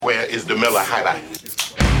is the Miller High Life.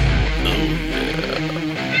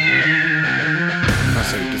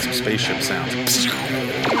 So you did some spaceship sounds.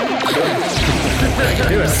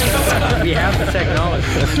 We have the technology.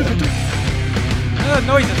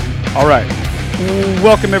 Noises. All right.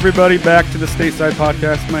 Welcome, everybody, back to the Stateside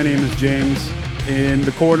Podcast. My name is James. In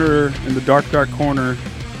the corner, in the dark corner,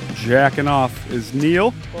 jacking off is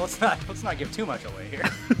Neil. Well, let's not give too much away here.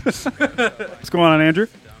 What's going on, Andrew?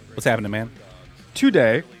 What's happening, man?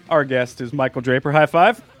 Today, our guest is Michael Draper. High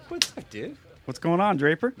five. What's up, dude? What's going on,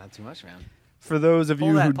 Draper? Not too much, man. For those of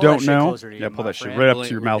you who pull don't that shit know, closer to you, pull my that shit friend. right up to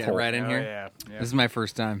your mouth hole. Right in here. Yeah. This is my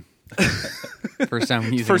first time. First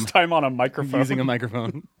time using First time on a microphone. using a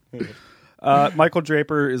microphone. Michael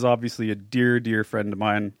Draper is obviously a dear friend of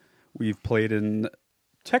mine. We've played in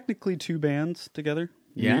technically 2 bands together.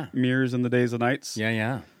 Yeah. Mirrors and the Days and Nights.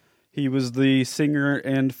 Yeah. He was the singer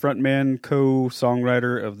and frontman,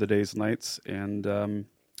 co-songwriter of the Days and Nights, and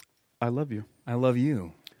I love you. I love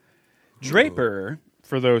you. Draper,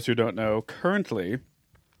 for those who don't know, currently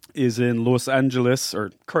is in Los Angeles,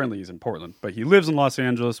 or currently he's in Portland, but he lives in Los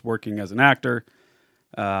Angeles working as an actor,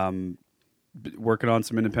 working on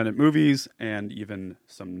some independent movies and even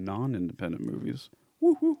some non-independent movies.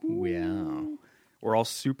 Yeah. We're all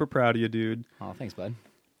super proud of you, dude. Oh, thanks, bud.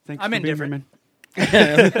 Thanks I'm for being indifferent. here,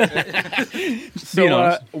 man.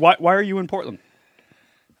 So, why are you in Portland?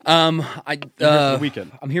 You're here for the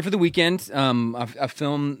weekend. I'm here for the weekend. A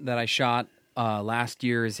film that I shot last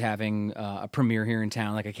year is having a premiere here in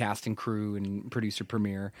town, like a cast and crew and producer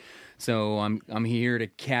premiere. So I'm here to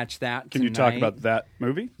catch that. Can you talk about that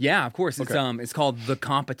movie? Yeah, of course. Okay. It's called The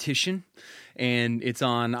Competition, and it's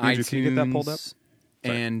on iTunes. Can you get that pulled up?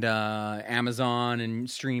 And Amazon and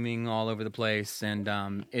streaming all over the place.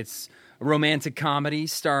 And it's a romantic comedy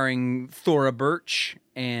starring Thora Birch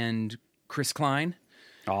and Chris Klein.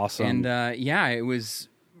 Awesome. And it was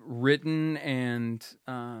written and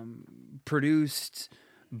produced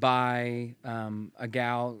by a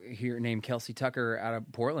gal here named Kelsey Tucker out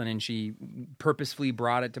of Portland, and she purposefully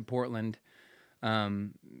brought it to Portland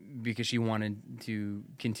because she wanted to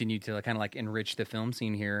continue to kind of like enrich the film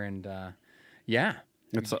scene here. And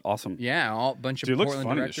That's awesome. yeah, all bunch of Dude, it looks Portland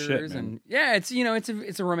funny as directors, shit, man. and yeah,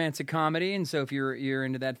 it's a romantic comedy, and so if you're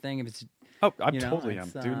into that thing, if it's Oh, I You know, totally am,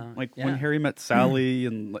 it's, dude. Like yeah. When Harry Met Sally,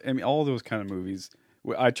 and I mean all those kind of movies.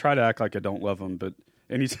 I try to act like I don't love them, but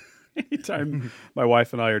anytime my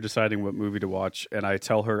wife and I are deciding what movie to watch, and I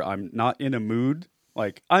tell her I'm not in a mood,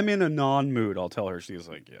 like I'm in a non-mood, I'll tell her. She's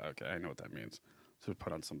like, "Yeah, okay, I know what that means." So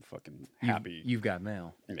put on some fucking happy. You've got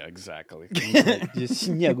mail. Yeah, exactly. Just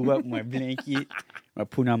snuggle up my blanket. I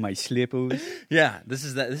put on my slippers. Yeah, this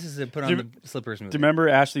is a put on the slippers movie. Do you remember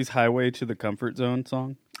Ashley's "Highway to the Comfort Zone"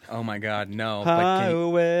 song? Oh my God, no! But can you,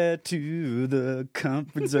 Highway to the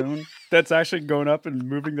comfort zone. That's actually going up and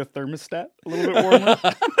moving the thermostat a little bit warmer.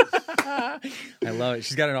 I love it.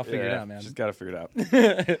 She's got it all figured out, man. She's got to figure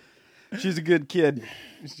it out. She's a good kid.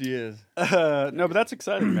 She is. No, but that's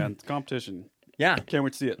exciting, man. It's competition. Yeah, Can't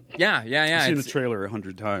wait to see it. yeah. I've seen the It's- trailer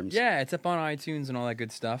 100 times. Yeah, it's up on iTunes and all that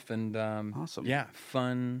good stuff. And Awesome. Yeah,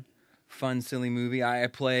 fun, silly movie. I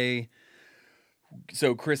play.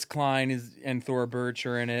 So Chris Klein and Thora Birch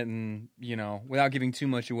are in it, and without giving too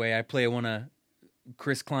much away, I play one of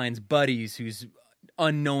Chris Klein's buddies who's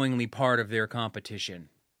unknowingly part of their competition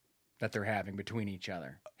that they're having between each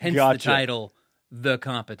other. Hence Gotcha. the title, The That's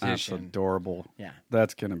Competition. adorable. Yeah.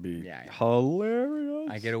 That's going to be Yeah. hilarious.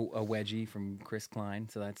 I get a wedgie from Chris Klein,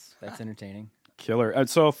 so that's entertaining. Killer. And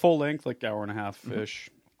so full length, like hour and a half-ish.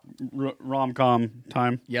 Rom-com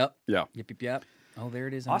time. Yep. Yeah. Yep. Oh, there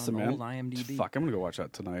it is Awesome, on man. old IMDb. Fuck, I'm going to go watch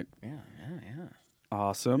that tonight. Yeah.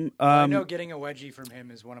 Awesome. I know getting a wedgie from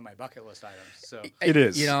him is one of my bucket list items. So It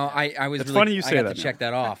is. I was It's really, funny you say I got that to now. check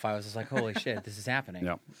that off. I was just like, holy shit, this is happening.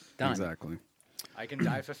 Yeah. Done. Exactly. I can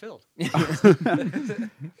die fulfilled.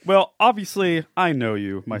 Well, obviously, I know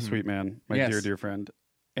you, my sweet man, my Yes. dear friend,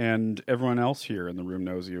 and everyone else here in the room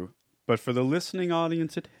knows you. But for the listening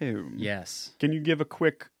audience at home, Yes. can you give a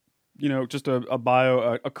quick, just a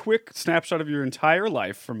bio, a quick snapshot of your entire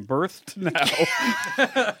life from birth to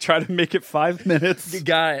now? Try to make it 5 minutes. You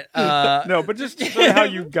got it. No, but just sort of how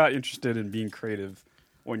you got interested in being creative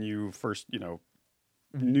when you first,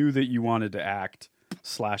 knew that you wanted to act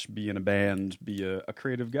 / be in a band, be a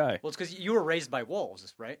creative guy. Well, it's because you were raised by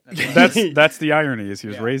wolves, right? That's the irony, is he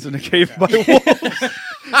was Yeah. raised in a cave by wolves.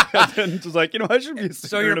 And then just like, I should be a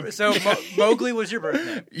singer. So Mowgli was your birth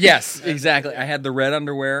name. Yes, exactly. I had the red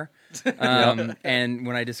underwear. And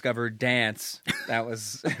when I discovered dance, that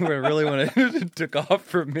was where really when it took off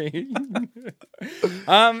for me.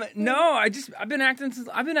 No, I've been acting since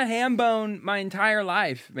I've been a ham bone my entire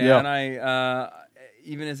life, man. Yeah.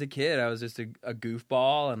 even as a kid, I was just a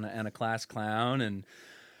goofball and a class clown, and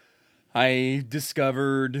I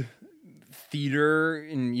discovered theater,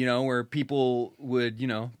 and where people would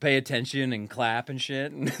pay attention and clap and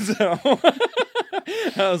shit, and so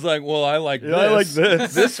I was like, well, I like this. I like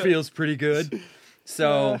this. This feels pretty good.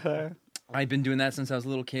 So I've been doing that since I was a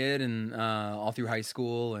little kid, and all through high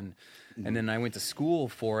school, and then I went to school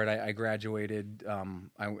for it. I graduated.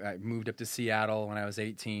 I moved up to Seattle when I was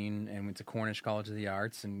 18 and went to Cornish College of the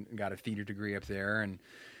Arts and got a theater degree up there, and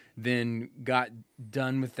then got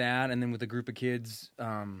done with that, and then with a group of kids,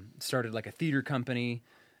 started like a theater company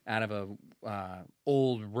out of a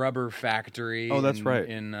old rubber factory. Oh, that's right.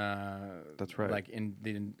 That's right. Like in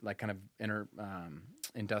the kind of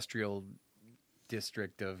industrial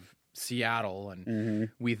district of Seattle, and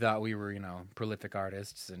we thought we were prolific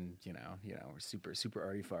artists, and we're super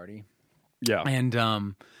arty farty. Yeah.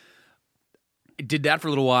 And did that for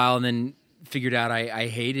a little while, and then figured out I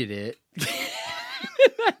hated it.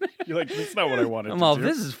 You're like, that's not what I wanted. I'm all,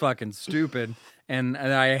 this is fucking stupid, and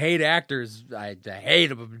I hate actors. I hate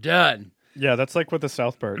them. I'm done. Yeah, that's like what the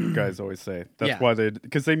South Park guys always say. That's why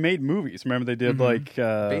because they made movies. Remember they did like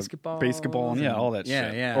basketball, and all that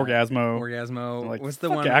shit. Yeah. Orgasmo. Like, what's the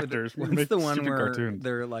fuck one? actors. What's the one where cartoons.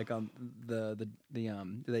 they're like on the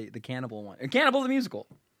cannibal one? Cannibal the musical.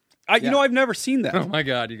 I've never seen that. Oh my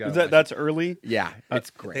god, you got that's early. Yeah,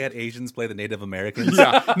 it's great. They had Asians play the Native Americans.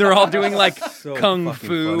 Yeah, they're all doing like kung fucking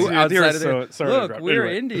fu funny. outside of their. Sorry to Look, interrupt. we're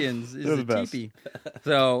Anyway. Indians. Is They're a the best. teepee.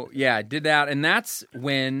 So yeah, I did that, and that's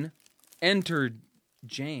when entered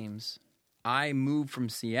James. I moved from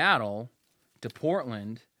Seattle to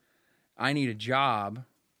Portland. I need a job.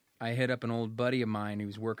 I hit up an old buddy of mine who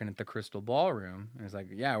was working at the Crystal Ballroom. And I was like,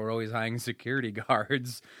 yeah, we're always hiring security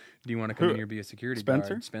guards. Do you want to come here and be a security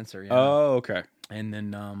guard? Spencer, yeah. Oh, okay. And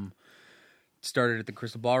then started at the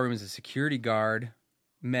Crystal Ballroom as a security guard.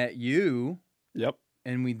 Met you. Yep.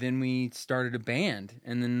 And we started a band.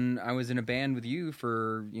 And then I was in a band with you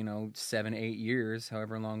for, 7-8 years,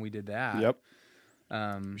 however long we did that. Yep.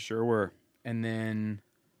 Sure were. And then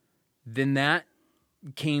that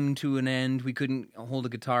came to an end. We couldn't hold a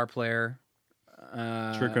guitar player.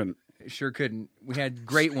 Sure couldn't. We had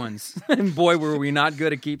great ones. And boy, were we not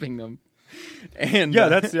good at keeping them. And yeah,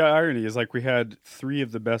 that's the irony. Is like we had 3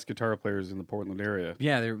 of the best guitar players in the Portland area.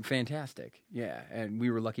 Yeah, they're fantastic. Yeah, and we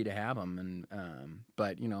were lucky to have them. And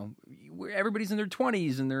but everybody's in their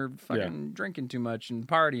 20s and they're fucking drinking too much and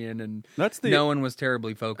partying, and no one was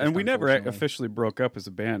terribly focused. And we never officially broke up as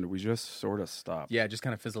a band. We just sort of stopped. Yeah, just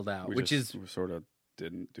kind of fizzled out. We sort of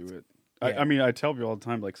didn't do it. Yeah. I mean, I tell people all the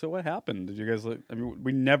time, like, so what happened? Did you guys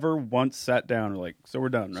we never once sat down and like, so we're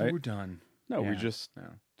done, right? So we're done. No, we just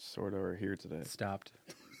sort of are here today. Stopped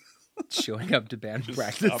showing up to band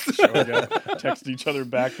practice. Stopped showing up, text each other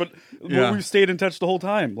back. But we stayed in touch the whole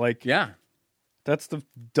time. Like, that's the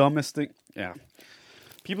dumbest thing. Yeah.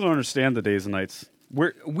 People don't understand the days and nights.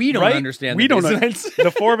 We don't understand the days and nights.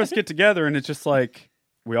 The 4 of us get together and it's just like,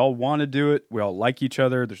 we all want to do it. We all like each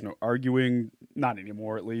other. There's no arguing. Not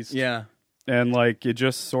anymore, at least. Yeah. And like, it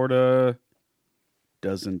just sort of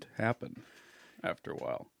doesn't happen after a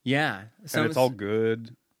while. Yeah. And it's all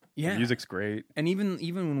good. Yeah. The music's great. And even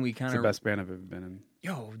when we kind It's of the best band I've ever been in.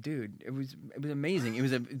 Yo, dude, it was amazing. It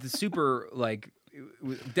was a super like. It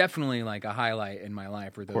was definitely like a highlight in my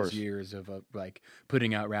life were those years of like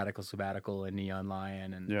putting out Radical Sabbatical and Neon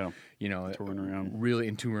Lion and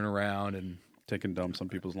touring around and taking dumps on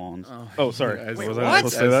people's lawns. Oh, sorry. Was I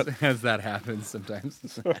supposed to say that? As that happens sometimes.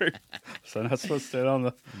 Sorry. So I'm not supposed to stay on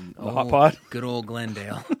the hot pot? Good old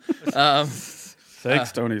Glendale.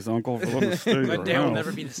 Thanks, Tony's uncle, for letting us stay Glendale will around.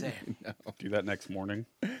 never be the same. No. Do that next morning.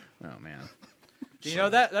 Oh, man. Do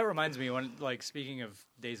that reminds me when, like, speaking of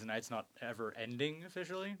days and nights not ever ending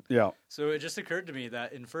officially. Yeah. So it just occurred to me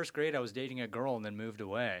that in first grade I was dating a girl and then moved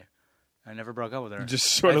away. I never broke up with her. Just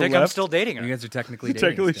sort of I think left? I'm still dating her. You guys are technically dating.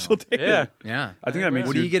 Technically still dating. Yeah. Yeah. I think that makes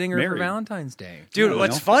What are you getting her married. for Valentine's Day? Dude,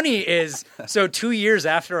 what's funny is, so 2 years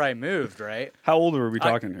after I moved, right? How old were we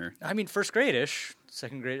talking here? I mean, first grade-ish,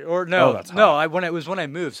 second grade, or no, that's no. hot. When I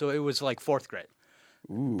moved, so it was like fourth grade.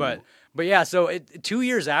 Ooh. But yeah, so 2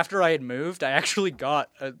 years after I had moved, I actually got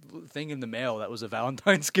a thing in the mail that was a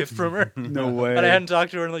Valentine's gift from her. No way. But I hadn't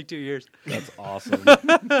talked to her in like 2 years. That's awesome.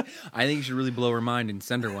 I think you should really blow her mind and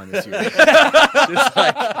send her one this year. Just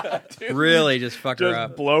like, really just fuck her Just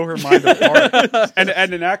up. blow her mind apart. and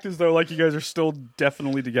act as though like you guys are still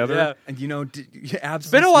definitely together. Yeah. And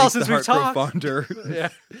absence been a while makes since the we've heart grow talked. fonder. Yeah.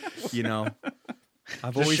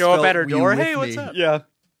 I've Just always show up felt at her you door. with Hey, me. what's up? Yeah.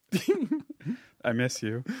 I miss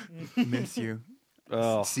you. Miss you.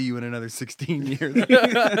 Oh. See you in another 16 years.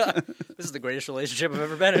 This is the greatest relationship I've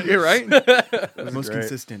ever been in. You're right. Most great.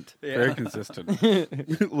 consistent. Very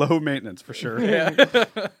consistent. Low maintenance for sure. Yeah. Back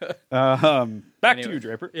to Anyway. you,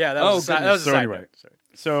 Draper. Yeah, that Oh, was that was a So side anyway. note. Sorry.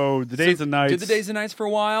 So the days and nights. Did the days and nights for a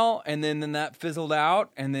while, and then that fizzled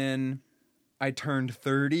out, and then I turned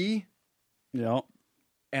 30, Yeah.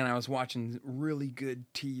 and I was watching really good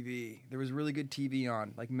TV. There was really good TV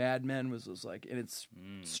on. Like Mad Men was like in its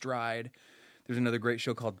stride. There's another great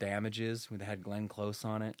show called Damages, that had Glenn Close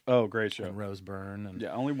on it Oh, great show. and Rose Byrne. And Yeah,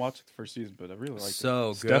 I only watched the first season, but I really liked it.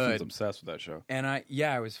 So Stefan's good. obsessed with that show. And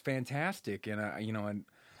it was fantastic. And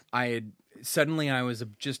I had suddenly I was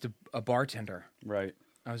just a bartender. Right.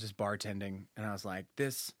 I was just bartending, and I was like,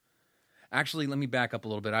 this. Actually, let me back up a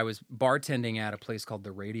little bit. I was bartending at a place called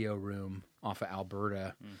the Radio Room off of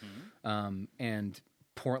Alberta, and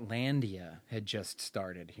Portlandia had just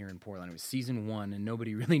started here in Portland. It was season 1, and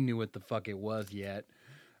nobody really knew what the fuck it was yet.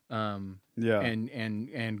 Yeah.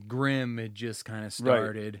 And Grimm had just kind of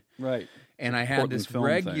started. Right. And I had Portland this film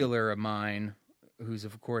thing. regular of mine, who's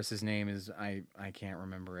of course his name is I can't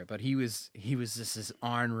remember it, but he was just this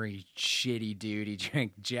ornery, shitty dude. He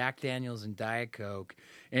drank Jack Daniels and Diet Coke,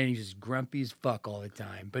 and he was just grumpy as fuck all the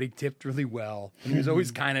time. But he tipped really well, and he was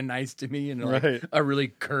always kind of nice to me, and like Right. a really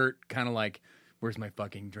curt kind of like, "Where's my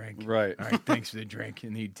fucking drink?" Right. All right, thanks for the drink,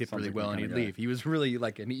 and he'd tip Sounds really like well, my and he'd kinda guy. leave. He was really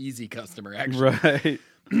like an easy customer, actually. Right.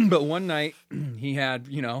 But one night he had,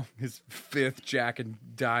 his 5th Jack and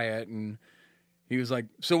Diet, and he was like,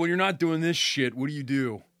 "So when you're not doing this shit, what do you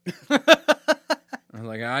do?" I was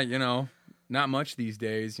like, not much these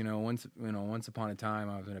days. Once upon a time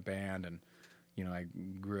I was in a band, and I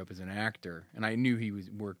grew up as an actor, and I knew he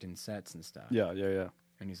worked in sets and stuff. Yeah.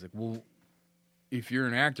 And he's like, "Well, if you're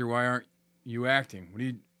an actor, why aren't you acting?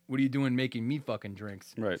 What are you doing making me fucking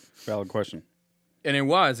drinks?" Right. Valid question. And it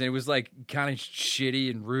was like kind of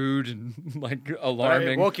shitty and rude and like alarming.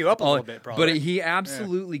 It woke you up a little bit, probably. But he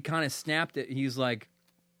absolutely kind of snapped it. He's like,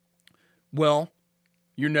 "Well,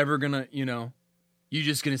 you're never gonna, you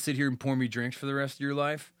just gonna sit here and pour me drinks for the rest of your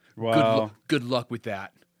life? Wow. Good luck with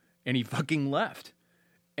that." And he fucking left.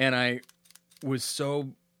 And I was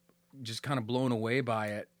so just kind of blown away by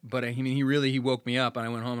it. But he woke me up, and I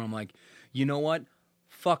went home and I'm like, you know what?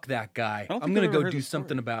 Fuck that guy. don't I'm think gonna I've ever go heard do this story.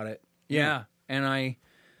 something about it. Yeah. And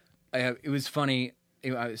it was funny.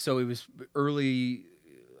 So it was early.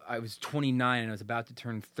 I was 29 and I was about to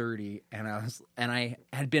turn 30, and I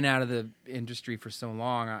had been out of the industry for so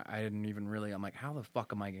long. I didn't even really. I'm like, how the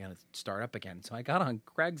fuck am I going to start up again? So I got on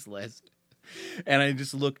Craigslist, and I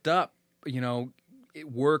just looked up,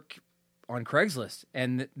 work on Craigslist,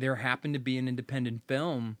 and there happened to be an independent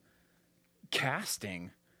film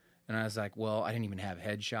casting. And I was like, well, I didn't even have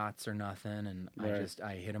headshots or nothing. And Right.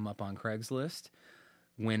 I hit him up on Craigslist,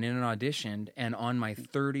 went in and auditioned. And on my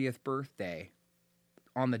 30th birthday,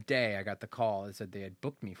 on the day I got the call, it said they had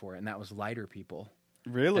booked me for it. And that was Lighter People.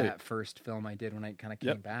 Really? That first film I did when I kind of came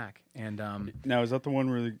Yep. back. And Now, is that the one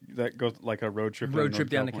where that goes like a road trip?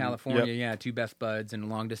 down to California. Yep. Yeah, 2 best buds in a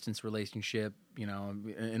long distance relationship.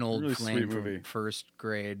 An old Really flame sweet from movie. first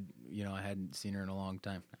grade. I hadn't seen her in a long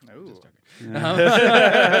time. Ooh.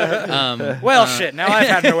 Um, Well, shit. Now I've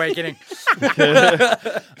had an awakening.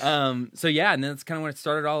 So yeah, and then that's kind of when it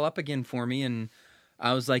started all up again for me, and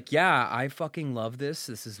I was like, yeah, I fucking love this.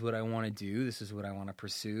 This is what I want to do. This is what I want to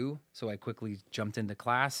pursue. So I quickly jumped into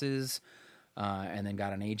classes, and then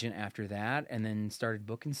got an agent after that, and then started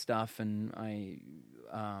booking stuff. And I,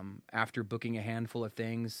 after booking a handful of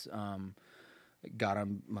things, got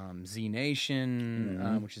on Z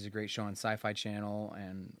Nation, which is a great show on Sci-Fi Channel,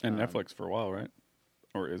 and Netflix for a while, right?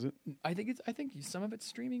 Or is it? I think some of it's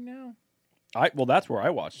streaming now. Well, that's where I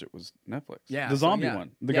watched it. Was Netflix? Yeah, the so, zombie yeah.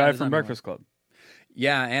 one. The Yeah, guy the from zombie Breakfast Club.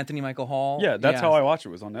 Yeah, Anthony Michael Hall. Yeah, that's how I watched it.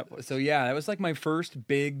 Was on Netflix. So yeah, that was like my first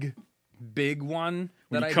big one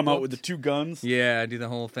When that you I come out with the booked. 2 guns. Yeah, I do the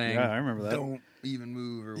whole thing. Yeah, I remember that. Don't even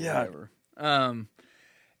move or Yeah. whatever.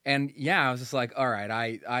 And yeah, I was just like, all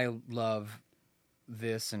right, I love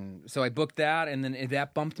this, and so I booked that, and then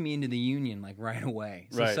that bumped me into the union like right away.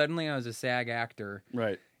 So Right. suddenly I was a SAG actor,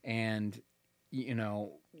 Right. and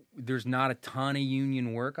there's not a ton of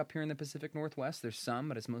union work up here in the Pacific Northwest. There's some,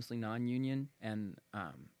 but it's mostly non-union, and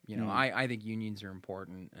I think unions are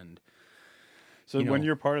important. And So You when know-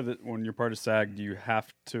 you're part of SAG, do you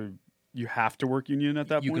have to work union at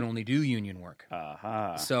that you point? can only do union work.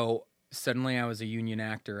 Aha. So suddenly I was a union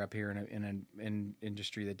actor up here in an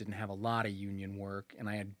industry that didn't have a lot of union work, and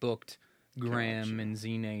I had booked Graham and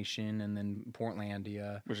Z Nation and then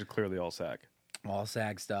Portlandia, Which is clearly all SAG. all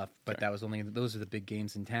SAG stuff, but that was those are the big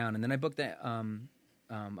games in town. And then I booked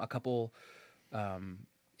a couple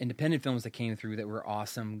independent films that came through that were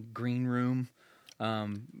awesome. Green Room. By-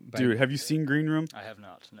 Dude, have you seen Green Room? I have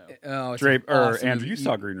not. No. Oh, it's Drape, awesome. Andrew, you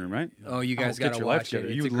saw Green Room, right? Oh, you guys get got to your life watch it. together.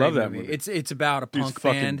 It's You a would great love that movie. movie. It's about a Dude's punk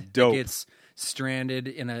fucking band dope. that gets stranded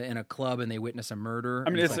in a club and they witness a murder.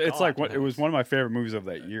 I mean, And it's like it was one of my favorite movies of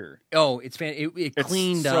that year. it It's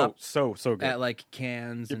cleaned so, up so good. at like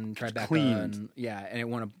Cannes and Tribeca. cleaned. And, and it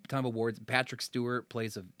won a ton of awards. Patrick Stewart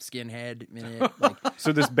plays a skinhead in it. Like,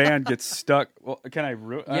 So this band gets stuck. Well, can I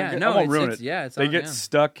ruin? Yeah, I no, won't it's- ruin it's- it. yeah, it's they on, get yeah.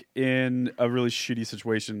 stuck in a really shitty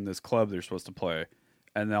situation in this club they're supposed to play,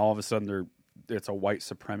 and then all of a sudden it's a white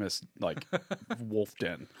supremacist like wolf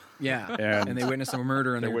den. yeah, And and they witness a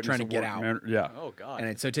murder and They they're wplace trying to a get war- out. man- yeah, Oh God.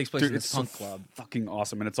 And so it takes place dude, in this it's punk so club. fucking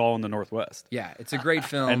awesome, and it's all in the Northwest. Yeah, it's a great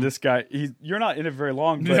film. And this guy, you're not in it very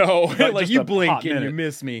long. But, no, but like just you a blink hot and you minute.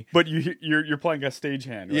 miss me. But you're playing a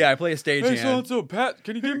stagehand. Right? Yeah, I play a stagehand. so Pat,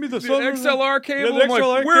 can you give me the, XLR cable. Yeah, I'm the like,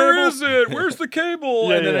 XLR where cable." is it? Where's the cable?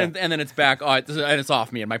 Yeah, and, then, yeah. and then it's back. Oh, and it's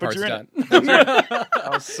off me, and my part's you're done. in I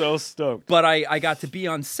was so stoked. But I got to be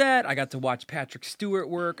on set. I got to watch Patrick Stewart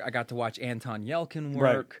work. I got to watch Anton Yelkin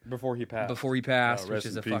work before he passed. before he passed, Oh, which rest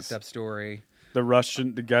is in a peace. fucked up story.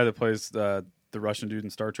 The guy that plays the Russian dude in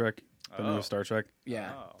Star Trek, the new Star Trek.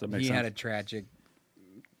 Yeah, Oh. Does that make he had sense? a tragic.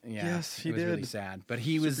 Yeah, Yes, he it was really did. sad. But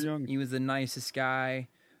he Super was young. he was the nicest guy.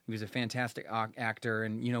 He was a fantastic actor,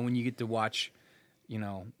 and when you get to watch,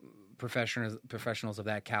 professionals of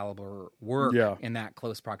that caliber work Yeah. in that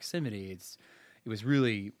close proximity, it was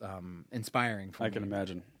really inspiring for me. I can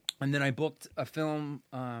imagine. And then I booked a film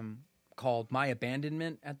called My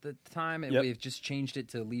Abandonment at the time. Yep. We've just changed it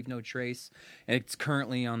to Leave No Trace. And it's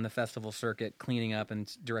currently on the festival circuit, cleaning up, and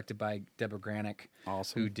it's directed by Deborah Granick,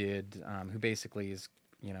 Awesome. who basically is,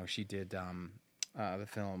 she did the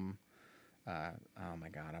film, oh my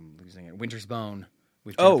God, I'm losing it, Winter's Bone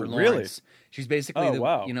with Oh, Jennifer really? Lawrence. She's basically, Oh,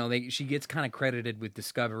 wow. she gets kind of credited with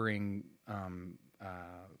discovering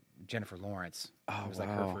Jennifer Lawrence. Oh, It was like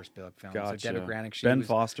her wow. first film. Gotcha. So Deborah Granick, Ben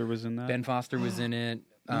Foster was in that. Ben Foster was in it.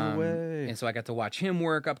 No way. And so I got to watch him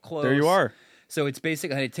work up close. There you are. So it's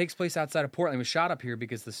basically, it takes place outside of Portland. It was shot up here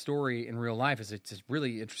because the story in real life it's a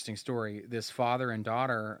really interesting story. This father and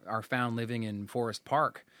daughter are found living in Forest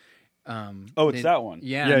Park. It's that one.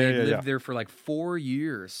 Yeah, Yeah, and yeah, they yeah, lived yeah. there for like 4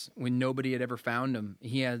 years when nobody had ever found him.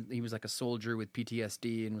 He was like a soldier with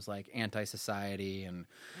PTSD and was like anti-society, and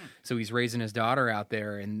so he's raising his daughter out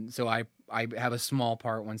there. And so I have a small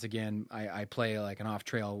part once again. I play like an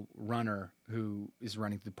off-trail runner who is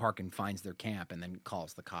running through the park and finds their camp and then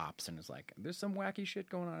calls the cops and is like, "There's some wacky shit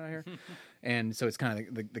going on out here," and so it's kind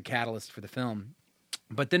of the catalyst for the film.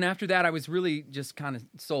 But then after that, I was really just kind of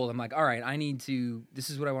sold. I'm like, all right, this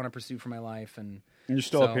is what I want to pursue for my life. And you're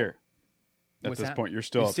still up here. At what's this that? point, you're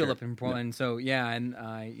still still here. up in Portland. So yeah, and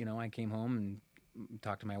I came home and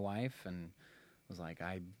talked to my wife and was like,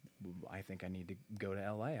 I think I need to go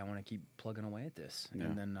to LA. I want to keep plugging away at this. Yeah.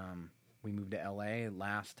 And then we moved to LA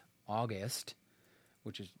last August,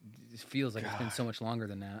 which it feels like it's been so much longer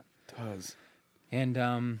than that. It does.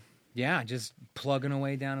 And yeah, just plugging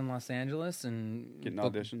away down in Los Angeles and Getting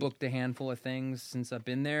auditions. booked a handful of things since I've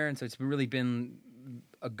been there, and so it's really been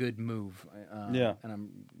a good move. Yeah. and I'm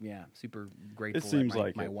super grateful. It seems that my,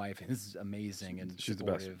 like my it. wife is amazing and She's the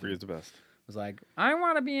best. supportive. Bria's the best. Was like, I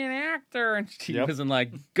want to be an actor, and she Yep. wasn't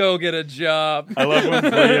like, go get a job. I love when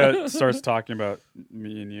Bria starts talking about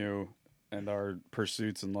me and you and our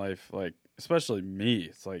pursuits in life. Like, especially me.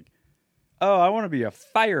 It's like, oh, I want to be a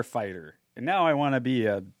firefighter, and now I want to be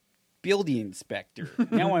a building inspector.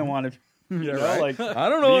 Now I want to. Yeah, right. Like, I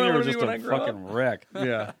don't know me what and I her wanna were be just when a I grow up. fucking wreck.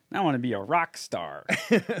 Yeah. Now I want to be a rock star.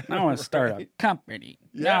 Now I want to start a company.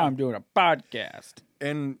 Now I'm doing a podcast.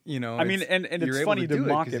 And I mean, and you're it's able funny to do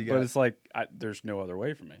mock 'cause it, you but got- it's like there's no other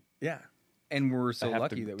way for me. yeah. And we're so I have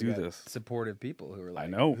lucky to that we do got this. supportive people who are like,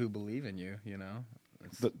 know. who believe in you.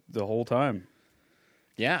 It's- The whole time.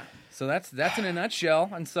 Yeah, so that's in a nutshell.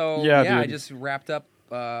 And so Yeah, I dude. just wrapped up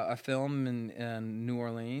a film in New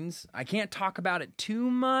Orleans. I can't talk about it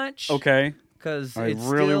too much, Okay. because I it's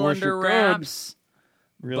really still wish you under could. wraps.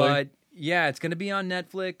 Really? But yeah, it's going to be on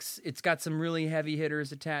Netflix. It's got some really heavy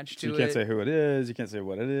hitters attached So to you it. can't say who it is. You can't say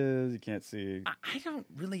what it is. You can't see. I don't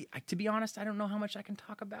really, to be honest, I don't know how much I can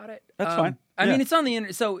talk about it. That's fine. I Yeah. mean, it's on the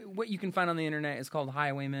internet. So what you can find on the internet is called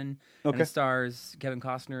Highwaymen. And Okay. it stars Kevin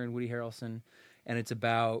Costner and Woody Harrelson, and it's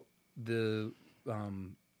about the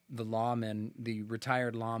lawmen, the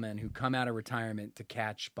retired lawmen who come out of retirement to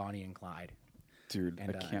catch Bonnie and Clyde. Dude,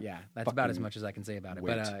 And I can't. yeah, that's about as fucking much as I can say about it.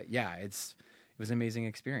 wait. But yeah, it was an amazing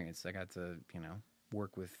experience. I got to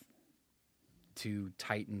work with two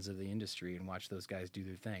titans of the industry and watch those guys do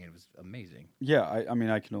their thing. It was amazing. Yeah, I mean,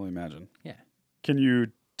 I can only imagine. Yeah. Can you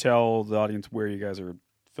tell the audience where you guys are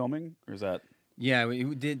filming, or is that? Yeah, we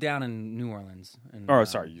did down in New Orleans. And, Oh,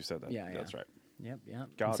 sorry, you said that. yeah, yeah. That's right. Yep.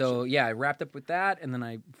 Gotcha. So yeah, I wrapped up with that, and then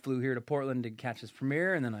I flew here to Portland to catch this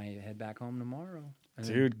premiere, and then I head back home tomorrow. And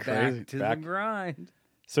then Dude, crazy. Back to Back- the grind.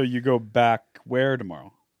 So you go back where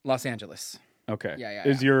tomorrow? Los Angeles. Okay. Yeah,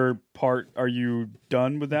 Is your part? Are you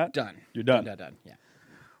done with that? Done. You're done. Done. Yeah.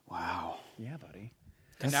 Wow. Yeah, buddy.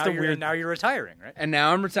 And That's now the you're weird- now you're retiring, right? And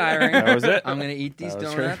now I'm retiring. That was it. I'm gonna eat these That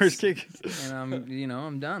was donuts, Trader's Cake. and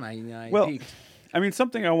I'm done. I Well, peaked. I mean,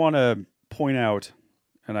 something I want to point out,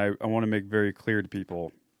 and I want to make very clear to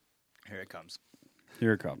people. Here it comes.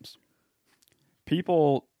 Here it comes.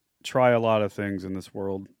 People try a lot of things in this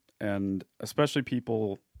world, and especially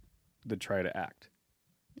people that try to act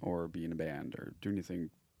or be in a band or do anything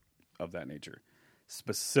of that nature.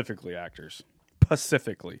 Specifically actors.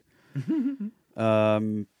 Pacifically.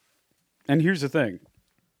 And here's the thing.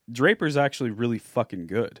 Draper's actually really fucking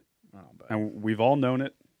good. Oh, but And we've all known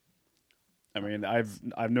it. I mean,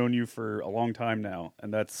 I've known you for a long time now,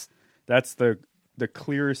 and that's the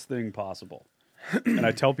clearest thing possible. And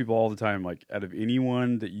I tell people all the time, like, out of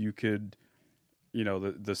anyone that you could,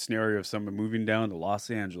 the scenario of someone moving down to Los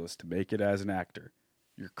Angeles to make it as an actor,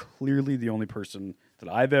 you're clearly the only person that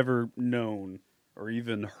I've ever known or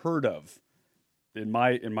even heard of in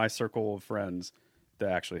my circle of friends that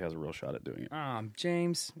actually has a real shot at doing it.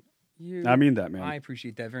 James, you. I mean that, man. I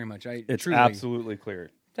appreciate that very much. It's truly, absolutely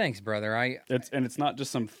clear. Thanks, brother. It's not just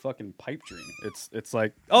some fucking pipe dream. It's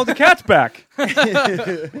like, oh, the cat's back.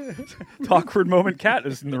 Awkward moment. Cat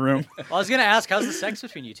is in the room. Well, I was gonna ask, how's the sex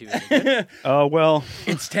between you two? Is it good? Well,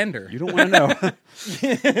 It's tender. you don't want to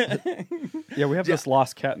know. Yeah, we have this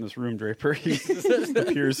lost cat in this room, Draper. He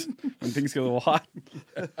appears when things get a little hot.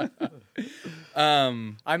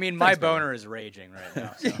 I mean, my boner is raging right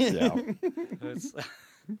now. So Yeah. it's,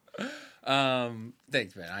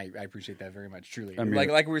 Thanks, man. I appreciate that very much. Truly, I mean-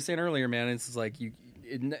 like we were saying earlier, man. It's just like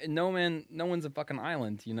no one's a fucking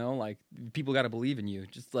island. Like people got to believe in you.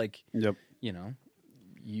 Just like Yep.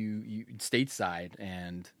 you stateside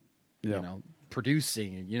and Yeah.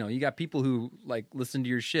 producing. And, you got people who like listen to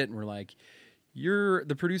your shit and were like, "You're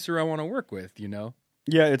the producer I want to work with."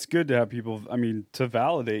 Yeah, it's good to have people. I mean, to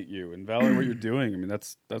validate you and validate what you're doing. I mean,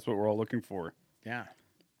 that's what we're all looking for. Yeah.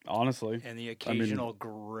 Honestly, and the occasional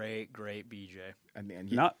great BJ. I mean,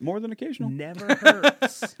 not more than occasional. never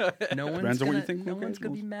hurts. No one's Depends on what gonna, you think no one's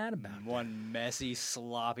gonna occasionals. be mad about it. One messy,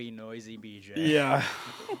 sloppy, noisy BJ. Yeah.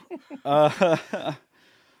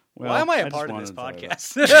 Well, Why am I a just part of this wanted to podcast?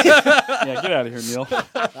 say that. Yeah, get out of here, Neil.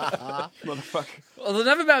 Motherfucker. Well,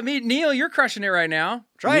 enough about me, Neil. You're crushing it right now.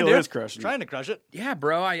 Trying Neil to is crushing it. trying to crush it. Yeah,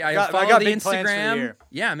 bro. I got follow the big plans for the Instagram. year.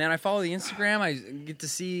 Yeah, man. I follow the Instagram. I get to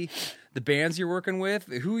see the bands you're working with.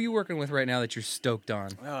 Who are you working with right now that you're stoked on?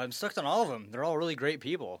 Oh, I'm stoked on all of them. They're all really great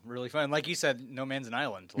people, really fun. Like you said, no man's an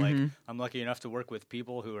island. Like I'm lucky enough to work with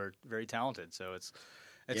people who are very talented. So it's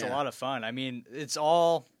a Yeah. lot of fun. I mean, it's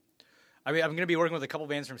all. I mean, I'm going to be working with a couple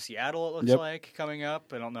bands from Seattle. It looks Yep. like coming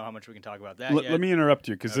up. I don't know how much we can talk about that yet. Let me interrupt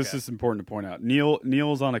you because this Okay. is important to point out.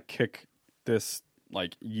 Neil's on a kick this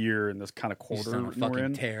year and this kind of He's quarter on a we're fucking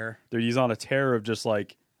in. tear. He's on a tear of just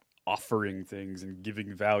offering things and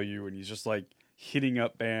giving value, and he's just hitting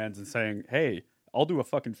up bands and saying, "Hey, I'll do a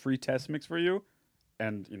fucking free test mix for you,"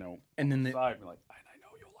 and And then side, we're like, "I know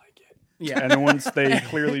you'll like it." Yeah. And then once they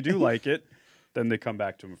clearly do like it, then they come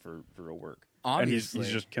back to him for real work. Obviously. And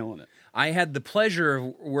he's just killing it. I had the pleasure of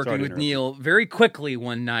working Sorry to with interrupt Neil very quickly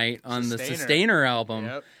one night on the Sustainer. Sustainer album.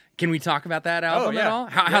 Yep. Can we talk about that album yeah. at all?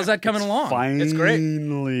 How's that coming along? It's great.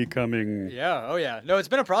 Finally coming. Yeah. Oh yeah. No, it's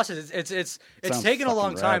been a process. It's Sounds taken a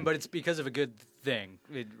long fucking time, rad. but it's because of a good thing.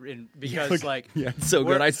 Because Yeah, it's so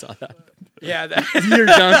We're- good. I saw that. yeah. You're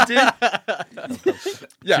done, dude.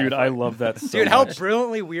 Yeah. Dude, I love that so Dude, how much.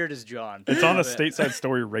 brilliantly weird is John? It's on a Love it. stateside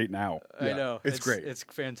story right now. I know. it's great. It's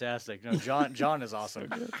fantastic. No, John is awesome.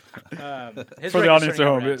 His For the record's audience at turning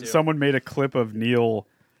out home, rad, too. someone made a clip of Neil.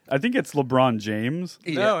 I think it's LeBron James.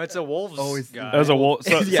 No, it's a Wolves Always- guy. As a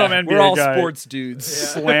some NBA we're all guy sports dudes.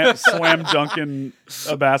 slam dunking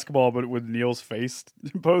a basketball, but with Neil's face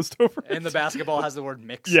posed over it. and the basketball has the word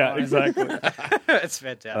mix. Yeah, on it. exactly. It's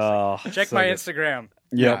fantastic. Check so my good. Instagram.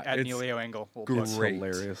 Yeah, at it's Neilio Engel. We'll great. post.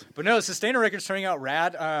 hilarious. But no, Sustainer Records turning out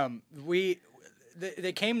rad.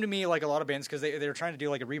 They came to me like a lot of bands because they were trying to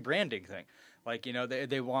do a rebranding thing.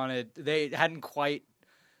 They hadn't quite,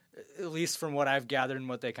 at least from what I've gathered and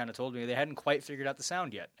what they kind of told me, they hadn't quite figured out the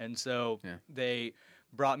sound yet. And so they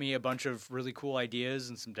brought me a bunch of really cool ideas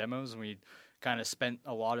and some demos, and we kind of spent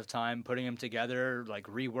a lot of time putting them together,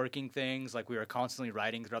 reworking things. We were constantly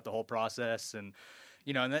writing throughout the whole process, and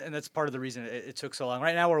and that's part of the reason it took so long.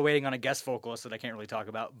 Right now, we're waiting on a guest vocalist that I can't really talk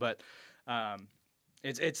about, but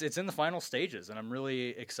It's in the final stages, and I'm really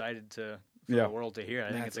excited for Yeah. the world to hear. I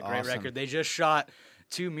think That's it's a great awesome. record. They just shot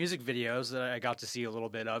 2 music videos that I got to see a little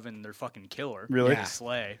bit of, and they're fucking killer. Really? They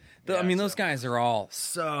slay. I mean, those so- guys are all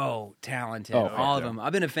so talented. Oh, all of yeah. them.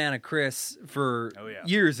 I've been a fan of Chris for Oh, yeah.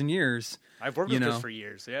 years and years. I've worked you with know. Chris for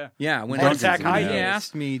years. Yeah. Yeah, when Heart he Attack High he days.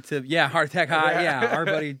 asked me to, Heart Attack High, yeah. Our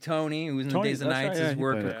buddy Tony, who's in the Tony, Days and that's right, Nights, yeah, has he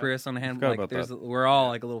worked played with it. Chris on a hand. Forgot Like, about there's, that. we're all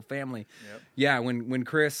like a little family. Yep. Yeah, when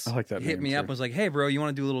Chris I like that hit name, me up, too. was like, "Hey, bro, you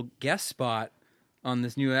want to do a little guest spot on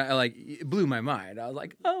this new?" Like, it blew my mind. I was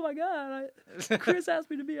like, "Oh my god, Chris asked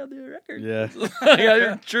me to be on the record." Yeah.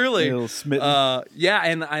 Yeah, truly. A little smitten. Yeah,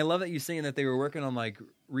 and I love that you're saying that they were working on like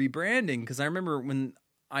rebranding, because I remember when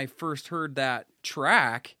I first heard that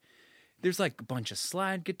track, there's like a bunch of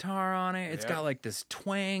slide guitar on it. It's Yep. got like this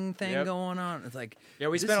twang thing Yep. going on. It's like, Yeah,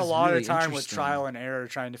 we this spent a is lot really of time with interesting. trial and error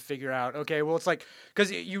trying to figure out. Okay, well, it's like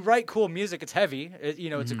because you write cool music, it's heavy, it's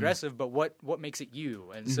Mm-hmm. aggressive, but what makes it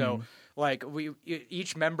you? And so, like,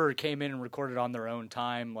 each member came in and recorded on their own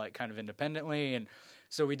time, like kind of independently, and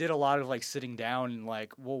so we did a lot of like sitting down and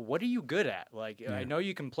like, well, what are you good at? Like, I know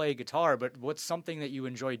you can play guitar, but what's something that you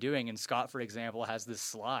enjoy doing? And Scott, for example, has this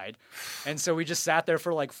slide, and so we just sat there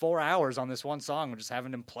for like 4 hours on this one song, just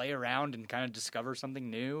having him play around and kind of discover something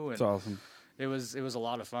new. And It's awesome. it was a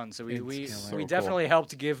lot of fun. So we so we cool. definitely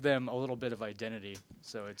helped give them a little bit of identity.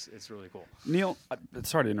 So it's really cool. Neil,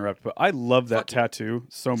 sorry to interrupt, but I love that tattoo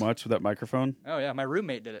so much with that microphone. Oh yeah, my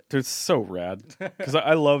roommate did it. Dude, it's so rad. Because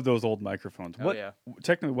I love those old microphones. Oh, What yeah.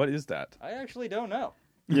 technically, what is that? I actually don't know.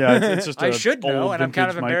 Yeah, it's just I a should know, old and I'm kind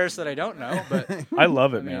of vintage mic. embarrassed that I don't know. But I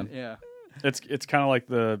love it, I mean, man. yeah. It's kind of like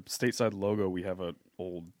the stateside logo. We have a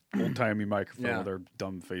old timey microphone Yeah. with our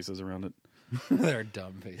dumb faces around it. they're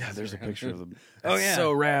dumb faces. Yeah, there's a picture of them. Oh It's yeah,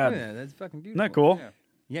 so rad. Oh, yeah, that's fucking Isn't beautiful. that cool? Yeah.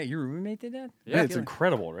 Yeah, your roommate did that. Yeah, it's Yeah.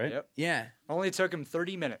 incredible, right? Yep. Yeah, Only took him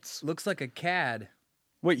 30 minutes. looks like a CAD.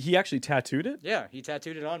 Wait, he actually tattooed it? Yeah, he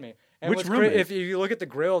tattooed it on me. And Which what's roommate? if you look at the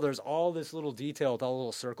grill, there's all this little detail with all the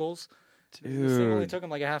little circles. This thing only Dude, took him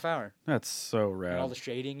like a half hour. that's so And all rad. the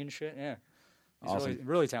shading and shit. Yeah. He's Awesome. really,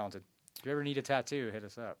 really talented. If you ever need a tattoo, hit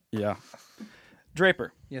us up. Yeah.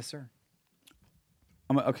 Draper. Yes, sir.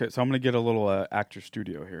 Okay, so I'm going to get a little actor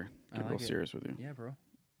studio here. Get I real like it. serious with you. Yeah, bro.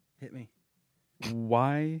 Hit me.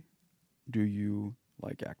 Why do you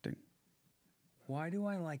like acting? Why do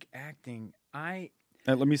I like acting?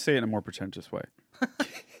 Let me say it in a more pretentious way.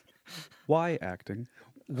 Why acting?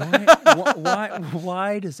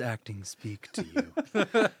 Why does acting speak to you?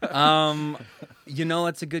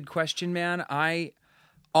 That's a good question, man.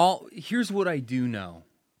 Here's what I do know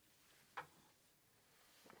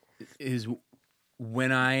is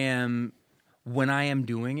when I am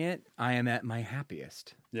doing it, I am at my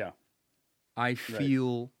happiest. Yeah. I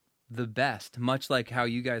feel the best, much like how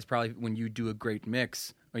you guys probably, when you do a great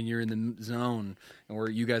mix, when you're in the zone and where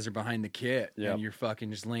you guys are behind the kit Yep. and you're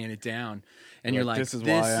fucking just laying it down and You're you're like, like, "This is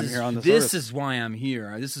why I'm here on this This earth." is why I'm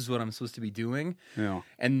here. This is what I'm supposed to be doing. Yeah.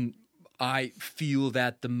 And I feel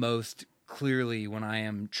that the most clearly when I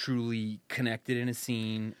am truly connected in a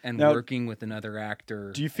scene and Now, working with another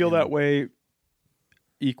actor. Do you feel and that way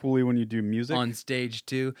equally when you do music? on stage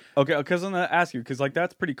too? Okay, because I'm gonna ask you because like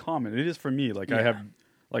that's pretty common. It is for me. Like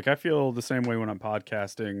I feel the same way when I'm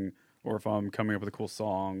podcasting or if I'm coming up with a cool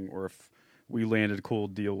song or if we landed a cool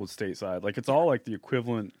deal with Stateside. Like it's all like the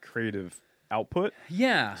equivalent creative output.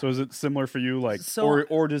 Yeah. So is it similar for you? Like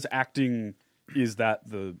or does acting is that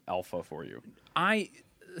the alpha for you?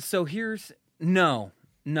 No.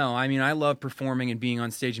 I mean, I love performing and being on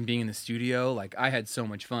stage and being in the studio. Like, I had so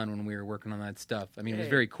much fun when we were working on that stuff. I mean, it was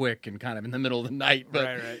very quick and kind of in the middle of the night, but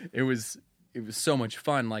Right. it was so much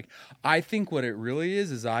fun. Like, I think what it really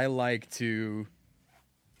is I like to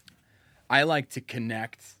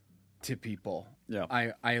connect to people. Yeah.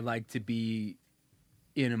 I like to be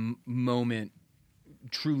in a moment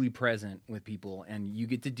truly present with people, and you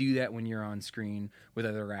get to do that when you're on screen with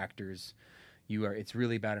other actors. It's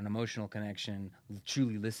really about an emotional connection,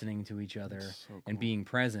 truly listening to each other and being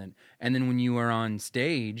present. And then when you are on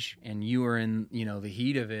stage and you are in, the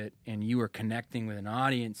heat of it and you are connecting with an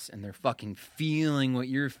audience and they're fucking feeling what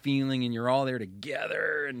you're feeling and you're all there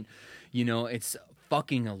together and, it's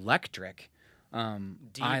fucking electric.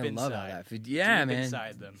 Deep I inside. love that. Yeah, Deep man.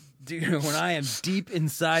 inside them. Dude, when I am deep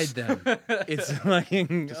inside them, it's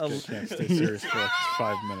fucking. Can't stay serious for like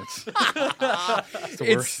 5 minutes. It's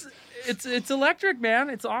the worst. It's electric, man.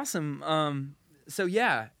 It's awesome. So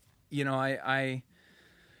yeah, I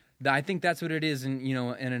think that's what it is in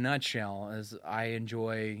a nutshell. Is I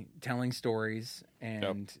enjoy telling stories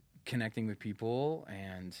and connecting with people,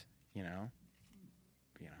 and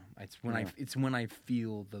it's when I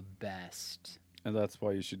feel the best. And that's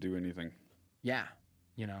why you should do anything. Yeah.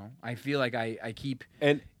 You know, I feel like I keep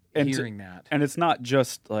and hearing that. And it's not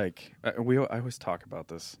just like I always talk about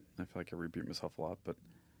this. I feel like I repeat myself a lot, but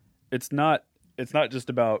it's not just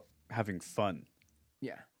about having fun,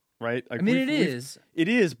 Yeah. right? Like I mean, it is. It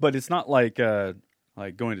is, but it's not like going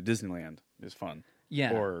to Disneyland is fun.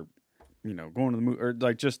 Yeah. Or going to the movie or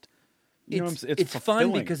like just It's fun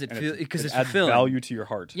fulfilling, because and it's adds fulfilling. value to your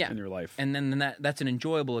heart Yeah. in your life. And then that's an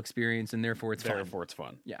enjoyable experience, and therefore it's fun. Therefore it's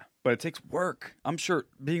fun. Yeah. But it takes work. I'm sure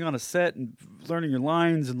being on a set and learning your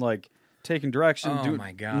lines and like taking direction, Oh,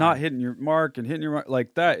 my God. not hitting your mark and hitting your mark,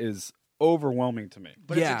 like that is overwhelming to me.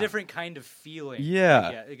 But it's Yeah. a different kind of feeling.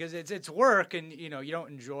 Yeah. Because it's work, and you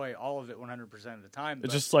don't enjoy all of it 100% of the time. It's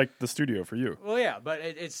but- just like the studio for you. well, yeah, but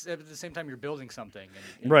it's at the same time you're building something.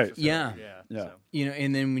 And Right. fulfilling. Yeah. Yeah. So. You know,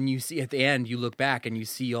 and then when you see at the end, you look back and you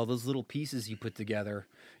see all those little pieces you put together.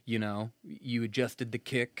 You know, you adjusted the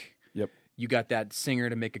kick. Yep. You got that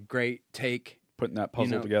singer to make a great take. Putting that You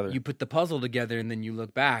puzzle know, together. You put the puzzle together, and then you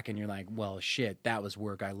look back and you're like, "Well, shit, that was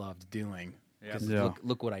work I loved doing." Yeah. 'Cause Yeah.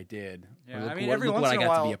 look what I did. Or Yeah, look I mean, what, every look once what I in a got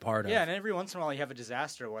while, to be a part of. Yeah, and every once in a while you have a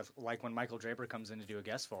disaster with, like when Michael Draper comes in to do a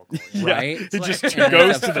guest vocal. you know? Yeah. Right? It just And goes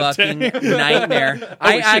it's to a the fucking tank. nightmare.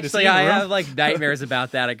 Oh, shit, is he in the I room? have like nightmares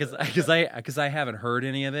about that because I haven't heard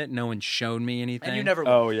any of it. No one's shown me anything. And you never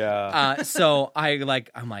will. Oh yeah. So I'm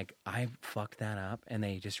like I fucked that up, and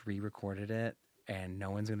they just re-recorded it, and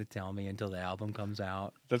no one's gonna tell me until the album comes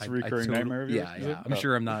out. That's a I recurring totally- nightmare of yours, Yeah, is yeah. it? I'm Oh.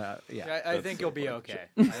 sure I'm not. Yeah. I think you'll be okay.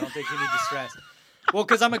 I don't think you need to stress. Well,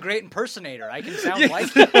 because I'm a great impersonator. I can sound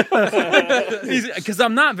like you. Because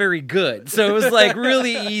I'm not very good, so it was like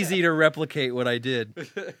really easy to replicate what I did.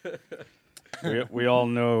 we all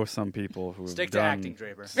know some people who Stick have to done acting,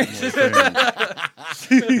 Draper. similar things.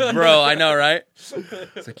 Bro, I know, right?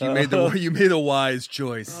 It's like you made a wise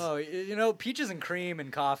choice. Oh, peaches and cream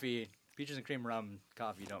and coffee. Peaches and cream rum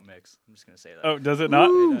coffee don't mix. I'm just gonna say that. Oh, does it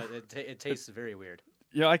not? It tastes very weird.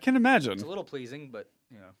 Yeah, I can imagine. It's a little pleasing, but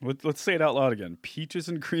Let's say it out loud again. Peaches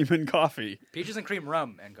and cream and coffee. peaches and cream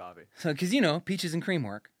rum and coffee. So, because peaches and cream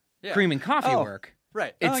work, Yeah. cream and coffee Oh. work.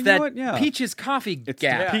 Right. It's you know that what? Yeah. peaches coffee It's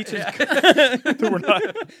gap. peaches. Yeah. We're not,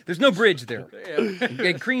 There's no bridge there. Yeah.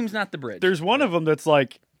 Okay, cream's not the bridge. there's one of them that's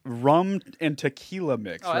like rum and tequila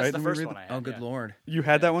mix, Oh, right? that's the Did we first read one that? I had. Oh, good yeah. lord. You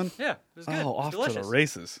had that one? Yeah, it was good. Oh, It was off delicious. to the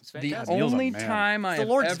races. It's The fantastic. Neil's a only man. time I the have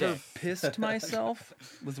Lord's ever Day. pissed myself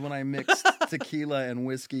was when I mixed tequila and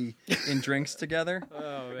whiskey in drinks together,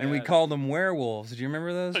 Oh, and we man. called them werewolves. Do you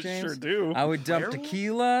remember those, I James? sure do. I would dump Werewolves?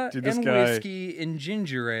 tequila Dude, this and guy- whiskey in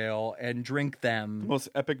ginger ale and drink them, Most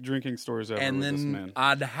epic drinking stories ever and with this then man.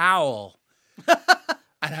 I'd howl,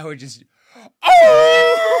 and I would just.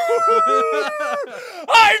 Oh!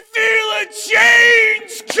 I feel a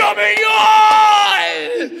change coming on.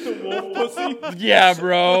 Wolf pussy? Yeah,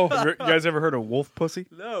 bro. You guys ever heard of wolf pussy?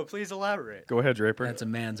 No, please elaborate. Go ahead, Draper. That's a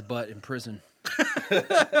man's butt in prison.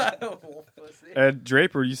 And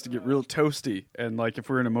Draper used to get real toasty, and like if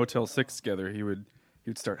we were in a Motel 6 together,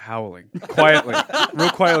 he'd start howling quietly, real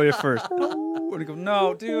quietly at first. And he'd go,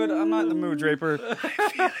 "No, dude, I'm not in the mood, Draper." I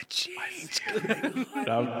feel a change.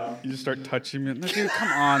 You just start touching me. No, dude, come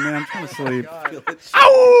on, man, I'm trying to sleep.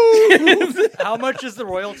 How much is the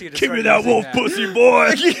royalty to Give me start that using wolf pussy,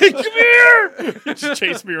 boy. Come here. Just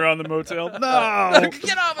chase me around the motel. No.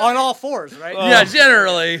 Get off On all fours, right? Yeah,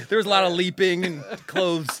 generally. There was a lot of leaping and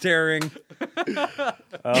clothes tearing.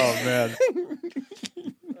 Oh man.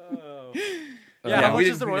 Yeah, Yeah, how we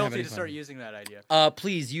much is the didn't have royalty any to fun. start using that idea?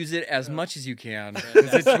 Please use it as much as you can. 'Cause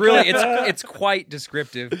it's really, it's quite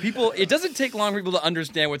descriptive. People, it doesn't take long for people to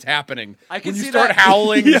understand what's happening. I can when you see start that.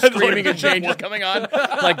 howling, Yeah, and screaming, and changes coming on.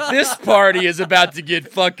 Like, this party is about to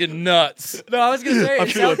get fucking nuts. No, I was gonna say I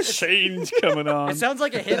it feel a sounds, change coming on. it sounds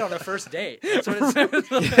like a hit on a first date. That's what it sounds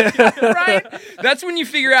like. Right? That's when you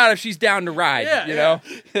figure out if she's down to ride, Yeah, you yeah.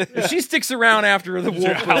 know? If she sticks around after the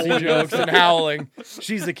wolf pussy jokes and howling,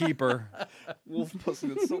 she's a keeper. Wolf pussy.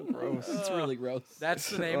 That's so gross. It's really gross. That's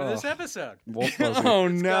the name of this episode. Wolf pussy. Oh, gotta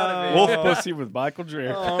no. be. Wolf pussy with Michael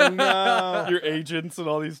Draper. Oh, no. Your agents and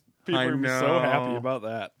all these people I are gonna be so happy know. about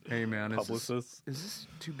that. Hey, man. Publicists. Is this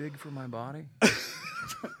too big for my body?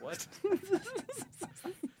 What? I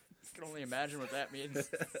can only imagine what that means.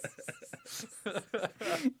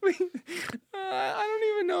 I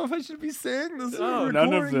don't even know if I should be saying this. Oh,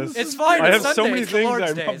 None of this. It's fine. I It's have so Sunday. many It's the things Lord's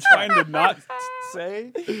I'm Day. It's trying to not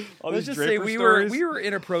say. All Let's these just say Draper we stories. were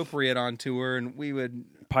inappropriate on tour, and we would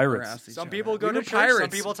Pirates. harass each Some other. people go We to were church. Some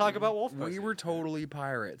pirates. people talk about wolf pussy. We were totally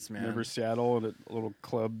pirates, man. Remember Seattle and a little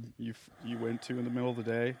club you went to in the middle of the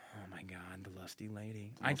day? Oh my god, the lusty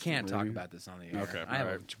lady. I Lusty can't talk lady. about this on the air. Okay, I have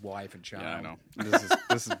alright. a wife and child. Yeah, I know.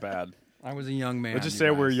 This is bad. I was a young man. Let's just you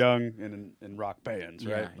say we're guys. young and in rock bands,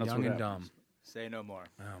 Yeah, right? That's young what and happens. dumb. Say no more.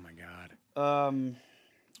 Oh my god.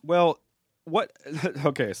 Well, what?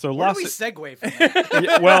 Okay, so Where Los. do we segue from that?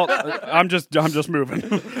 Yeah, well, I'm just moving.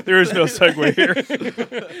 There is no segue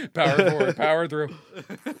here. Power forward, power through.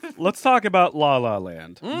 Let's talk about La La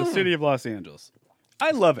Land, the city of Los Angeles.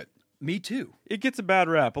 I love it. Me too. It gets a bad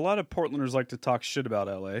rap. A lot of Portlanders like to talk shit about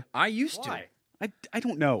LA. I used Why? I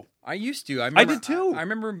don't know. I used to. I remember, did too. I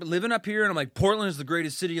remember living up here, and I'm like, Portland is the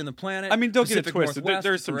greatest city on the planet. I mean, don't get it Pacific twisted. Northwest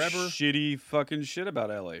There's some forever. shitty fucking shit about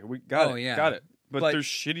LA. We got Oh, it. yeah. Got it. But But- there's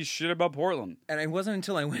shitty shit about Portland. And it wasn't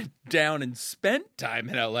until I went down and spent time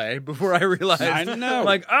in LA before I realized, I know.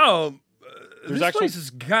 like, oh, There's this actually place is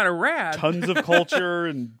kind of rad. Tons of culture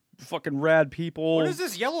and fucking rad people. What is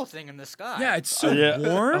this yellow thing in the sky? Yeah, it's so Yeah.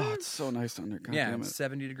 warm. Oh, it's so nice down there. God yeah, damn it's it.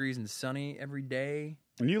 70 degrees and sunny every day.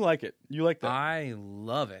 And you like it. You like that. I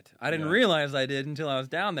love it. I didn't Yeah. realize I did until I was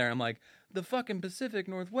down there. I'm like, the fucking Pacific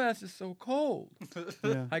Northwest is so cold.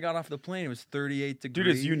 Yeah. I got off the plane. It was 38 degrees.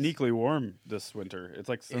 Dude, it's uniquely warm this winter. It's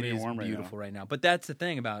like It sunny and is warm right beautiful now. right now. But that's the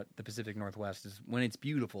thing about the Pacific Northwest is when it's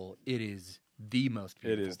beautiful, it is the most It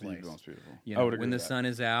beautiful is place. the most beautiful. You I know, would agree when the with that. sun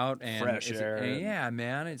is out and Fresh it's- air and and yeah,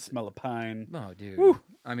 man, it's Smell of pine. oh, dude. Woo.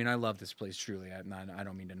 I mean, I love this place truly. I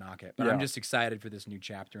don't mean to knock it, but Yeah. I'm just excited for this new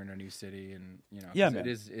chapter in a new city, and you know, 'cause Yeah, man. it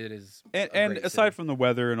is. And, a and great aside city. from the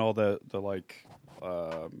weather and all the like,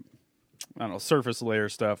 I don't know, surface layer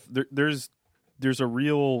stuff, there's a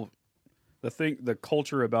real the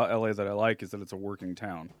culture about LA that I like is that it's a working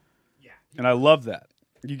town. Yeah. And I love that.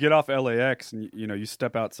 You get off LAX and you know you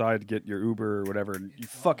step outside to get your Uber or whatever, and you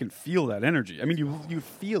fucking feel that energy. I mean, you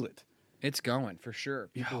feel it. it's going for sure.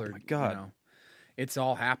 People Oh are, my God. you know, it's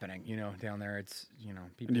all happening. You know, down there, it's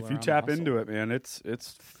people. And if are you on the tap hustle. into it, man, it's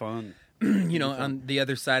fun. You know, on the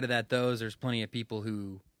other side of that, though, is there's plenty of people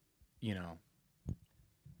who, you know,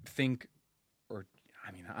 think, or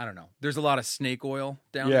I mean, I don't know. There's a lot of snake oil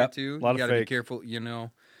down Yeah, there too. a lot You of got to be fake. careful. You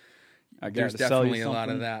know, I there's gotta sell you definitely a lot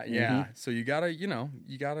of something. that. Mhm. Yeah. So you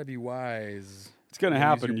gotta be wise. It's gonna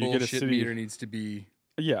happen. Your You get a bullshit city. meter needs to be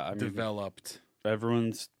Yeah, I mean, developed.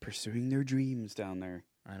 everyone's pursuing their dreams down there.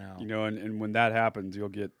 I know. You know, and when that happens, you'll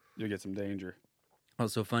get some danger. Oh,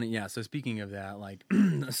 so funny. Yeah. So speaking of that, like,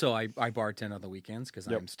 so I bartend on the weekends because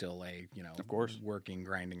Yep. I'm still a Of course. working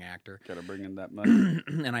grinding actor. Got to bring in that money.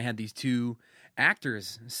 And I had these two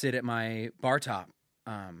actors sit at my bar top,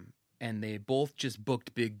 and they both just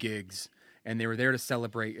booked big gigs, and they were there to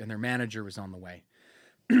celebrate, and their manager was on the way.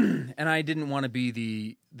 And I didn't want to be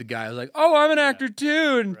the guy who was like, oh, I'm an actor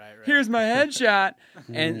too, and Right. here's my headshot.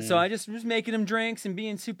 And so I just was making them drinks and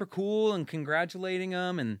being super cool and congratulating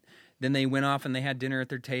them, and then they went off and they had dinner at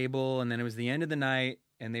their table, and then it was the end of the night,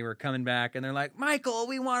 and they were coming back, and they're like, Michael,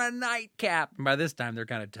 we want a nightcap. And by this time, they're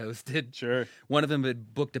kind of toasted. Sure. One of them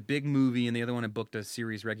had booked a big movie, and the other one had booked a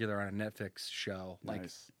series regular on a Netflix show. Like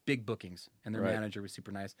Nice. big bookings, and their Right. manager was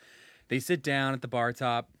super nice. They sit down at the bar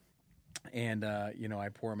top, and you know, I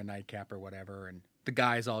pour him a nightcap or whatever, and the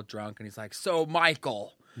guy's all drunk, and he's like, "So,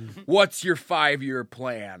 Michael, what's your 5-year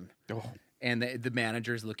plan?" Oh. And the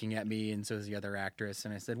manager's looking at me, and so is the other actress.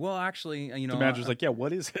 And I said, "Well, actually, you know, The manager's like, yeah,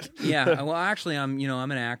 what is it? yeah, well, actually, I'm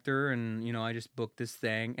an actor, and you know, I just booked this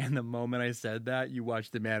thing." And the moment I said that, you watch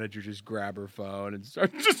the manager just grab her phone and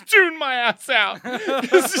start just tune my ass out.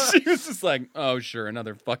 'Cause she was just like, "Oh, sure,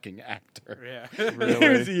 another fucking actor." Yeah.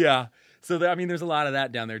 Really? Yeah. So I mean, there's a lot of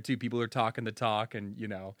that down there too. People are talking the talk, and you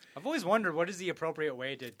know, I've always wondered what is the appropriate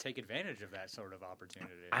way to take advantage of that sort of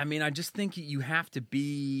opportunity. I mean, I just think you have to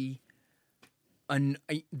be,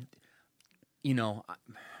 you know,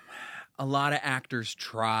 a lot of actors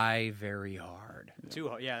try very hard.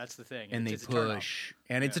 Yeah, that's the thing. And It's they a turn-off. push,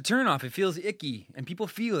 and it's a turnoff. It feels icky, and people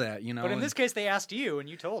feel that, you know. But in and- this case, they asked you, and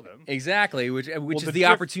you told them. exactly, which is the the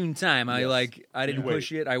opportune time. I Yes. I didn't You wait.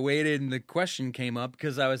 push it. I waited, and the question came up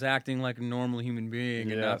because I was acting like a normal human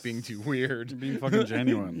being and not Yes. being too weird. You're being fucking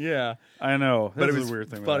genuine. Yeah, I know. but That's it was a weird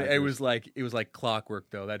thing. with funny. It actors. was like clockwork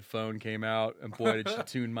though. That phone came out, and boy, did she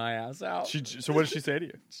tune my ass out. So what did she say to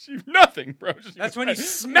you? Nothing, bro. She That's was when you like,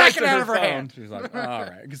 smack it next to out of her phone. hand. She was like, "All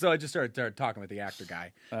right." So I just started talking with the actor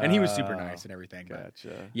guy, and he was super nice and everything. But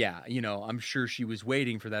Gotcha. yeah, you know, I'm sure she was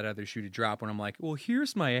waiting for that other shoe to drop when I'm like, "Well,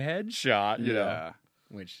 here's my headshot," you know, Yeah.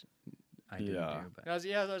 which I didn't Yeah. do. But. I was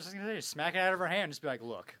just gonna say, just smack it out of her hand. Just be like,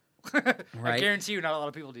 look. I Right. guarantee you, not a lot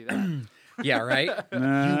of people do that. Yeah, right.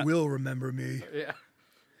 Nah. will remember me. Yeah.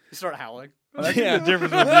 Start howling. Yeah. The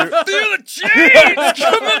difference with you. Feel the change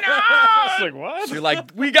coming out. It's like, what? You're like,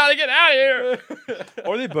 we gotta get out of here.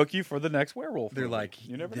 Or they book you for the next werewolf. They're movie. like,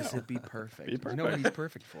 you never this know. would be perfect. Be You perfect. know what he's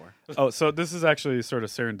perfect for. Oh, so this is actually sort of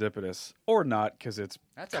serendipitous, or not, because it's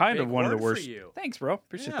That's a kind big of one of the word for worst. you. Thanks, bro.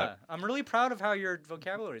 Appreciate Yeah, that. I'm really proud of how your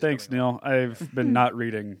vocabulary is Thanks, coming along. Neil. I've been not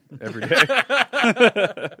reading every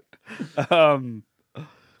day.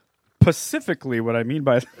 Specifically, what I mean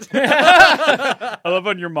by I love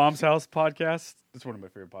on Your Mom's House podcast. It's one of my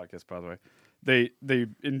favorite podcasts, by the way. They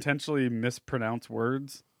intentionally mispronounce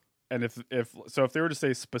words, and if they were to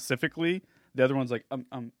say specifically, the other one's like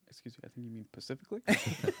excuse me, I think you mean Pacifically.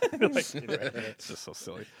 Like, it's just so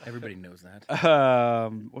silly. Everybody knows that.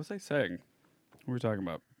 What was I saying? What were we talking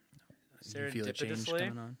about? You feel a change Serendipitously?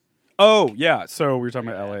 coming on? Oh yeah, so we were talking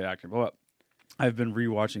about LA acting. Well, I've been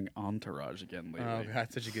rewatching Entourage again lately. Oh,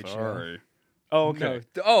 God, such a good show. Sorry. Oh, okay.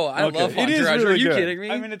 No. Oh, I Okay. love It is Entourage. really Are you good. kidding me?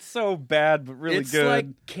 I mean, it's so bad, but really it's good.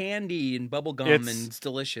 like candy and bubble gum, It's- and it's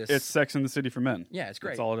delicious. It's Sex in the City for men. Yeah, it's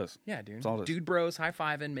great. That's all it is. Yeah, dude. That's all it is. Dude bros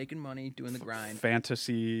high-fiving, making money, doing the grind.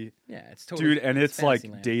 Fantasy, Yeah, it's totally dude, and it's like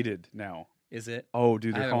Fantasyland. dated now. Is it? Oh,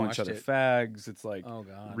 dude, I they're haven't calling each watched other it. fags. It's like Oh,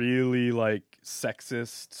 God. really like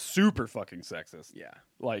sexist, super fucking sexist. Yeah.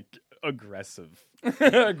 Like aggressive.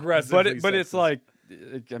 Aggressive. But it's like,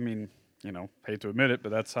 I mean, you know, hate to admit it, but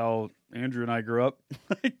that's how Andrew and I grew up.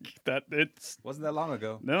 Like that, it's Wasn't that long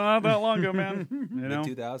ago? no, not that long ago, man. You know,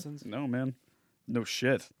 Mid 2000s. no, man, no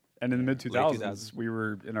shit. And in the mid 2000s, we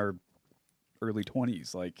were in our early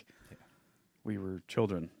 20s, like we were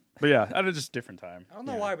children. But yeah, at a just different time. I don't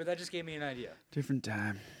know why, but that just gave me an idea. Different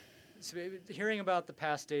time. So, hearing about the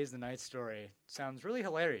past days, the night story sounds really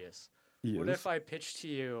hilarious. What Yes. if I pitched to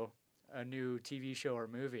you a new TV show or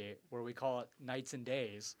movie where we call it Nights and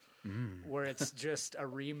Days, where it's just a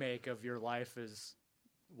remake of your life as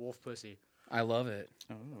Wolf Pussy? I love it.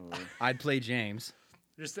 Oh. I'd play James.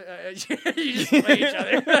 Just you just play each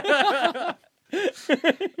other.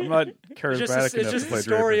 I'm not It's charismatic just, enough it's just to play the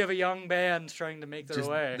story Draper. of a young band trying to make their Just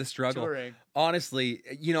way. the struggle. touring, Honestly,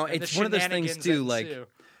 you know, and it's the one of those things shenanigans too. that Like, ensue.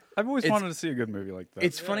 I've always it's- wanted to see a good movie like that.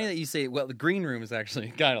 it's funny that you say, well, the Green Room is actually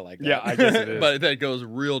kind of like that. Yeah, I guess it is. But that goes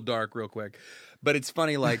real dark real quick. But it's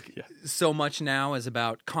funny, like, so much now is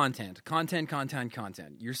about content.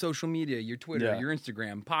 Your social media, your Twitter, Yeah. your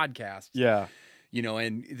Instagram, podcast. yeah. You know,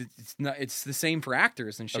 and it's the same for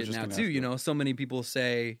actors and shit just now gonna too. ask You that. know, so many people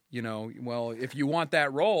say, you know, well, if you want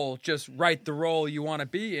that role, just write the role you want to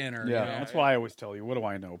be in, or Yeah, you know. that's why I always tell you. What do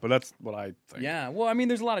I know? But that's what I think. Yeah, well, I mean,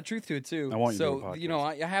 there's a lot of truth to it too. I want you to do so a you know,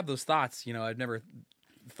 podcast. I have those thoughts. You know, I've never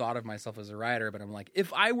thought of myself as a writer, but I'm like,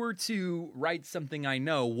 if I were to write something I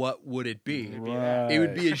know, what would it be? Right. It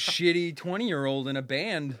would be a shitty 20-year-old in a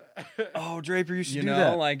band. Oh, Draper, you should You do know,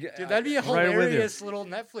 that. like Dude, that'd be a Right with you. hilarious little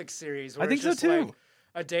Netflix series. Where I think it's so, just too. Like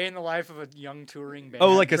a day in the life of a young touring band.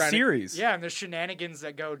 Oh, like a trying to- series. Yeah, and there's shenanigans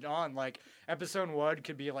that go on. Like episode 1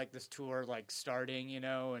 could be like this tour, like starting, you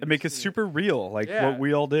know, and And make it just- super real, like Yeah. what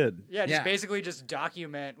we all did. Yeah, just Yeah. basically just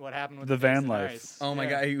document what happened with The the van Days and life. Nights. oh my Yeah,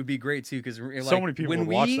 god, it would be great too because So many people when would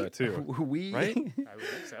watch we, that, too. We Right? I would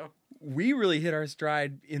think so. we really hit our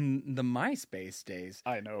stride in the MySpace days.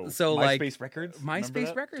 I know. So, like, MySpace Records. Remember MySpace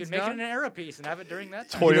that? Records, Dude, make dog? it an era piece and have it during that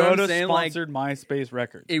time. You know what I'm Toyota saying? Like, sponsored MySpace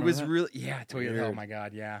Records. It was Remember really, yeah, Toyota. Oh Weird. my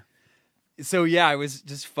god, yeah. So yeah, it was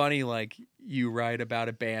just funny. Like you write about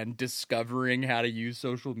a band discovering how to use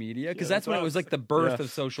social media because that's when it was like the birth Yeah. of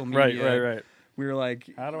social that? media. Right. We were like,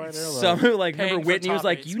 How do I know that? some like Paying remember for Whitney was top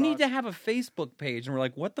like, 8 you need to spots. have a Facebook page, and we're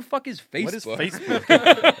like, what the fuck is Facebook? What is Facebook?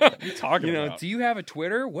 What are you talking You know, about? do you have a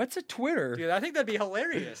Twitter? What's a Twitter? Dude, I think that'd be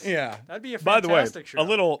hilarious. Yeah. That'd be a By the way, fantastic show. a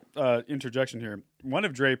little interjection here. One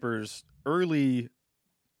of Draper's early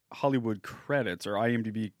Hollywood credits or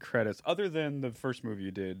IMDb credits, other than the first movie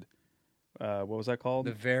you did, what was that called?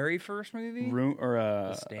 The very first movie. Room or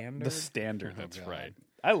The Standard? The Standard. Oh, That's God. right.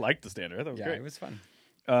 I liked The Standard. I thought it was Yeah, great. it was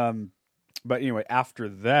fun. But anyway, after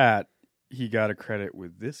that, he got a credit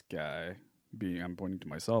with this guy. I'm pointing to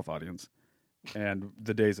myself, audience. And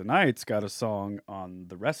The Days and Nights got a song on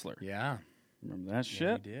The Wrestler. Yeah. Remember that Yeah,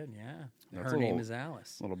 shit? we did. Yeah. That's Her a name little- is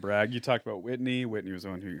Alice. Little brag. You talked about Whitney. Whitney was the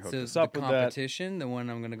one who hooked So us the up with that. competition, the one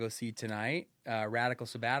I'm going to go see tonight, Radical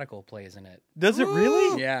Sabbatical plays in it. Does it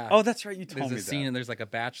really? Yeah. Oh, that's right. You told There's me a scene, that. and there's like a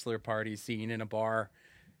bachelor party scene in a bar.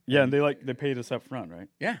 Yeah, and they paid us up front, right?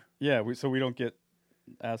 Yeah. Yeah, so we don't get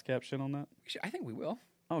ASCAP shit on that. I think we will.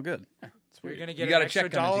 Oh, good. You're gonna You get got an a check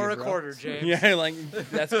extra coming to $1 you, a bro. quarter, James. Yeah, like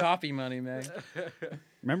that's coffee money, man.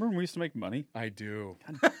 Remember when we used to make money? I do.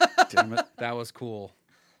 Damn it. That was cool.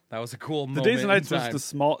 That was a cool The moment. Days and Nights in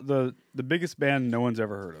was time. the biggest band no one's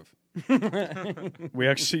ever heard of. We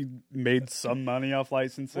actually made some money off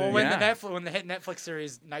licensing. Well, when Yeah. when the hit Netflix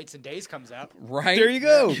series Nights and Days comes out, Right There you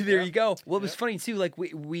go. There you go. Well, it was funny too. Like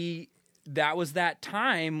we that was that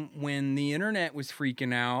time when the internet was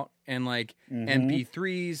freaking out and like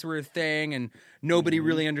MP3s were a thing and nobody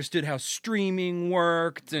really understood how streaming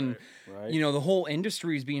worked and Right. you know the whole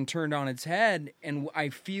industry is being turned on its head. And I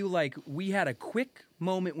feel like we had a quick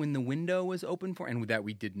moment when the window was open for, and that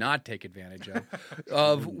we did not take advantage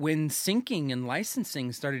of when syncing and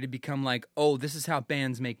licensing started to become like, oh, this is how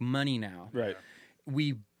bands make money now. Right.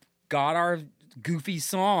 We got our goofy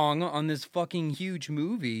song on this fucking huge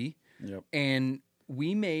movie Yep. and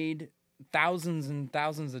we made thousands and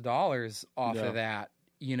thousands of dollars off Yeah. of that,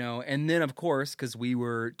 you know. And then of course, because we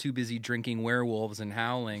were too busy drinking werewolves and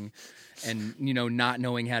howling and you know not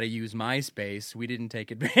knowing how to use MySpace, we didn't take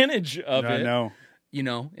advantage of I it. know. You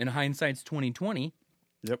know, in hindsight's 2020.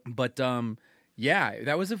 Yep. But yeah,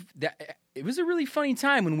 it was a really funny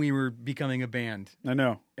time when we were becoming a band I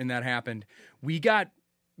know. and that happened. We got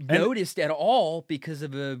noticed at all because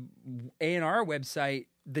of a A&R website,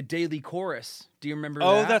 the Daily Chorus. Do you remember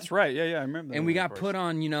Oh, that? that's right. Yeah, I remember that. And we got of put course.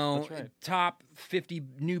 on, you know, That's right. top 50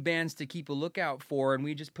 new bands to keep a lookout for, and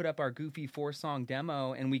we just put up our goofy 4-song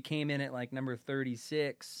demo, and we came in at like number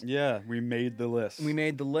 36. Yeah, we made the list. We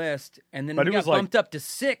made the list, and then But we it got was like- bumped up to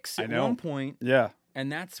 6 I at know. one point, Yeah.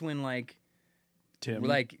 and that's when like Tim.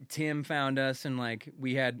 Tim found us, and like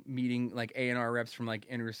we had meeting like A&R reps from like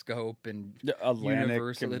Interscope and Yeah, Atlantic.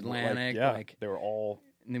 Universal and, Atlantic, yeah, like- they were all.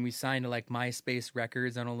 and then we signed to like MySpace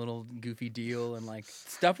Records on a little goofy deal, and like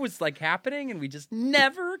stuff was like happening, and we just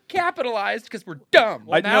never capitalized because we're dumb.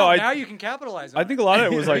 well, I now, know, I- now you can capitalize on I think a lot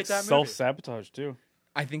of it was like Rate that movie. self-sabotage too.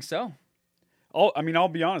 I think so. I'll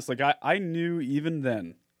be honest. Like I knew even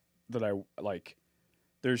then that I like.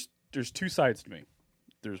 There's two sides to me.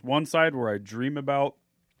 There's one side where I dream about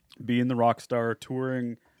being the rock star,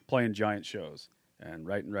 touring, playing giant shows, and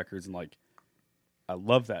writing records, and like I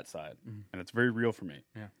love that side, and it's very real for me.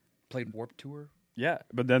 Yeah. Played Warped Tour. Yeah,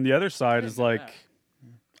 but then the other side is know like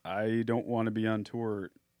that. I don't want to be on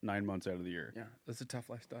tour 9 months out of the year Yeah, that's a tough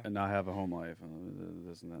lifestyle. and not have a home life and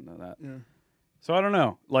this and that and that. Yeah. So I don't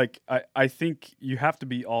know. Like I think you have to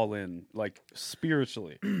be all in, like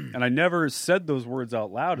spiritually. And I never said those words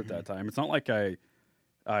out loud at that time. It's not like I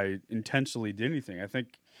intentionally did anything. I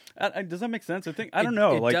think does that make sense? I think I don't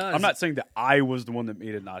know. It Like does. I'm not saying that I was the one that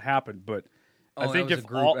made it not happen, but Oh, I that think was if a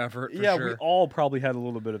group all, effort, for yeah, we sure. all probably had a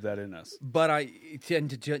little bit of that in us. But I tend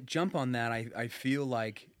to jump on that. I feel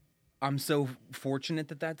like I'm so fortunate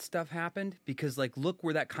that that stuff happened because like look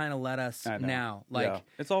where that kind of led us I know. now. Like Yeah.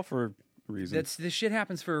 It's all for a reason. this shit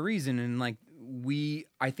happens for a reason, and like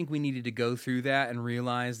I think we needed to go through that and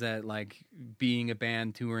realize that like being a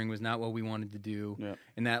band touring was not what we wanted to do, Yeah.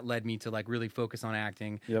 and that led me to like really focus on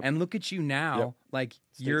acting. Yep. And look at you now, Yep. like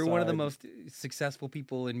you're one of the Stateside. most successful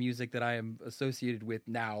people in music that I am associated with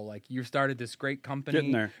now. Like you've started this great company,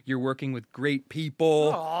 Getting there. you're working with great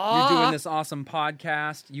people, Aw. you're doing this awesome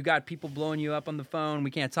podcast. You got people blowing you up on the phone.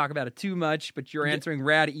 We can't talk about it too much, but you're answering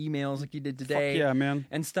rad emails like you did today. yeah, man.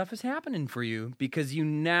 And stuff is happening for you because you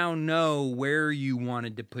now know where you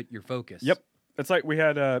wanted to put your focus. Yep. It's like we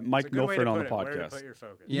had Mike It's a good way to Milford on put the it, where to podcast. put your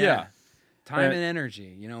focus. Yeah. Time Uh, and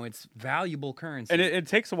energy. You know, it's valuable currency. And it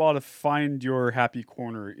takes a while to find your happy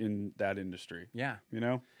corner in that industry, yeah. you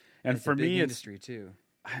know? And It's for a big me, it's, industry too.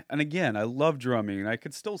 and again, I love drumming, and I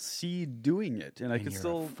could still see doing it, and I And could you're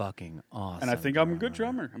still, fucking awesome. and I think I'm a good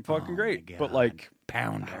drummer. I'm fucking great. But like, I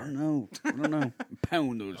pounder. don't know. I don't know.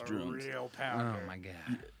 Pound those A drums. real Oh pounder. my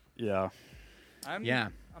god. Yeah. Yeah.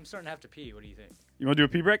 I'm starting to have to pee. What do you think? You want to do a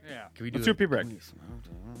pee break? Yeah. Can we do Let's do a pee break.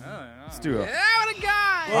 Let's do it. what a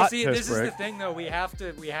guy! Well, Hot see, piss this is break. the thing, though. We have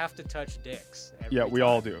to touch dicks. Every Yeah, we time.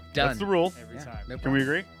 all do. Done. That's the rule. Every Yeah, time. no Can we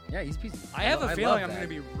agree? Yeah, he's piece. I have a love feeling I'm that. going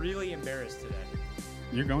to be really embarrassed today.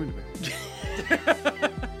 You're going to be.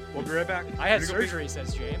 We'll be right back. I had Gonna go pee. surgery,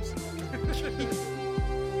 says James.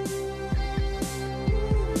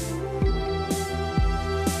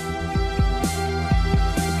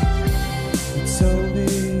 told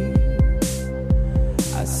me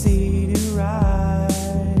I see you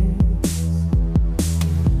rise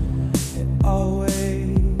and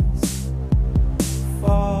always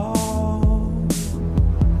fall.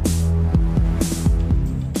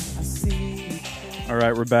 I see. All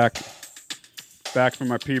right, we're back. Back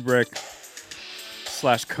from our pee break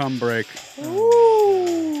 / cum break /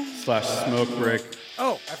 smoke break.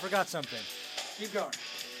 Oh, I forgot something. Keep going.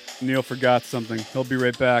 Neil forgot something. He'll be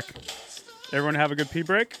right back. Everyone have a good pee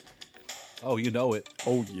break? Oh, you know it.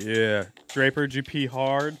 Oh, yeah. Draper, did you pee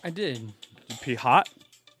hard? I did. Did you pee hot?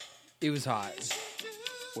 It was hot.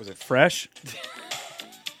 Was it fresh?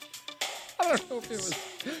 don't know if it was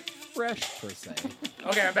fresh per se.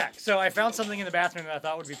 Okay, I'm back. So I found something in the bathroom that I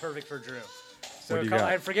thought would be perfect for Drew. So What do you got?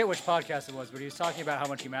 I forget which podcast it was, but he was talking about how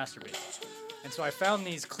much he masturbates. And so I found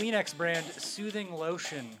these Kleenex brand soothing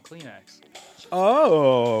lotion Kleenex.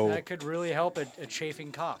 Oh, That could really help a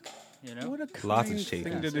chafing cock. You know? what a Lots of kind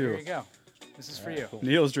chafing. thing to So there do. you go. This is for you.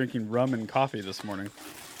 Neil's drinking rum and coffee this morning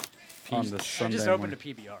on the I Sunday just opened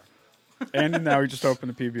morning. a PBR. And now he just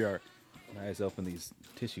opened a PBR Nice, open these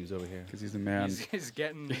tissues over here. because he's a man. He's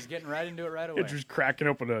getting right into it right away. Just cracking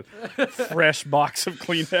open a fresh box of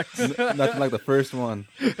Kleenex. Nothing like the first one.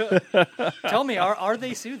 Tell me, are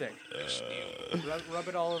they soothing? Rub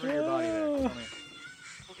it all over your body there. Tell me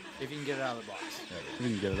if you can get it out of the box. We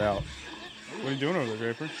can get it out. What are you doing over there,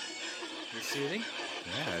 Draper? You're soothing?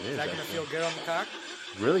 Yeah, it Is is. that going to feel good on the cock?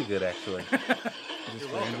 really good, actually. Is this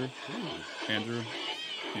for Andrew? Andrew,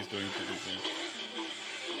 he's doing producing.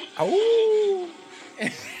 Oh,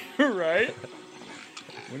 Right?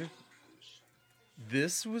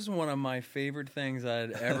 This was one of my favorite things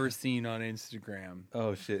I'd ever seen on Instagram.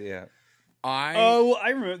 oh shit, yeah, Oh, I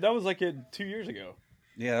remember. That was like 2 years ago.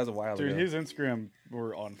 yeah. That was a while Dude, ago. his Instagram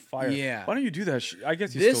were on fire. Yeah. Why don't you do that? I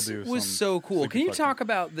guess you This still do. was some so cool. sleepy Can you fucking- talk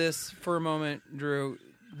about this for a moment, Drew?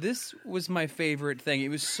 This was my favorite thing. It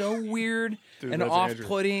was so weird Dude, and that's Andrew.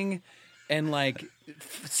 off-putting and like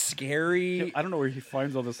scary. I don't know where he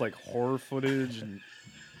finds all this like horror footage and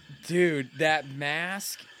Dude, that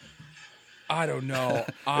mask. I don't know.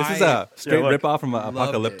 This is a straight look. rip-off from Loved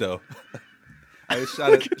Apocalypto. I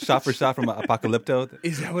shot it shot for shot from Apocalypto.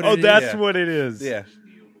 Is that what oh, it is? that's Yeah. what it is. Yeah,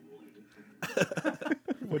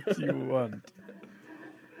 What do you want?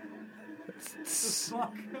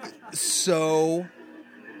 So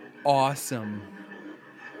awesome.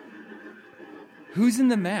 Who's in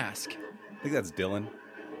the mask? I think that's Dylan.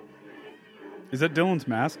 Is that Dylan's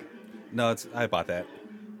mask? No, I bought that.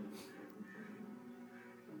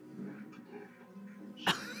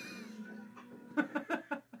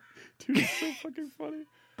 Dude, it's so fucking funny.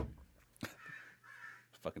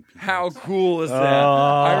 Fucking people. How cool is that?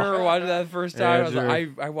 Oh. I remember watching that the first time.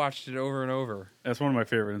 Andrew. I watched it over and over. That's one of my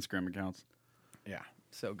favorite Instagram accounts. Yeah,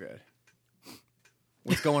 so good.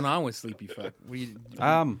 What's going on with Sleepy Fuck?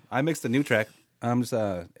 I mixed a new track. I'm just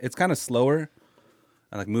it's kind of slower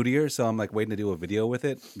and like moodier, so I'm like waiting to do a video with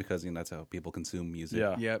it because that's how people consume music.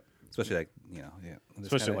 Yeah. Yep. Especially like this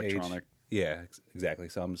Especially kinda age. electronic. Yeah, exactly.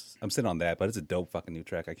 So I'm sitting on that, but it's a dope fucking new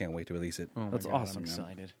track. I can't wait to release it. Oh my That's God, awesome, I'm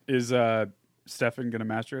man. excited. Is Stefan gonna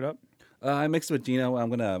master it up? I mixed it with Gino. I'm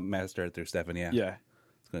gonna master it through Stefan. Yeah, Yeah.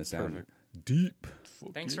 it's gonna sound Perfect. deep.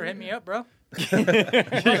 Thanks for hitting me up, bro.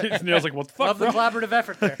 Neil's like, what the fuck, Love the bro? collaborative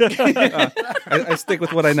effort there. I stick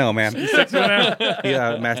with what I know, man.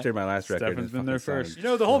 Yeah, I mastered my last record. Stefan's It been there fucking first. You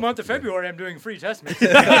know, the whole month of February, I'm doing free test mix.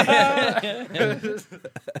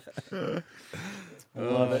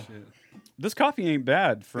 Love it. This coffee ain't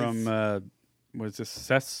bad from what is this?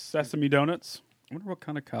 Sesame Donuts. I wonder what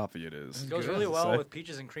kind of coffee it is. Goes really Doesn't well say. with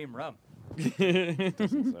peaches and cream rum. Doesn't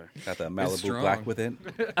say. Got the Malibu strong. Black with it.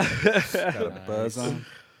 Got a buzz on.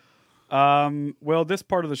 Well, this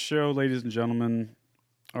part of the show, ladies and gentlemen,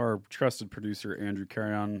 our trusted producer Andrew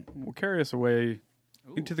Carrion will carry us away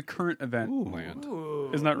into the current event land.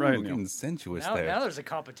 Isn't that right, Ooh, Neil? getting sensuous Now, there. now there's a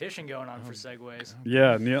competition going on for segues.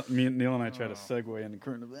 Yeah, Neil and I try to segue into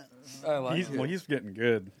current events. I like He's getting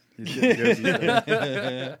good. He's getting good. these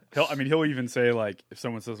days. He'll even say like if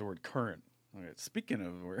someone says the word current. Okay, speaking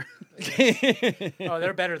of word, Oh,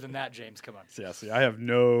 they're better than that, James. Come on. yeah. See, I have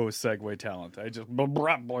no segue talent. I just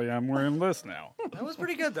boy, I'm wearing this now. That was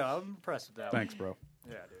pretty good, though. I'm impressed with that. Thanks, bro. One.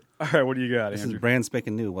 Yeah, dude. All right, what do you got, This Andrew? is brand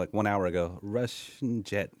spanking new, like 1 hour ago. Russian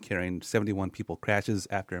jet carrying 71 people crashes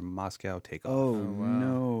after Moscow takeoff. Oh,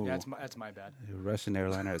 no! Yeah, that's my bad. A Russian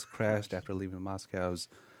airliner has crashed after leaving Moscow's,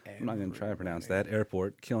 I'm not going to try to pronounce that,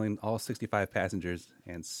 airport, killing all 65 passengers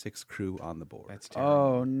and 6 crew on the board. That's terrible.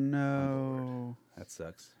 Oh no! That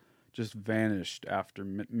sucks. Just vanished after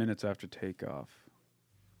minutes after takeoff,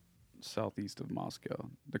 southeast of Moscow.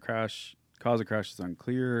 The cause of crash is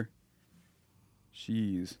unclear.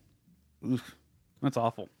 Jeez, oof, that's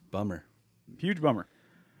awful. Bummer. Huge bummer.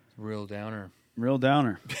 Real downer. Real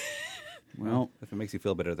downer. Well, If it makes you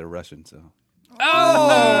feel better, they're Russian, so.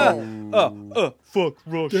 fuck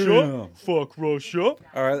Russia. Fuck Russia. All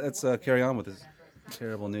right, let's carry on with this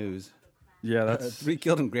terrible news. Yeah, that's 3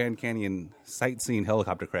 killed in Grand Canyon sightseeing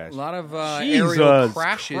helicopter crash. A lot of Jesus aerial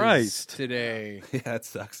crashes Christ. today. Yeah, that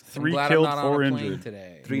sucks. I'm 3 glad killed, I'm not 4 on a plane injured.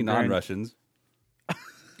 today. 3 non-Russians.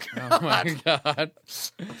 Oh my God,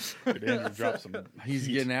 Dude, Andrew dropped some. he's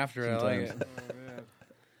getting after it. I like it.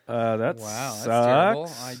 That Wow, that's sucks.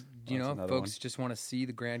 terrible. you That's know, another folks one. just want to see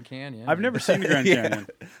the Grand Canyon. I've never seen the Grand Yeah. Canyon.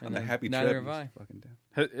 On a happy neither trip. have I. it's fucking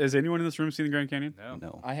down. Has anyone in this room seen the Grand Canyon? No.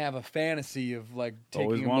 No. I have a fantasy of like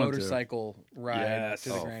Always taking a wanted to. motorcycle ride Yes. to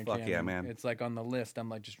the Oh, Grand fuck yeah, Canyon. man. It's like on the list. I'm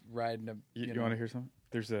like just riding a. You know. want to hear something?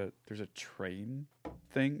 There's a train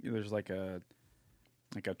thing. There's like a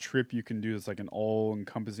trip you can do. That's like an all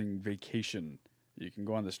encompassing vacation. You can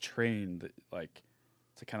go on this train that like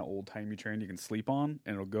it's a kind of old timey train you can sleep on,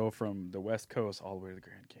 and it'll go from the West Coast all the way to the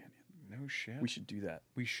Grand Canyon. No shit. We should do that.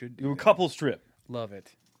 We should Do do a that. couples trip. Love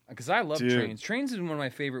it. Because I love Dude. trains. Trains is one of my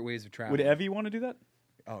favorite ways of traveling. Would Evie want to do that?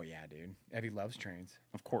 Oh yeah, dude. Evie loves trains.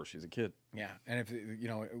 Of course, she's a kid. Yeah, and if you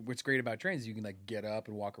know what's great about trains, is you can like get up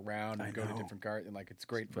and walk around and I go to know. different cars, and like it's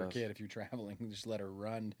great It's for a best. kid if you're traveling. Just let her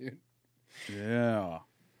run, dude. Yeah.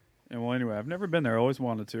 And well, anyway, I've never been there. I always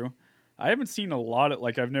wanted to. I haven't seen a lot of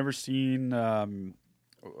I've never seen Mount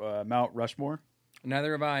Rushmore.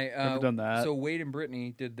 Neither have I. Never done that. So Wade and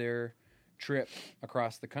Brittany did their trip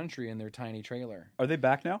across the country in their tiny trailer. Are they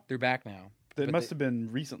back now? They're back now. They But must have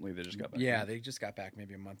been recently. They just got back. Yeah, right? they just got back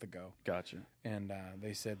maybe a month ago, Gotcha. and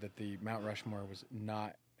they said that the Mount Rushmore was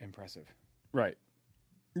not impressive. Right.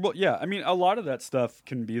 Well, yeah. I mean, a lot of that stuff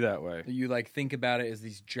can be that way. You like think about it as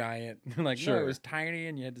these giant, like no, Sure. it was tiny,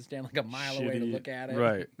 and you had to stand like a mile away to Shitty- look at it.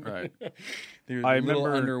 Right. Right. They were I a little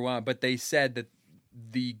remember- underwhelmed, but they said that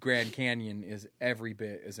the Grand Canyon is every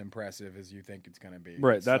bit as impressive as you think it's going to be.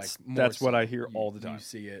 Right, It's, that's- more that's what so. I hear You- all the time. You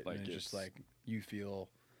see it, Like, and it's just it's- like you feel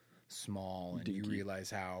small, and you Dinky. realize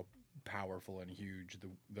how powerful and huge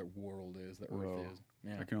the world is, the Whoa. Earth is.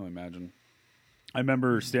 Yeah. I can only imagine. I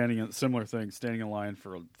remember standing in similar thing, standing in line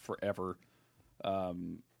for forever,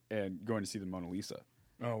 and going to see the Mona Lisa.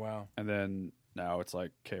 Oh wow. And then now it's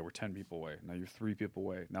like, okay, we're 10 people away. Now you're 3 people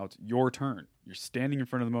away. Now it's your turn. You're standing in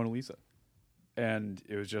front of the Mona Lisa. And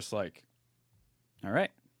it was just like, all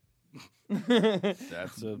right.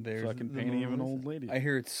 That's a There's fucking the painting of an Mona old lady. I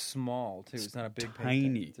hear it's small too. It's not a big tiny.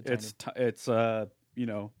 painting. It's a tiny. It's you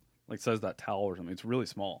know, like says that towel or something. It's really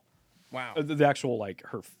small. Wow. The actual like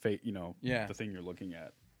her face, you know, Yeah. the thing you're looking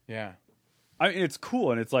at. Yeah. I mean, it's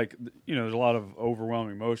cool, and it's like, you know, there's a lot of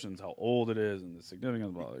overwhelming emotions, how old it is and the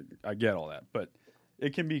significance. Blah, blah, I get all that, but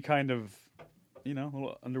it can be kind of, you know, a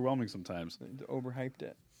little underwhelming sometimes. Overhyped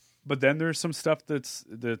it. But then there's some stuff that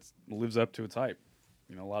lives up to its hype.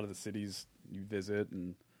 You know, a lot of the cities you visit,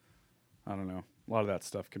 and I don't know, a lot of that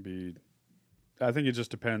stuff can be. I think it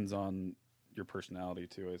just depends on your personality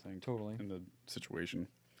too. I think Totally. in the situation.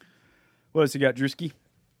 What else you got, Drewski?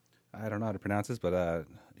 I don't know how to pronounce this, but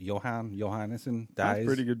Johann Johannesson That's dies.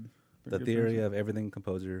 pretty good. The theory of everything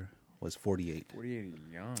composer was 48. 48 is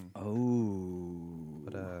young. Oh,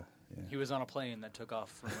 But yeah. He was on a plane that took off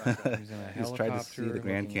from Russia. He's in a He's helicopter. tried to see the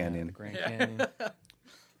Grand looking at Canyon. the Grand Canyon.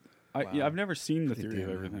 Yeah, I've never seen the Pretty theory of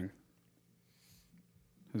damn- everything.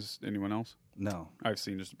 Has anyone else? No. I've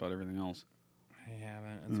seen just about everything else. I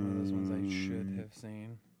haven't. It's one of those ones I should have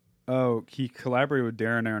seen. Oh, he collaborated with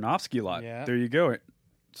Darren Aronofsky a lot. Yeah. There you go.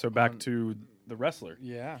 So back On- to The Wrestler.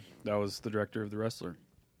 Yeah. That was the director of The Wrestler.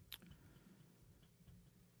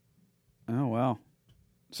 Oh, wow.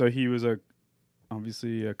 So he was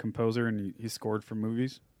obviously a composer, and he scored for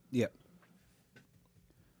movies. Yep.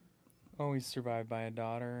 Oh, he's survived by a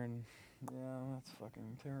daughter, and yeah, that's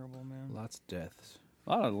fucking terrible, man. Lots of deaths.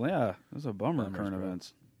 Yeah, that's a bummer. Bummers, Current bro.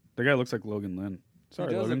 events. The guy looks like Logan Lynn. Sorry,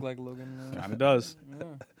 he does Logan. look like Logan. Kind of does. Yeah.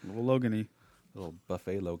 Little Logan-y. Little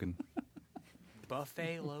buffet Logan.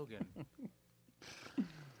 Buffet Logan.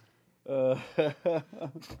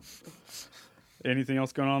 Anything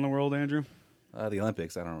else going on in the world, Andrew? The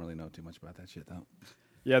Olympics, I don't really know too much about that shit, though.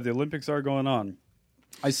 Yeah, the Olympics are going on.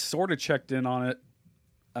 I sort of checked in on it.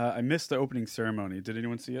 I missed the opening ceremony. Did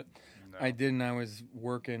anyone see it? I didn't. I was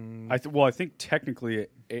working. I think technically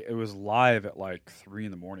it was live at like 3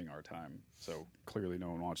 a.m. our time, so clearly no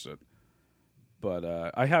one watched it. But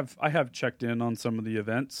I have checked in on some of the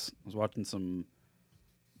events. I was watching some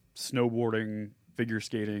snowboarding, figure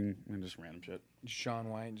skating, and just random shit. Shaun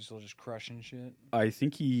White just crushing shit. I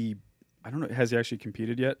think I don't know, has he actually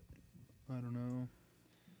competed yet? I don't know.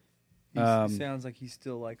 He sounds like he's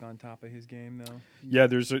still like on top of his game though. Yeah,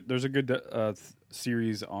 there's a good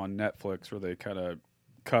series on Netflix where they kind of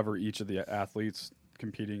cover each of the athletes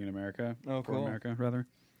competing in America. Oh, for cool. America rather,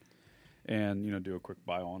 and do a quick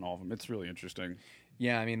bio on all of them. It's really interesting.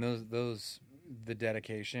 Yeah, I mean those the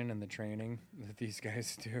dedication and the training that these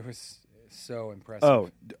guys do is so impressive. Oh,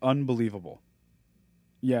 unbelievable!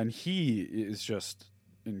 Yeah, and he is just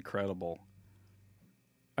incredible.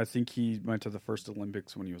 I think he went to the first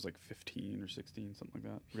Olympics when he was like 15 or 16, something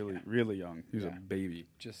like that. Really, really young. He was Yeah. a baby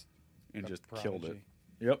just and a just killed it. prodigy.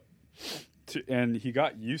 Yep. and he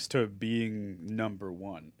got used to being number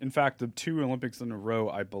one. In fact, the 2 Olympics in a row,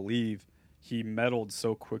 I believe, he medaled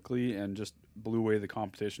so quickly and just blew away the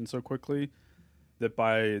competition so quickly that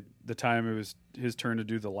by the time it was his turn to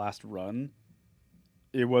do the last run,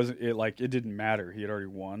 it didn't matter. He had already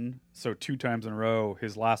won. So 2 times in a row,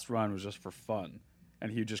 his last run was just for fun,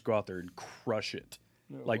 and he'd just go out there and crush it.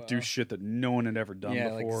 Do shit that no one had ever done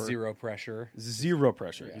before. Like zero pressure. Zero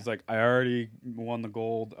pressure. Yeah. He's like, I already won the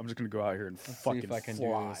gold. I'm just going to go out here and fucking See if I can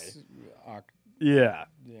fly. do this. Yeah.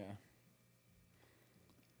 Yeah.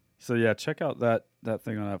 So yeah, check out that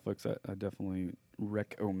thing on Netflix. I definitely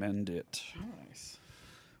recommend it. Nice.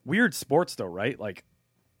 Weird sports though, right? Like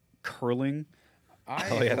curling.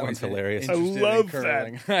 Oh, yeah, that one's hilarious. I love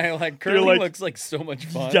that. I like curling. like, looks like so much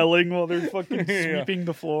fun. Yelling while they're fucking sweeping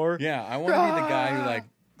the floor. Yeah, I want to be the guy who like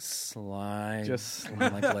slides, Just- and,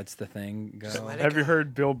 like lets the thing go. Have you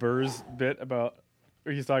heard Bill Burr's bit about?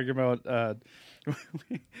 He's talking about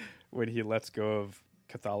when he lets go of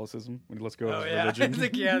Catholicism, when he lets go of his religion. I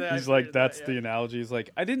think, yeah, He's like, that's the analogy. He's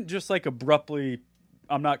like, I didn't just like abruptly,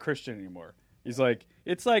 I'm not Christian anymore. He's like,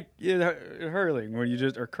 it's like hurling when you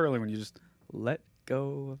just, or curling when you just let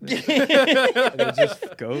go of it. And it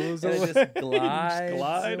just goes And away. it just glides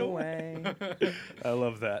glide away. I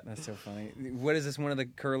love that. That's so funny. What is this? One of the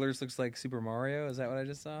curlers looks like Super Mario. Is that what I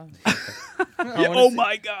just saw? Yeah, oh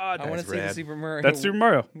my god. I want to That's see the rad. Super Mario. That's Super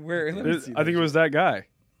Mario. Where? Let me see I think it that was that guy.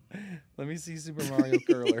 shit. Let me see Super Mario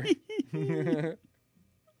curler.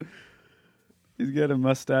 He's got a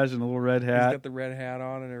mustache and a little red He's hat. got the red hat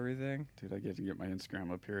on and everything. Dude, I get to get my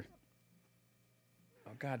Instagram up here.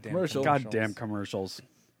 Oh goddamn! Commercial. commercials. Goddamn commercials.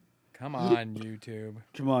 Come on, YouTube.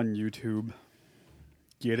 Come on, YouTube.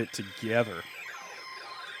 Get it together.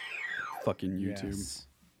 Fucking YouTube. Yes.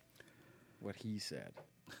 What he said.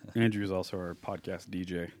 Andrew's also our podcast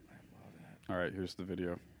DJ. All right, here's the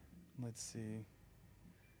video. Let's see.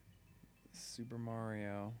 Super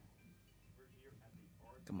Mario.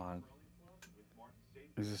 Come on.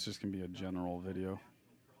 Is this just going to be a general video?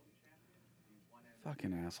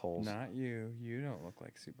 Fucking assholes. Not you. You don't look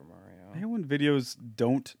like Super Mario. Hey, when videos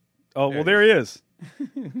don't... Oh, well, There there he is.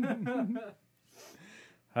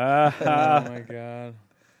 Oh my god.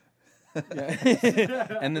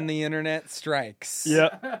 Yeah. And then the internet strikes.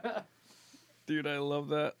 Yeah. Dude, I love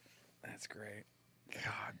that. That's great.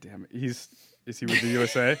 God damn it. Is he with the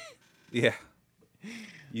USA? Yeah.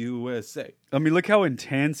 USA. I mean, look how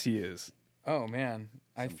intense he is. Oh man.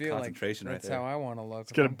 I Some feel like concentration right that's there. how I want to look.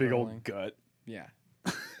 He's got a big old gut. Yeah.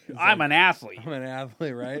 I'm an athlete. I'm an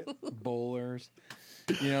athlete, right? Bowlers.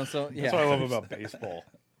 You know, so yeah. That's what I love about baseball.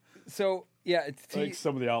 So yeah, it's Like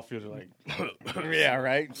some of the outfielders are like, yeah,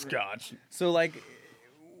 right. Scotch. So like,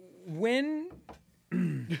 when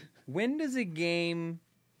does a game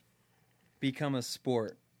become a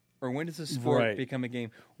sport, or when does a sport Right. become a game?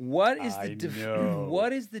 What is I the know.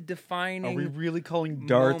 what is the defining? Are we really calling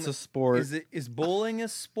darts moment? a sport? Is bowling a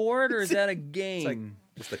sport, or is that a game? It's like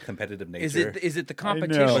just the competitive nature. Is it the I know.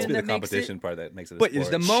 competition Must be the that makes competition it? part that makes it a But sport. is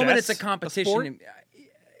The moment it's a chess a competition, sport?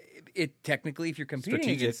 it technically, if you're competing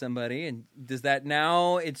Strategic. against somebody, and does that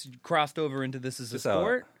now it's crossed over into this is a Just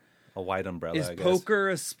sport? a wide umbrella, Is I guess. poker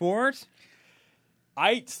a sport?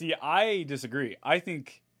 I disagree. I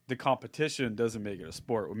think the competition doesn't make it a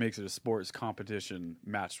sport. What makes it a sport is competition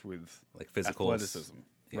matched with Like physical athleticism.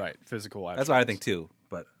 Right, physical That's what I attributes. think too,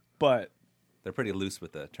 but But they're pretty loose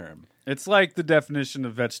with the term. it's like the definition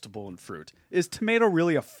of vegetable and fruit. Is tomato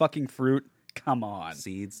really a fucking fruit? Come on.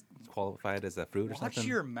 Seeds qualified as a fruit or Watch something.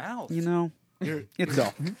 your mouth. You know, it's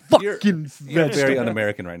a You're- fucking You're vegetable. very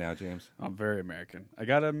un-American right now, James. I'm very American. I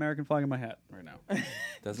got an American flag in my hat right now.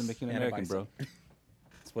 Doesn't make you an And a American, bro.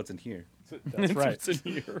 It's what's in here. That's right. What's in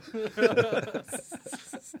here?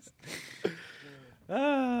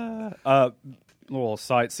 Little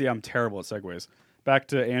side. See, I'm terrible at segues. Back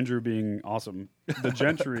to Andrew being awesome. The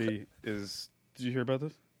Gentry is. Did you hear about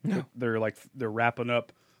this? No. They're wrapping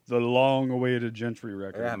up the long-awaited Gentry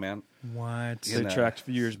record. Yeah, man. What? They Yeah. tracked a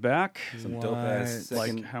few years back. Some dope ass Like,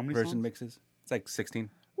 second how many version songs? mixes. It's like 16.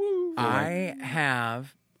 I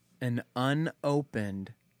have an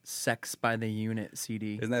unopened Sex by the Unit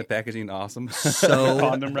CD. Isn't that packaging awesome? So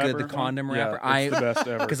Condom good, wrapper? the condom Yeah, wrapper. it's the best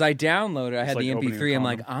ever. Because I downloaded, I had like the opening a MP3. I'm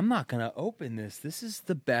like, condom. I'm not gonna open this. This is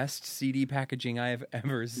the best CD packaging I have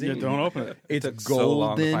ever seen. Yeah, don't open it. It's It took golden. so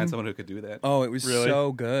long to find someone who could do that. Oh, it was Really?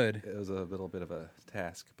 so good. It was a little bit of a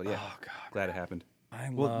task, but yeah, Oh, God. glad it happened. I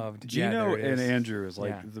Well, loved. Gino yeah, there it and is. Andrew is like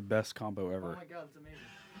Yeah. the best combo ever. Oh my god, it's amazing.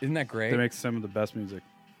 Isn't that great? They make some of the best music.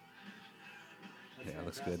 Yeah, it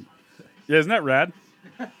looks good. Yeah, isn't that rad?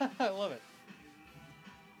 I love it.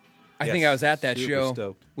 I Yes, think I was at that super show.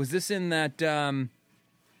 stoked. Was this in that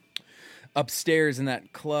upstairs in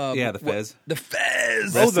that club. Yeah, the What- Fez. The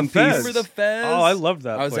Fez. Rest in peace. Remember the Fez? Oh, I loved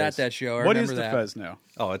that. I was place. at that show. I What is remember the that. Fez now?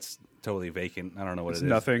 Oh, it's totally vacant. I don't know what It's it is.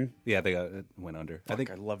 nothing. Yeah, it went under. I think.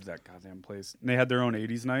 I loved that goddamn place. And they had their own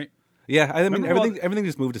 80s night. Yeah, I mean Remember everything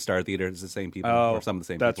just moved to Star Theater. It's the same people Oh, or some of the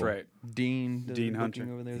same that's people. right. Dean Dean looking Hunter.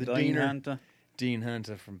 over there. The Dean Deaner. Hunter. Dean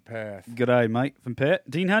Hunter from Perth. G'day, mate, from Perth.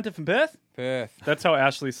 Dean Hunter from Perth? Perth. That's how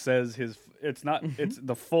Ashley says his. It's not. It's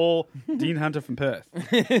the full Dean Hunter from Perth.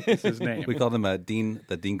 It's his name. We called him Dean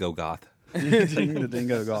the Dingo Goth. Dean the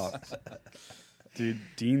Dingo Goth. Dude,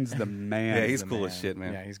 Dean's the man. Yeah, he's cool as shit,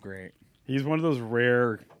 man. Yeah, he's great. He's one of those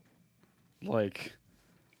rare, like,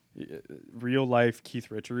 real life Keith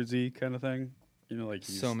Richards-y kind of thing. You know, like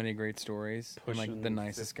he's So many great stories. And like pushing the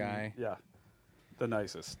nicest 50. guy. Yeah, the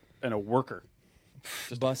nicest and a worker.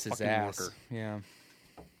 Bust his fucking ass. worker. Yeah.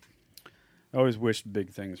 I always wished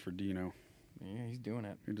big things for Dino. Yeah, he's doing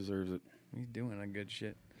it. He deserves it. He's doing a good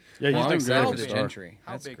shit. Yeah, he's Well, I'm doing excited good for at the the Star. Gentry.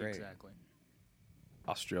 How That's big great. exactly?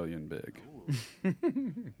 Australian big.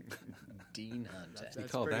 Dean Hunter. You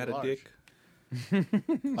That's call pretty that a large.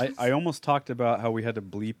 dick? I almost talked about how we had to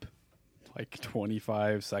bleep like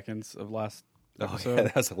 25 seconds of last Oh, episode.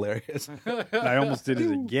 yeah, that's hilarious. And I almost did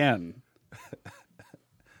it again.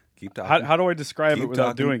 Keep talking. How do I describe it Keep without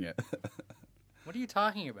talking. doing it? What are you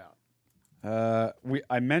talking about?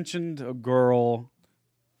 I mentioned a girl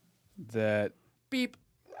that Beep,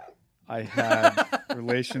 I had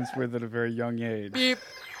relations with at a very young age, beep.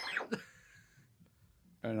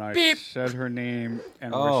 and I Beep. said her name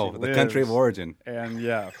and Oh, where she the country of lives. origin. And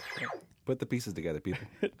yeah, Put the pieces together, people.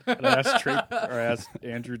 and I asked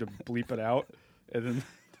Andrew to bleep it out, and then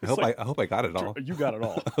I hope I got it all. you got it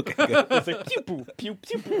all. Okay, good. It's like pew pew pew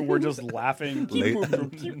pew pew. And we're just laughing. Pew, pew,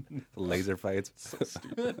 pew, pew. Laser fights.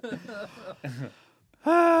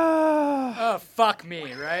 Oh, fuck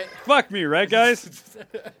me, right? Fuck me, right, guys?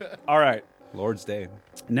 All right. Lord's Day.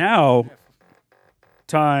 Now,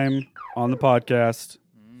 time on the podcast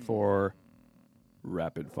for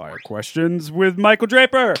rapid fire questions with Michael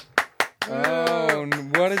Draper. Oh,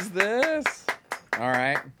 what is this? All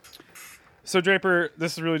right. So, Draper,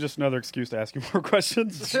 this is really just another excuse to ask you more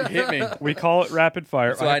questions. Hit me. We call it rapid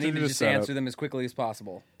fire. So I have need to do the just setup. answer them as quickly as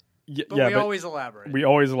possible. But Yeah, we but always elaborate. we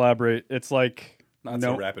always elaborate. It's like Not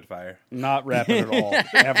so rapid fire. not rapid at all,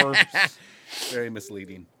 ever. Very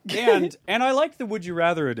misleading. And I liked the Would You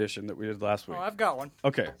Rather edition that we did last week. Oh, I've got one.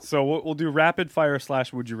 Okay, so we'll do rapid fire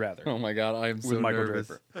 / Would You Rather Oh my god, I am with so Michael nervous.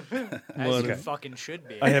 Draper. As you Okay. fucking should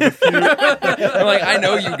be. I have a few. I'm like, I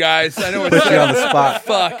know you guys. I know Put you what's on the spot.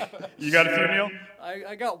 Fuck. You got a few, Neil?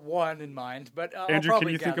 I got one in mind, but I'll Andrew, can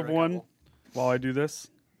probably you think gather of a one couple. while I do this?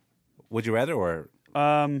 Would you rather or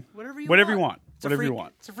Whatever you Whatever you want. want. It's a Whatever free- you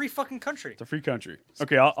want. It's a free fucking country. It's a free country.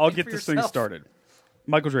 Okay, I'll Speak get for this thing yourself. started.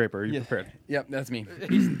 Michael Draper, are you prepared? Yep, that's me.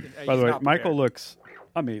 By the way, Michael looks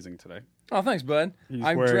amazing today. Oh, thanks, bud. He's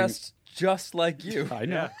I'm wearing- dressed just like you. I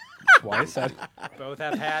know. Yeah. That's why I said both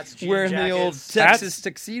have hats, jean Wearing the old jackets. Texas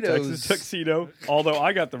tuxedos. Texas tuxedo. Although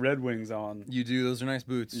I got the Red Wings on. You do. Those are nice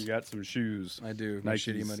boots. You got some shoes. I do. My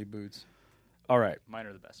Nikes. shitty muddy boots. All right. Mine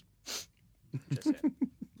are the best. Just it.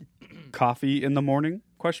 Coffee in the morning?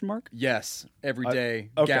 Question mark. Yes, every day,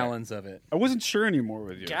 okay. gallons of it. I wasn't sure anymore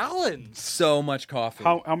with you. Gallons. So much coffee.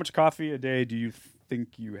 How much coffee a day do you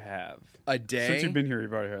think you have? A day? Since you've been here,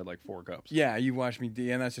 you've already had like 4 cups. Yeah, you watched me,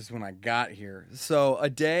 and that's just when I got here. So a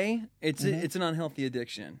day, it's Mm-hmm. an unhealthy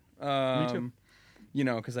addiction. too. You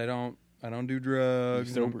know, because I don't do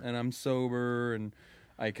drugs, You're sober. and I'm sober, and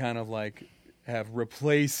I kind of like have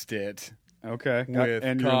replaced it. Okay. With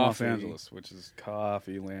and you're in Los coffee. Angeles, which is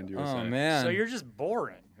coffee land USA. Oh man, So you're just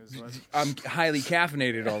boring. is what- I'm highly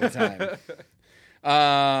caffeinated all the time.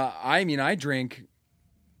 I mean, I drink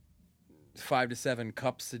 5 to 7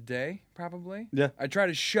 cups a day, probably. Yeah. I try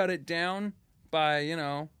to shut it down by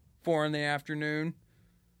 4 in the afternoon,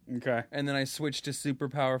 Okay. and then I switch to super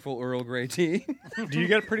powerful Earl Grey tea. Do you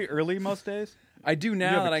get pretty early most days? I do have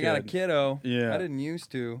now a that I got a kid. kiddo. Yeah. I didn't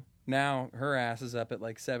used to. Now her ass is up at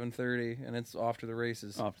like 7:30, and it's off to the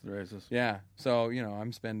races. Off to the races. Yeah. So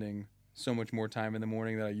I'm spending so much more time in the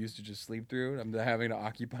morning that I used to just sleep through. I'm having to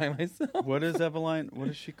occupy myself. What is Eveline? What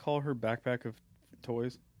does she call her backpack of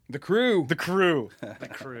toys? The crew. The crew. the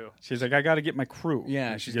crew. She's like, I got to get my crew.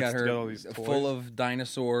 Yeah, And she she's gets got to get her all these toys. full of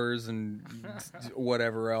dinosaurs and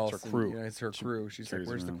whatever else. her and, crew. it's her crew. She's like, carries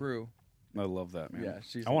 "Where's the around. crew?" I love that, man. Yeah,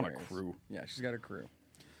 she's. I want a hilarious. crew. Yeah, she's got a crew.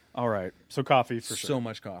 All right. So coffee for sure. So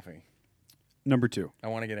much coffee. Number 2, I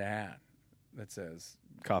want to get a hat that says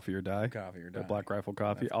coffee or die. "Coffee or die." The Black Rifle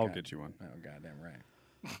coffee. That's I'll God- get you one. Oh, goddamn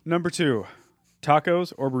right. Number 2,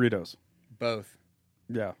 tacos or burritos. Both.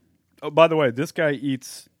 Yeah. Oh, by the way, this guy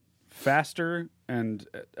eats faster and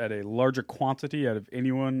at a larger quantity out of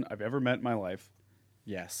anyone I've ever met in my life.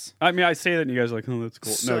 Yes. I mean, I say that and you guys are like, oh, that's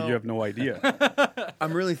cool. So- No, you have no idea.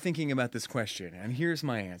 I'm really thinking about this question, and here's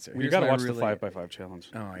my answer. You Here's got to my watch really- the 5x5 challenge.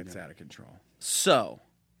 Oh, it's out of control. So,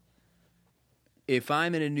 if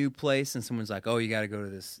I'm in a new place and someone's like, "Oh, you got to go to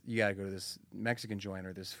this Mexican joint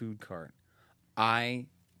or this food cart," I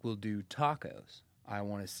will do tacos. I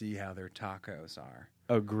want to see how their tacos are.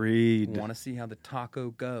 Agreed. I want to see how the taco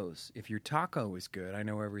goes. If your taco is good, I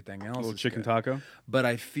know everything else. A little is chicken good. taco. But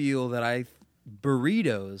I feel that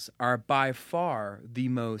burritos are by far the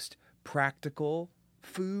most practical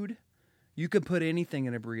food. You could put anything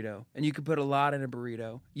in a burrito, and you could put a lot in a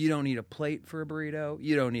burrito. You don't need a plate for a burrito.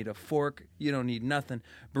 You don't need a fork. You don't need nothing.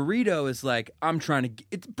 Burrito is like,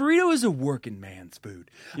 burrito is a working man's food.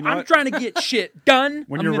 You know I'm what? trying to get shit done.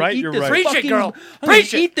 When I'm you're gonna right, eat you're this right. Preach it, fucking- girl. I'm gonna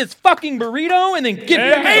Preach it. eat this fucking burrito and then get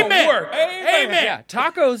back to work. Amen. Yeah,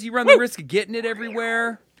 tacos, you run the risk of getting it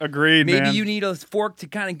everywhere. Agreed, Maybe man. you need a fork to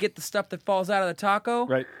kind of get the stuff that falls out of the taco.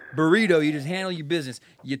 Right. Burrito, you just handle your business.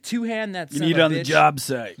 You two-hand that You son need of it a on the bitch, job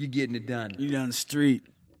site. you're getting it done. You need it on the street.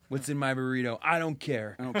 What's in my burrito? I don't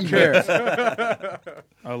care. I don't care.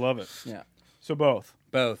 I love it. Yeah. So both.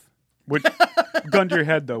 Both Which gun to your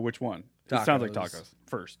head though? Which one? It sounds like Tacos. tacos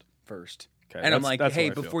first. first. Okay, And I'm that's- like, that's hey,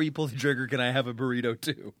 how I feel. before you pull the trigger, can I have a burrito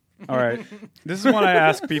too? All right, this is one I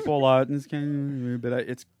ask people a lot, and it's kind of, but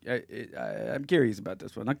I'm curious about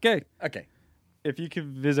this one. Okay, Okay. if you could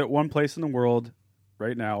visit one place in the world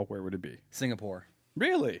right now, where would it be? Singapore.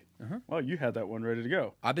 Really? Well, you had that one ready to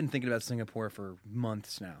go. I've been thinking about Singapore for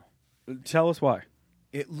months now. Tell us why.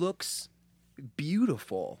 It looks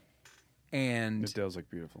beautiful. And It does look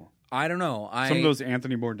beautiful. I don't know. Some of those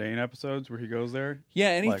Anthony Bourdain episodes where he goes there. Yeah,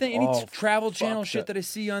 anything, Like, any oh, Travel fuck Channel shit that. that I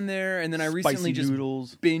see on there, and then I Spicy recently just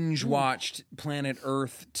noodles. binge watched Planet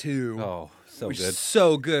Earth 2. Oh, so which good. is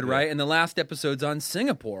so good, right? And the last episode's on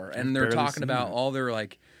Singapore, and they're barely talking seen about it. all their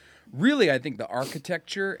like, really, I think the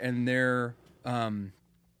architecture and their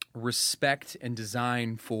respect and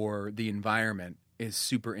design for the environment is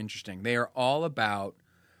super interesting. They are all about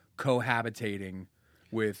cohabitating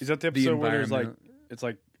with Is that the the episode where there's like environment. it's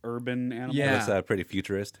like urban animals? Yeah. It's pretty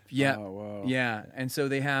futurist. Yeah. Oh, wow. Yeah. And so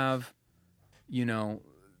they have, you know,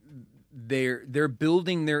 they're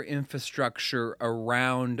building their infrastructure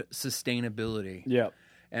around sustainability. Yeah.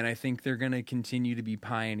 And I think they're going to continue to be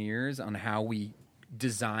pioneers on how we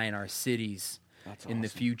design our cities in the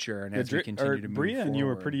future and as we continue to move Bria forward. and you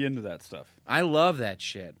were pretty into that stuff. I love that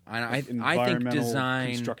shit. I think Environmental design,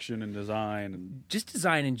 construction and design and just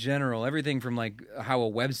design in general, everything from like how a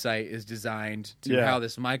website is designed to Yeah. how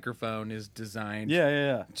this microphone is designed.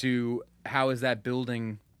 yeah. To how is that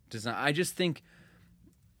building design. I just think,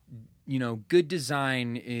 you know, good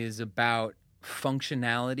design is about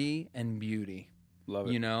functionality and beauty. Love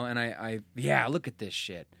it. You know, and I look at this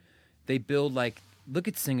shit. They build like, look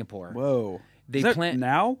at Singapore. Whoa. They Is that plant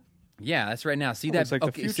now? Yeah, that's right now. See Oh, that? it's like the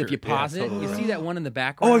okay, so if future. you pause Yeah, it, totally. you see that one in the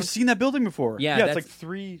background. Oh, I've seen that building before. Yeah, it's that's- like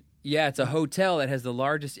 3. Yeah, it's a hotel that has the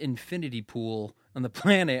largest infinity pool on the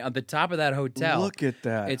planet. On the top of that hotel, Look at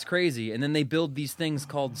that. It's crazy. And then they build these things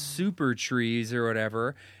called super trees or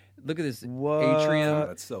whatever. Look at this atrium. Oh,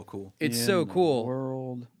 that's so cool. It's in so the cool.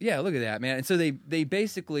 World. Yeah, look at that, man. And so they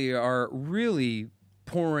basically are really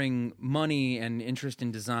pouring money and interest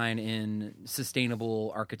in design in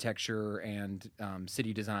sustainable architecture and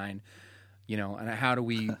city design. You know, and how do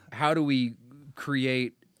we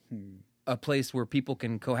create a place where people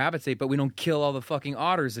can cohabitate, but we don't kill all the fucking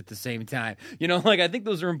otters at the same time? You know, like I think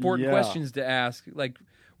those are important Yeah. questions to ask. Like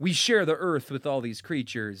we share the earth with all these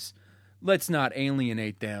creatures. Let's not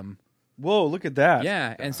alienate them. Whoa, look at that.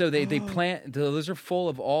 Yeah, and so they plant. Those are full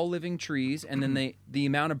of all living trees, and then the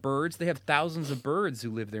amount of birds. They have thousands of birds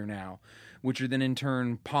who live there now, which are then in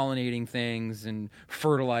turn pollinating things and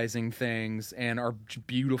fertilizing things, and are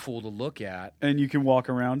beautiful to look at. And you can walk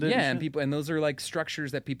around it. Yeah, and shit? people, and those are like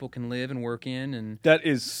structures that people can live and work in, and That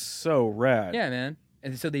is so rad. yeah, man.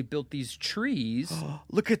 And so they built these trees,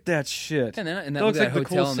 Look at that shit. and that That look looks at like that the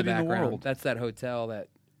hotel coolest in the city in the background. world. That's that hotel that.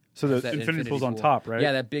 So the has that infinity pool's on pool. top, right?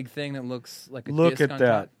 Yeah, that big thing that looks like a Look disc at on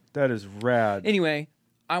that. top. That is rad. Anyway,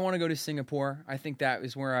 I want to go to Singapore. I think that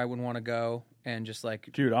is where I would want to go and just like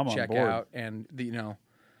Dude, I'm on check board. out and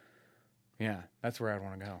yeah, that's where I'd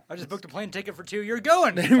want to go. I just booked a plane ticket for 2. You're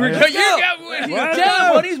going. Tell him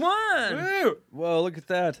what he's won. Woo! Whoa, look at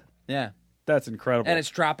that. Yeah, That's incredible. and it's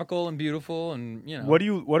tropical and beautiful, and you know.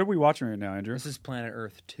 What are we watching right now, Andrew? This is Planet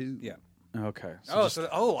Earth 2. Yeah. Okay. I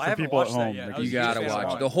haven't people at watched that home, yet. like, I was You gotta just watch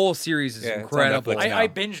watching the whole series. Is Yeah, it's on incredible. Netflix now. I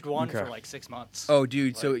binged one Okay. for like 6 months. Oh,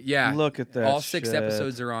 dude! So yeah, Look at that All 6 shit.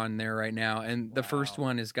 episodes are on there right now, and the first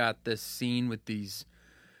one has got this scene with these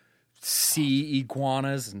sea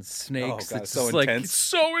iguanas and snakes. Oh, God, it's so just, like intense. it's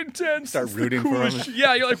so intense. Start It's the rooting for 'em. coolest shit.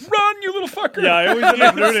 Yeah, you're like, run, you little fucker. Yeah, I always end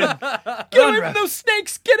up rooting. Get away from those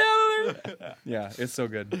snakes. Get out of there. Yeah, it's so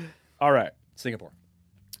good. All right. Singapore.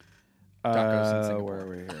 Tacos in Singapore. Where are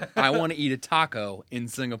we here? I want to eat a taco in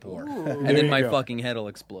Singapore, and There then you my go. fucking head will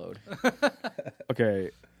explode.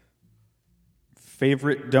 Okay.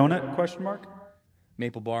 Favorite donut? Question mark.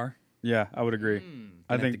 Maple bar. Yeah, I would agree.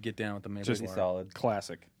 I I think to think get down with the maple just bar. Solid.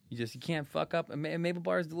 classic. You can't fuck up. A maple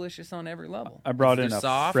bar is delicious on every level. I brought They're in a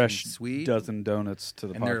soft fresh and sweet, dozen donuts to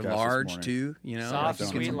the and podcast they're large this morning. too. You know, Soft, don't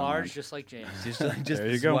sweet, get large, mine. just like James. Just There you this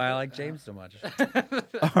is go. why I like James so much.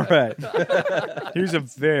 All right. Here's a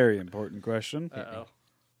very important question. Uh-oh.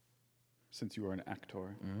 Since you are an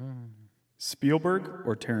actor, Spielberg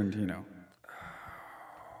or Tarantino?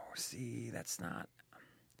 See, that's not.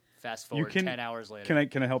 Fast forward can- 10 hours later.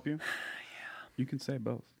 Can I help you? Yeah. You can say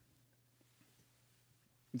both.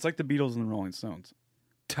 It's like the Beatles and the Rolling Stones.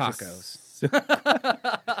 Tacos.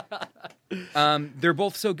 They're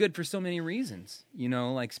both so good for so many reasons. You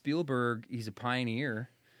know, like Spielberg, he's a pioneer,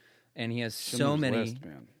 and he has so Schindler's many. List,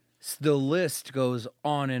 man. The list goes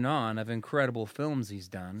on and on of incredible films he's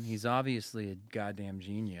done. He's obviously a goddamn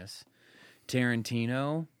genius.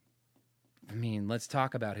 Tarantino, I mean, let's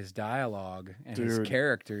talk about his dialogue and his Dude.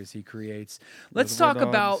 characters he creates. Let's Reservoir talk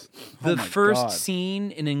about Dogs. the Oh my first God.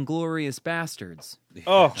 scene in Inglorious Bastards.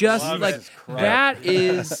 Oh, Just Love like it. that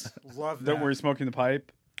is, Love that that. where he's smoking the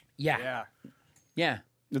pipe. yeah. Yeah.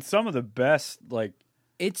 It's some of the best. Like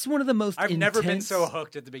It's one of the most I've never been intense- so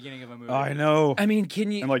hooked at the beginning of a movie. I know, I mean,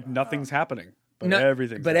 can you and like nothing's happening, but No,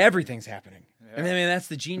 everything's. but happening. everything's happening. I mean, that's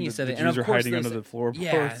the genius the of it. Jews And of are course, hiding under those- the floorboards.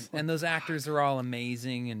 Yeah, and those actors are all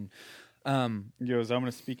amazing, and He goes, "I'm going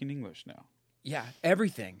to speak in English now." yeah,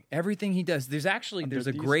 everything he does. There's a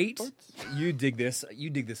these great. parts? You dig this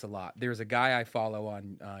a lot. There's a guy I follow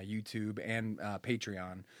on YouTube and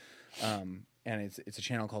Patreon, and it's a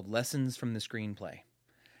channel called Lessons from the Screenplay,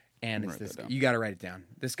 and it's write this. that down. You got to write it down.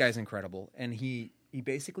 This guy's incredible, and he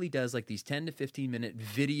basically does like these 10 to 15 minute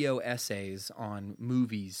video essays on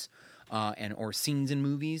movies and or scenes in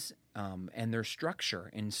movies and their structure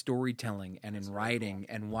in storytelling and in writing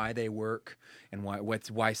and why they work and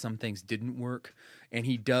why some things didn't work. And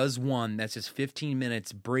he does one that's just 15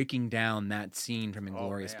 minutes breaking down that scene from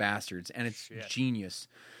Inglourious man. Bastards, and it's Shit. genius.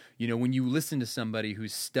 You know, when you listen to somebody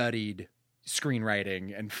who's studied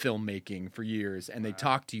screenwriting and filmmaking for years and they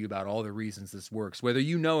talk to you about all the reasons this works, whether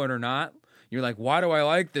you know it or not, you're like, why do I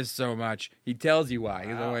like this so much? He tells you why.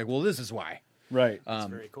 He's like, well, this is why. Right. That's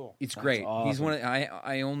very cool. It's great. He's awesome. one.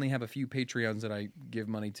 I only have a few Patreons that I give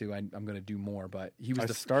money to. I'm going to do more, but he was I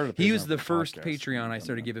the started a he was Patreon the for first podcasts. Patreon I I've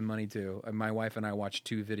started done giving money to. And my wife and I watched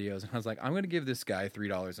 2 videos, and I was like, I'm going to give this guy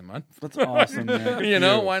 $3 a month. That's awesome, man. You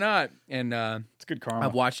know, why not? And It's good karma.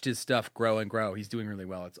 I've watched his stuff grow and grow. He's doing really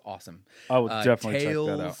well. It's awesome. I will definitely Tales,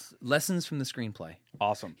 check that out. Lessons from the Screenplay.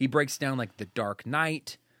 Awesome. He breaks down like The Dark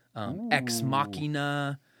Knight, Ex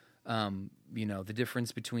Machina, you know, the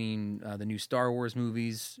difference between the new Star Wars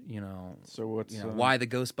movies, you know, So what's why the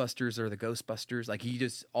Ghostbusters are the Ghostbusters. Like he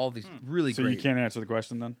just all these really So great. you can't answer the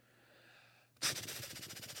question then?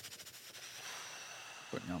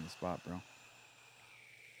 Putting you on the spot, bro.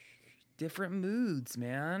 different moods,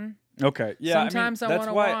 man. Okay. Yeah. Sometimes I that's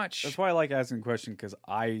wanna why- watch. That's why I like asking the question because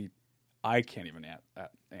I can't even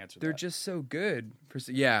answer. They're that. just so good.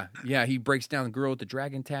 Yeah. He breaks down the girl with the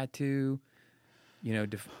dragon tattoo. You know,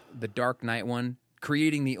 the Dark Knight one,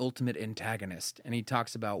 creating the ultimate antagonist, and he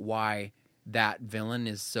talks about why that villain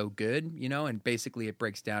is so good. You know, and basically it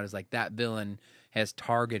breaks down as like that villain has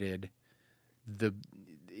targeted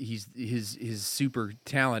his super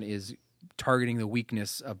talent is targeting the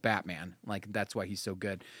weakness of Batman. Like that's why he's so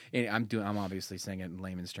good. And I'm obviously saying it in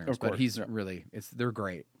layman's terms, Of but course, he's yeah. really they're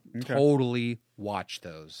great. Okay. Totally watch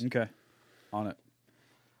those Okay. On it.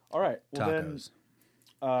 All right. Well tacos.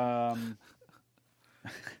 then,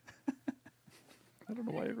 I don't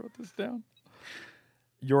know why I wrote this down.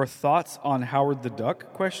 Your thoughts on Howard the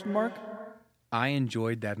Duck? Question mark. I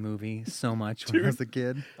enjoyed that movie so much when I was a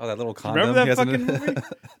kid. Oh, that little condom. Remember that he has in fucking it? movie?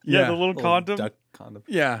 Yeah, Yeah. the little condom. Duck condom.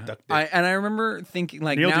 Yeah, Duck dick. I remember thinking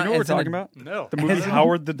like Neil, now, do you know what we're as an talking ad- about? No. The movie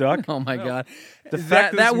Howard the Duck. Oh my god, The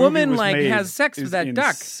fact that this movie woman was like made has sex is with that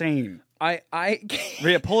duck. insane. I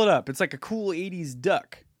Yeah, pull it up. It's like a cool '80s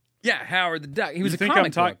duck. yeah, Howard the Duck. He was You a think comic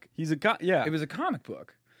I'm talking? book. He's a yeah. It was a comic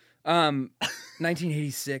book.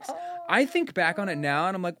 1986. I think back on it now,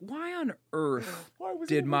 and I'm like, why on earth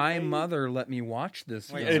did my mother let me watch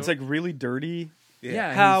this? Wait, film? It's like really dirty.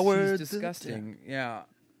 yeah, Howard he's the disgusting. Yeah,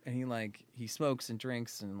 and he smokes and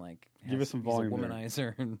drinks and like Give us some volume He's a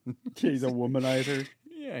there. womanizer. He's a womanizer,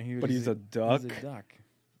 yeah, but he's a duck. He's a duck.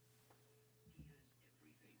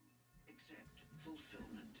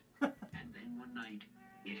 fulfillment. And then one night,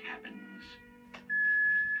 it happens.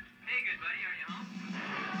 Hey, good buddy, are you home?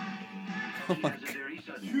 He has a very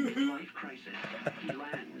sudden life crisis. He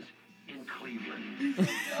lands in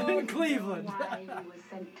Cleveland. Cleveland. Why you were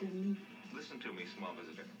sent to me. Listen to me, small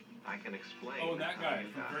visitor. I can explain. Oh, that how guy you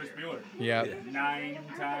from got Ferris here. Bueller. Yeah. 9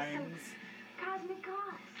 times. Cosmic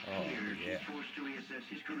cause. Here, he's forced to reassess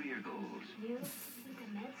his career goals, You into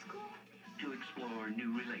med school? to explore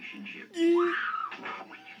new relationships.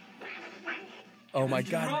 Oh my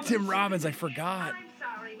God, Tim Robbins! I forgot. I'm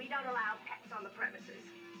sorry, we don't allow pets on the premises.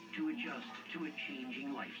 To adjust to a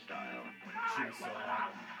changing lifestyle.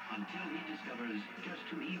 Until he discovers just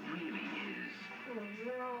who he really is. Oh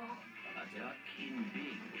no. A duck in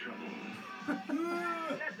big trouble.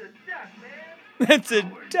 That's a duck, man. That's a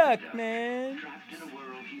Howard the duck, man. Trapped in a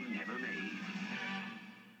world he never made.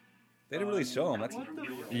 They didn't really show him. That's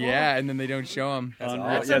Yeah, and then they don't show him.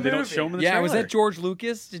 Yeah, they don't show him in the Yeah, was trailer. that George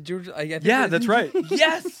Lucas? Did George? I think Yeah, that's right.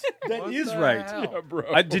 Yes, that What is the right. hell? Yeah,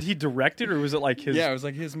 bro. Did he direct it, or was it like his? Yeah, it was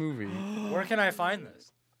like his movie. Where can I find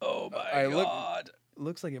this? Oh my I look- god!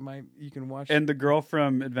 Looks like it might. You can watch. And the girl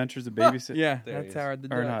from Adventures of Babysitter. yeah, There that's he is. Howard the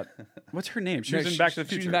Duck. or not? What's her name? She No, was in Back to the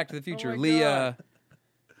She's Future. in Back to the Future. my Leah.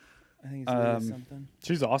 I think it's Leah Um, something.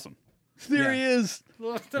 She's awesome. There he is.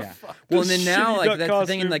 What the Yeah. fuck? Well, and then now, shitty like duck that's the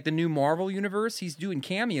thing in costume. like the new Marvel universe, he's doing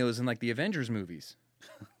cameos in like the Avengers movies.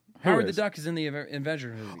 Howard the is? Duck is in the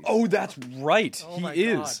Avengers movies. Oh, that's right. Oh my he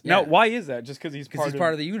is. God. Now, Yeah. why is that? Just because he's Because he's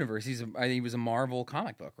part of the universe. I think he was a Marvel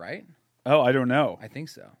comic book, right? Oh, I don't know. I think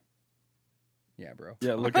so. Yeah, bro.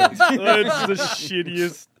 Yeah, look at it. It's the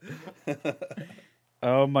shittiest.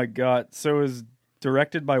 Oh my god! So is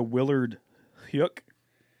directed by Willard Huyck,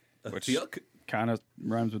 which Yuck. kind of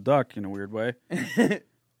rhymes with duck in a weird way.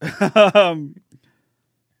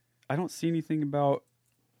 I don't see anything about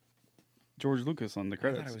George Lucas on the I thought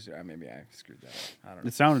credits. it was. Maybe I screwed that up. I don't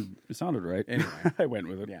know. It sounded right. Anyway. I went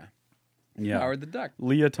with it. Yeah. Yeah. Howard the Duck.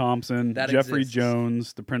 Leah Thompson, That Jeffrey exists.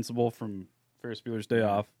 Jones, the principal from Ferris Bueller's Day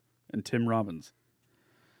Off, and Tim Robbins.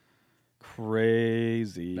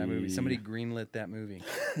 Crazy. That movie. Somebody greenlit that movie.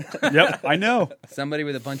 Yep, I know. Somebody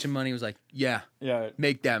with a bunch of money was like, "Yeah, Yeah,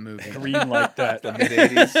 make that movie." green like that.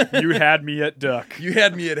 Mid-80s. You had me at duck. You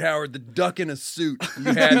had me at Howard the Duck in a suit.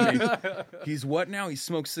 You had me. He's what now? He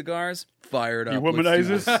smokes cigars. Fired up. He Let's do womanizes.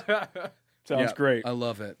 this. Sounds Yeah, great, I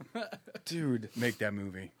love it. dude. Make that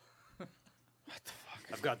movie.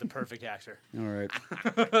 I've got the perfect actor. All right,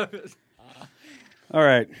 all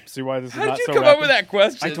right. See why this is How not did you so come rapid? up with that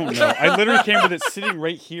question? I don't know. I literally came with it sitting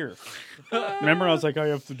right here. Remember, I was like, I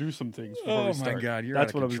have to do some things before Oh we my start. God, you're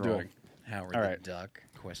That's out what of I was control. doing. Howard All the right. Duck?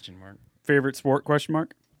 Question mark. Favorite sport? Question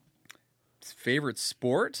mark. Favorite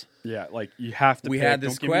sport? Yeah, like you have to. We pick. had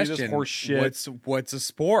this Don't give me question. horse shit. What's a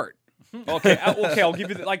sport? Okay, okay. I'll give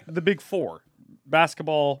you like the big four: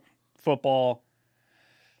 basketball, football.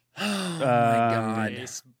 Oh my God.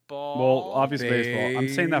 Baseball. Well, obviously baseball. I'm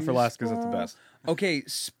saying that for last because it's the best. Okay,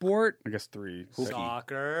 sport. I guess three.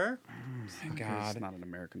 Soccer. God. It's not an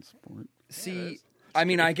American sport. See, I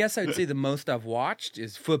mean, I guess I would say the most I've watched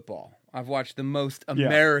is football. I've watched the most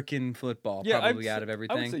American football probably out of I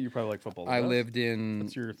everything. would say you probably like football. the I best. lived in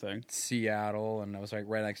That's your thing. Seattle, and I was like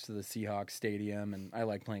right next to the Seahawks stadium, and I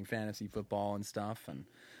like playing fantasy football and stuff. And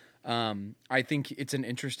I think it's an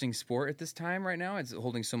interesting sport at this time right now. It's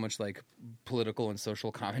holding so much like political and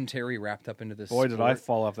social commentary wrapped up into this. Boy, did I sport.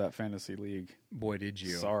 fall off that fantasy league. Boy, did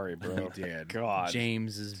you? Sorry, bro. You did. God.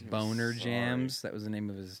 James's Boner sorry. Jams. That was the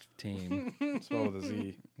name of his team. Spelled with a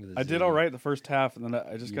Z. With a I Z. did all right the first half, and then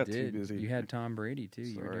I just You got did. too busy. You had Tom Brady too.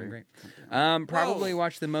 You were Sorry. doing great. Probably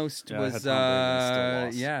watched the most Yeah, I was had Tom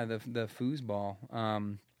Brady and still the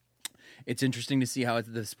foosball. It's interesting to see how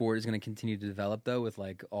the sport is going to continue to develop, though, with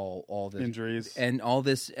like all the Injuries. and all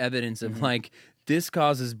this evidence Mm-hmm. of like this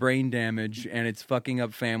causes brain damage and it's fucking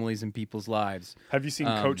up families and people's lives. Have you seen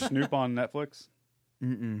Coach Snoop on Netflix?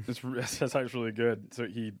 Mm-mm. That's actually really good. So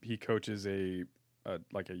he coaches a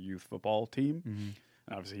youth football team. Mm-hmm.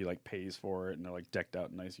 And obviously he like pays for it, and they're like decked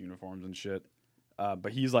out in nice uniforms and shit.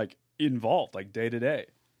 But he's like involved like day to day.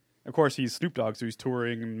 Of course, he's Snoop Dogg, so he's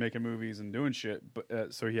touring and making movies and doing shit.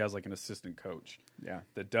 But so he has like an assistant coach,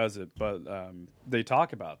 that does it. But they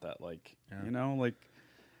talk about that, like like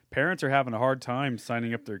parents are having a hard time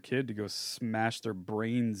signing up their kid to go smash their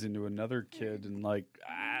brains into another kid, and like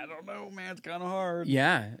I don't know, man, it's kind of hard.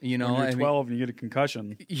 Yeah, you know, when you're I mean- 12 and you get a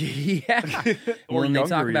concussion. Yeah. Or Well, and they talk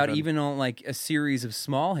younger about even. even on like a series of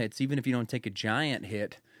small hits, even if you don't take a giant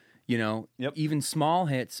hit, you know, even small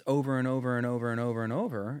hits over and over and over and over and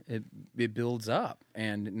over, it builds up.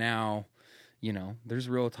 And now, you know, there's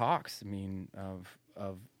real talks. I mean, of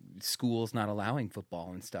schools not allowing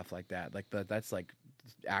football and stuff like that. Like that's like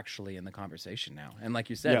actually in the conversation now. And like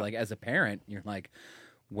you said, Yeah. like as a parent, you're like,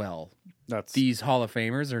 well, That's these Hall of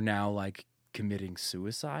Famers are now like committing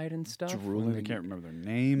suicide and stuff. drooling. I can't remember their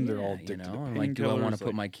name. They're all you addicted know, to and like, do I want painkillers, to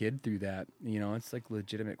put my kid through that? You know, it's like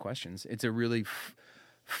legitimate questions. It's a really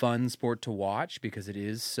fun sport to watch because it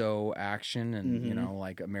is so action, and you know,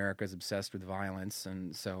 like America's obsessed with violence,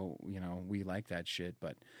 and so you know we like that shit.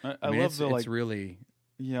 But I mean, love it's, the it's like. really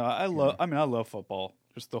Yeah, I love. I mean, I love football.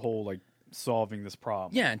 Just the whole like solving this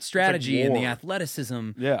problem. and strategy and the war.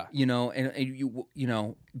 athleticism. Yeah. you know, and you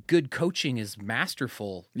know, good coaching is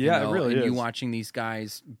masterful. you Yeah, it know, really and you is. watching these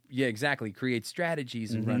guys, exactly, create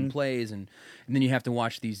strategies and Mm-hmm. run plays, and then you have to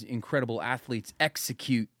watch these incredible athletes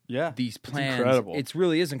execute Yeah, these plans. incredible. It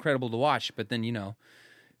really is incredible to watch. But then you know,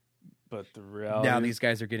 But the reality now is- these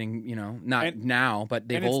guys are getting, you know, not And- now, but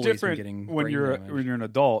they've and it's always been different getting when brain you're damage. when you're an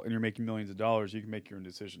adult and you're making millions of dollars. You can make your own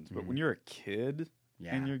decisions. But Mm-hmm. when you're a kid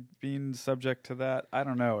Yeah. and you're being subject to that, I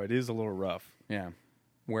don't know. It is a little rough. Yeah.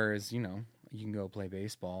 Whereas, you know, you can go play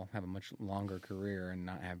baseball, have a much longer career, and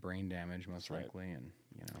not have brain damage, most likely, and,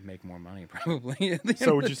 you know, make more money probably. at the So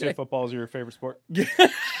end would of you the say day. football is your favorite sport?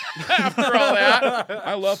 After all that,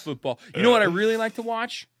 I love football. You know what I really like to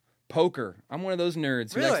watch? Poker. I'm one of those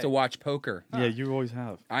nerds who likes Really? to watch poker. Yeah, you always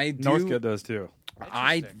have. I do. Northgate does too.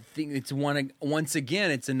 I think it's once again,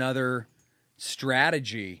 it's another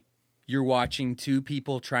strategy. You're watching two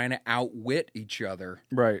people trying to outwit each other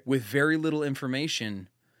Right. with very little information,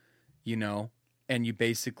 you know, and you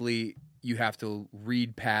have to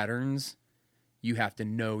read patterns. You have to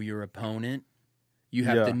know your opponent. You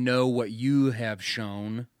have Yeah. to know what you have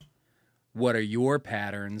shown. What are your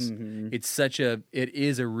patterns? Mm-hmm. It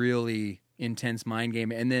is a really intense mind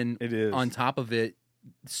game. And then It is. on top of it,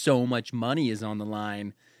 so much money is on the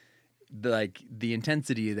line. The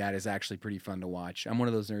intensity of that is actually pretty fun to watch. I'm one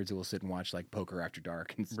of those nerds who will sit and watch like Poker After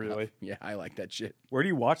Dark and stuff. Really? Yeah, I like that shit. Where do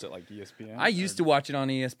you watch it? Like ESPN? I used to watch it on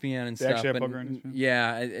ESPN and They stuff. actually have and- poker on ESPN?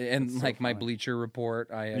 Yeah, and so like my funny. Bleacher Report,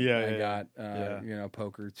 I Yeah. got Yeah. you know,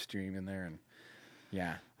 poker stream in there, and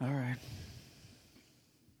yeah, All right.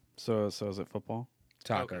 So is it football?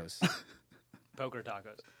 tacos. Poker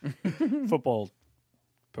tacos. Football,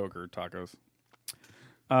 poker, tacos.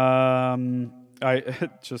 I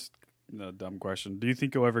just a dumb question. Do you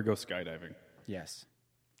think you'll ever go skydiving? Yes,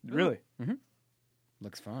 Really?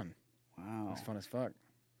 looks fun. Wow. Looks fun as fuck.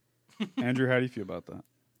 Andrew, how do you feel about that?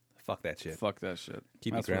 Fuck that shit. Fuck that shit.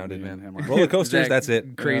 Keep That's me what grounded, me and man. him are. Roller coasters, Is that that's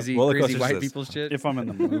it. Crazy, Roller crazy coasters white is people shit. If I'm in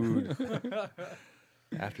the mood.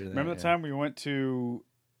 After that, Remember the time we went to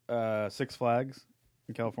Six Flags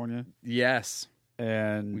in California? Yes,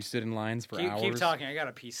 And we stood in lines for hours. Keep talking. I got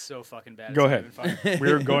a piece so fucking bad. Go It's not ahead. even funny.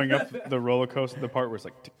 we were going up the roller coaster, the part where it's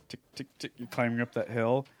like tick, tick, tick, tick, you're climbing up that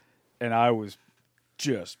hill. And I was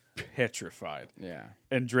just petrified. Yeah.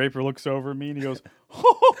 And Draper looks over at me and he goes,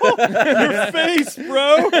 your face,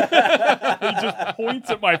 bro. He just points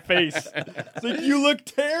at my face. It's like, you look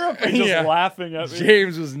terrified. Just Yeah. laughing at me.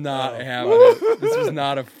 James was not having it. This was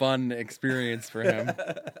not a fun experience for him.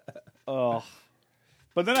 Oh.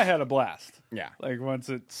 But then I had a blast. Yeah. Like once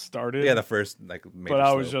it started. Yeah, the first like. Major but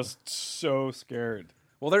I was slope. just so scared.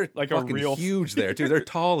 well, they're like a fucking real- huge there too. They're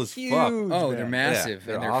tall as fuck. Oh, they're massive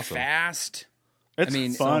they're and they're awesome. fast. It's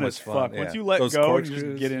mean, fun so as much fun, fuck. yeah. Once you let Those go and you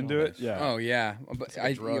corkscrews, just get into oh, it. Yeah. Oh yeah, but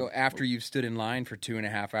after you've stood in line for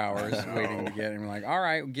 2.5 hours waiting to get, and we're like, all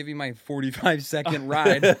right, we'll give you my 45-second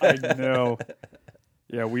ride. I know.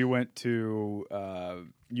 Yeah, we went to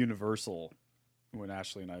Universal when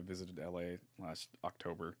Ashley and I visited LA last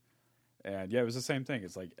October. And yeah, it was the same thing.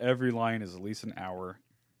 It's like every line is at least an hour.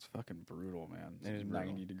 It's fucking brutal, man. It's It is brutal.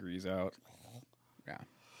 90 degrees out. Yeah,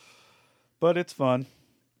 But it's fun.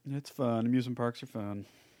 It's fun. Amusement parks are fun.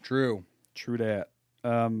 true. True that.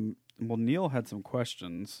 Well, Neil had some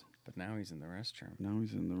questions. But now he's in the restroom. Now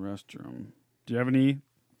he's in the restroom. Do you have any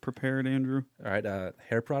prepared, Andrew? All right,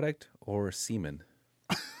 hair product or semen?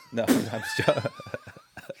 No, I'm just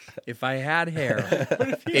If I had hair,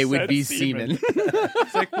 it would be semen.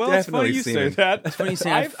 It's like, well, it's funny Definitely you say semen. that. It's funny you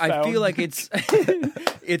say. I feel like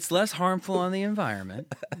it's less harmful on the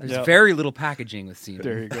environment. There's Yep. very little packaging with semen.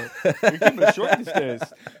 There you go. You're keeping it short these days.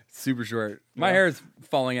 Super short. My hair is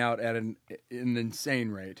falling out at an insane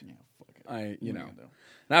rate. And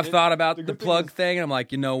I've thought about the plug thing, and I'm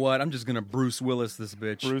like, you know what? I'm just gonna Bruce Willis this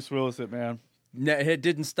bitch. Bruce Willis, it man. It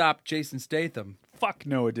didn't stop Jason Statham. Fuck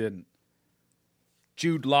no, it didn't.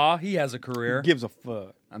 Jude Law, he has a Who career, gives a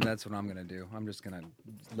fuck? and that's what I'm gonna do. I'm just gonna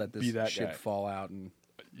let this Be that shit guy. fall out, and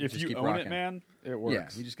If just you keep own rocking. it, man, it yeah,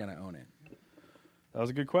 works. you just gotta own it. That was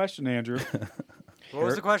a good question, Andrew. What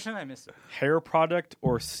was the question? I missed it. Hair product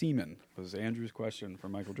or semen was Andrew's question for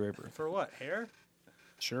Michael Draper. For what? Hair?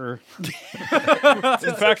 Sure.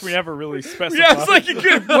 In fact, we never really specified. Yeah, it's like,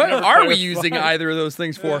 what are we using either of those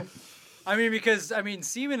things for? I mean, because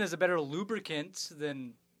semen is a better lubricant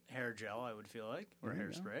than hair gel. I would feel like, or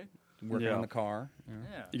hairspray. Working Yeah. on the car.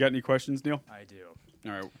 Yeah, You got any questions, Neil? I do.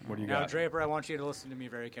 All right, what do you Now, got? Draper, I want you to listen to me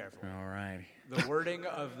very carefully. All right. The wording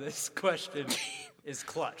of this question is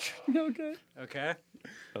clutch. Okay. Okay?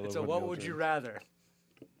 I love It's a when what Neil would you jokes. rather?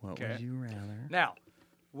 What Okay. would you rather? Now,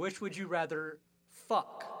 which would you rather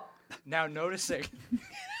fuck? Now, noticing.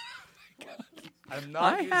 I'm not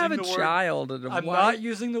I using have a the word, child. And I'm why- not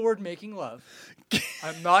using the word making love.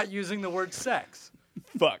 I'm not using the word sex.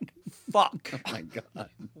 Fuck. Fuck. Oh my God.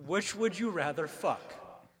 Which would you rather fuck?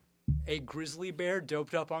 A grizzly bear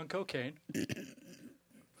doped up on cocaine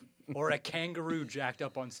or a kangaroo jacked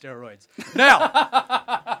up on steroids?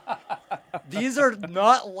 Now, these are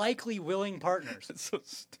not likely willing partners. That's so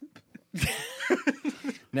stupid.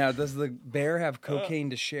 Now, does the bear have cocaine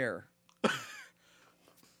to share?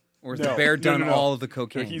 Or has No. the bear No, done no, no. all of the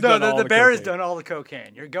cocaine? He's No, done all the the bear has cocaine. done all the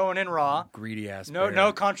cocaine. You're going in raw. Greedy ass No, bear.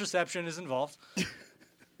 no contraception is involved. Or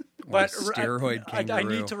But steroid I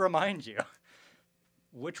kangaroo. need to remind you.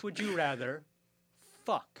 Which would you rather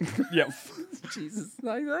fuck? Yeah. Jesus.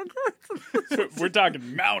 We're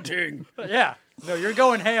talking mounting. Yeah. No, you're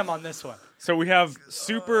going ham on this one. So we have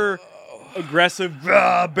super aggressive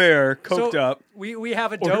bear coked So, up. We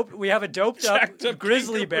have a doped up jacked up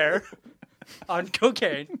grizzly bear on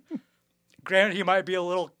cocaine. Granted, he might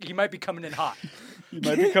be coming in hot. You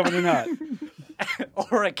might be coming in hot.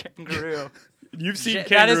 Or a kangaroo. You've seen That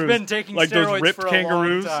kangaroos. has been taking like steroids those ripped for a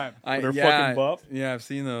kangaroos. long time. They're fucking buff. Yeah, I've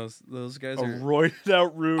seen those. Those guys A are. roided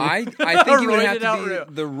out roo. I think he would have Roided out to be Roo.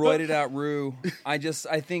 the roided out Roo. I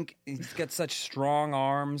think he's got such strong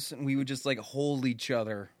arms, and we would just like hold each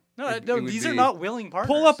other. No, It no, would these are be- not willing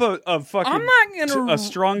partners. Pull up a fucking I'm not gonna- a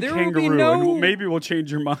strong there will be kangaroo, no- and maybe we'll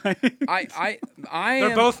change your mind. I They're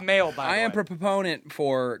am, both male, by I the am way. a proponent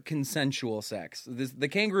for consensual sex. The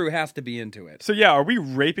kangaroo has to be into it. So yeah, are we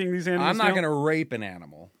raping these animals? I'm not now? going to rape an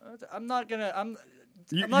animal. I'm not gonna.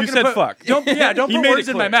 You, I'm not you gonna said put, fuck. Don't He put made words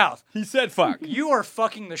it in my clear. mouth. He said fuck. You are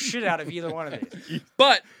fucking the shit out of either one of these.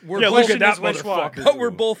 But we're Yeah, both look at that is which one. motherfucker. but we're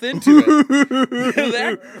both into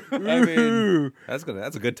it. I mean, Ooh. That's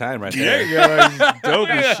a good time right There there. you go. He's dope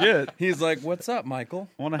as shit. he's like, "What's up, Michael?"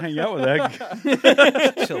 I want to hang out with that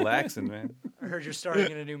guy. Chillaxing, man. I heard you're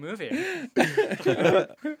starring in a new movie.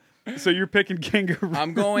 So you're picking kangaroo.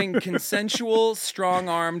 I'm going consensual,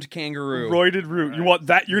 strong-armed kangaroo. Roided root. You want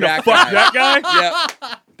that? You're gonna That fuck guy. that guy?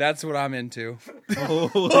 Yep, that's what I'm into. Oh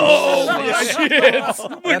shit!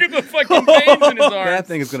 Look at the fucking veins in his That arms.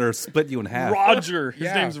 thing is gonna split you in half. Roger. His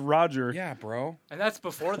Yeah. name's Roger. Yeah, bro. And that's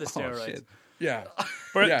before the Oh, steroids. shit. Yeah.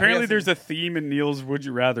 But Yeah, apparently yes. there's a theme in Neil's Would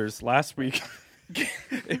You Rathers. Last week,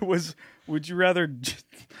 it was Would you rather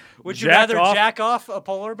Would you jack rather off jack off a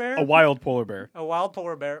polar bear, a wild polar bear? a wild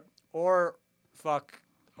polar bear, or fuck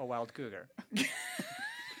a wild cougar?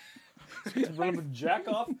 Rather jack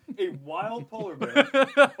off a wild polar bear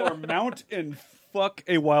or mount and fuck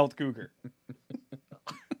a wild cougar.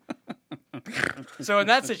 So in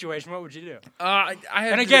that situation, what would you do? I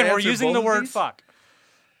have And to again, we're answer using both the of word these? fuck.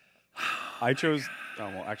 I chose. Oh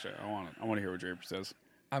well, actually, I want to hear what Draper says.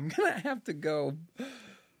 I'm gonna have to go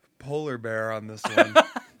polar bear on this one.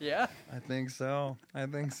 Yeah. I think so. That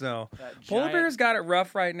Polar giant- bear's got it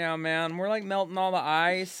rough right now, man. We're like melting all the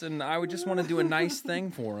ice, and I would just want to do a nice thing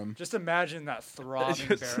for him. Just imagine that throbbing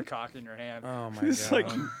Just- bear cock in your hand. Oh my It's god!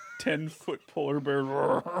 like 10-foot polar bear.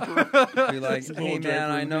 Be like, Little hey man,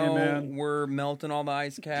 I Draper, know hey, man." we're melting all the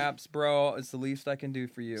ice caps, bro. It's the least I can do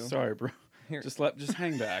for you. Sorry, bro. Here. Just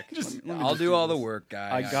hang back. Let me I'll just do all the this. work,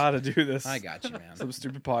 guy. I gotta do this. I got you, man. Some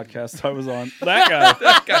stupid podcast I was on. That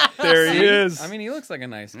guy. There he See? is. I mean, he looks like a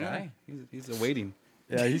nice guy. He's awaiting.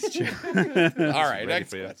 yeah, he's chill. All right, Ready next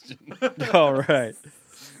for you. question. All right.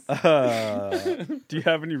 Do you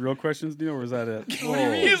have any real questions, Neil, or is that it?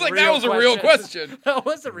 He's like, Real that was a real question. That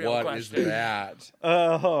was a real What is question. that?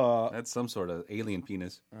 That's some sort of alien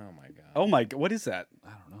penis. Oh my god. Oh my god, what is that? I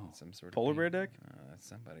don't know. Some sort of Polar bear dick? That's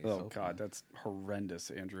somebody's. Oh god, that's horrendous,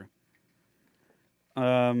 Andrew.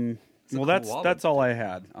 Well, a that's koala. that's all I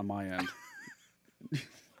had on my end.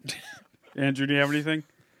 Andrew, do you have anything?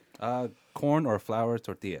 Corn or flour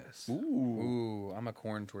tortillas. Ooh, I'm a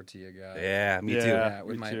corn tortilla guy. Yeah, me Yeah. too. Yeah,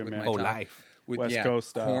 with me my too, with man. my Whole taco. life. With, West yeah, Coast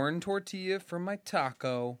style. corn tortilla for my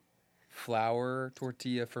taco, flour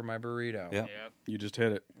tortilla for my burrito. Yep. You just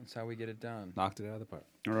hit it. That's how we get it done. Knocked it out of the park.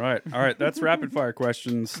 All right. That's rapid fire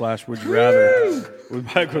questions / would you rather with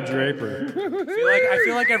Michael Draper. I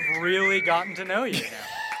feel like I've really gotten to know you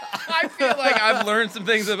now. I feel like I've learned some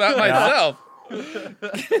things about myself.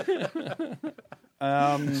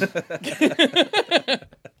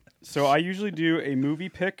 So I usually do a movie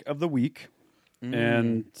pick of the week,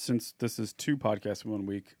 and since this is 2 podcasts in 1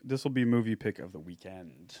 week, this will be movie pick of the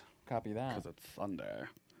weekend Copy that. because it's Sunday.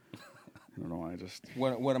 I don't know why I just.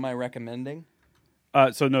 What am I recommending?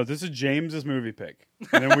 So no, this is James's movie pick,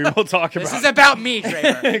 and then we will talk about. This is about me,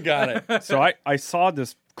 Draper. Got it. So I saw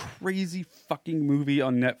this crazy fucking movie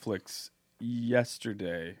on Netflix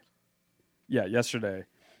yesterday. Yeah, yesterday,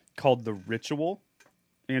 called The Ritual.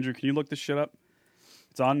 Andrew, can you look this shit up?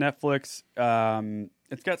 It's on Netflix.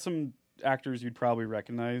 It's got some actors you'd probably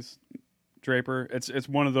recognize. Draper. It's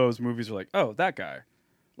one of those movies where like, oh, that guy.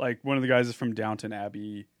 Like one of the guys is from Downton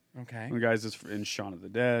Abbey. Okay. One of the guys is in Shaun of the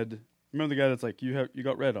Dead. Remember the guy that's like, you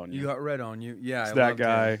got red on you. You got red on you. Yeah, It's I that loved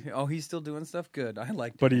guy. him. Oh, he's still doing stuff. Good. I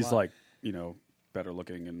liked him. But a he's lot. like, better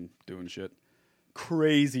looking and doing shit.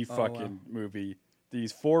 Crazy Oh, fucking movie.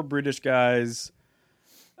 These 4 British guys.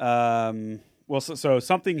 So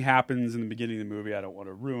something happens in the beginning of the movie. I don't want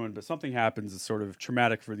to ruin, but something happens that's sort of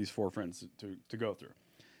traumatic for these 4 friends to go through.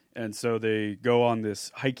 And so they go on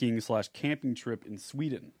this hiking / camping trip in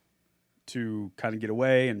Sweden to kind of get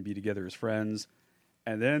away and be together as friends.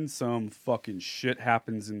 And then some fucking shit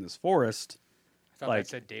happens in this forest. I thought Like- that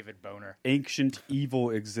said David Boner. Ancient evil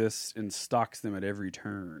exists and stalks them at every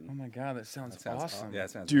turn. oh my god, that sounds awesome. Yeah, it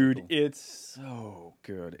sounds Dude, really cool. it's so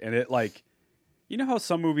good. And it like, you know how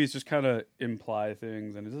some movies just kind of imply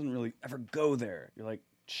things and it doesn't really ever go there. You're like,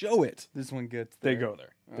 show it. This one gets They there. go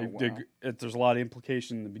there. Oh, wow. There's a lot of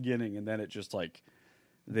implication in the beginning, and then it just like,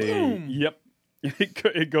 Boom. Yep.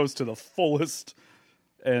 It goes to the fullest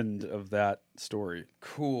end of that story.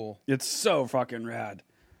 Cool. It's so fucking rad.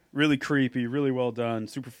 Really creepy, really well done,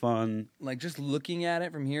 super fun. Like just looking at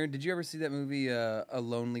it from here, did you ever see that movie, A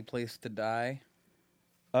Lonely Place to Die?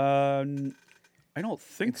 I don't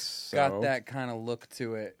think so. Got that kind of look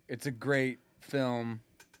to it. It's a great film.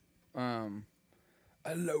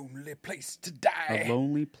 A Lonely Place to Die. A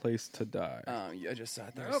Lonely Place to Die. I just saw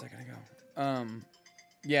it there a second ago.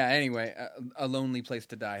 Yeah. Anyway, A Lonely Place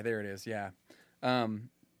to Die. There it is. Yeah.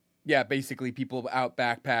 Yeah. Basically, people out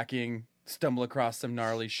backpacking stumble across some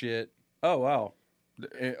gnarly shit Oh wow!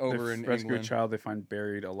 over They in rescue England. a child they find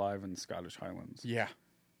buried alive in the Scottish Highlands. Yeah.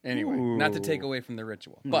 Anyway, not to take Ooh. away from The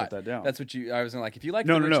Ritual, I'm gonna but write that down. that's what I was like. If you like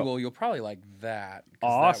No, The no, no. Ritual, you'll probably like that. 'Cause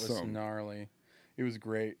That was Awesome. gnarly. It was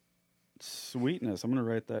great. Sweetness. I'm gonna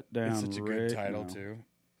write that down. It's such a good right title now. too.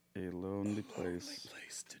 A lonely place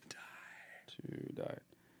Place to die. to die.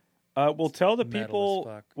 Well, tell the Metal as people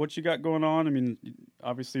fuck. what you got going on. I mean,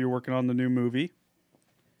 obviously you're working on the new movie.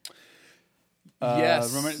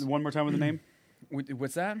 Yes. Remember, one more time with the name.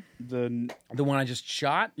 What's that? The The one I just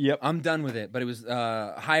shot? Yep. I'm done with it, but it was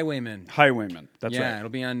Highwayman. Highwayman. That's yeah, right. it'll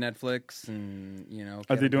be on Netflix, and Are they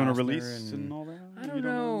Kevin doing a Costner release and all that? I don't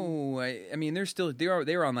know. I mean, they're still they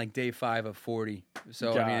were on like day 5 of 40,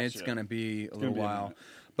 so I mean it's Gotcha. gonna be a little gonna be a while. minute.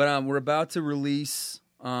 But we're about to release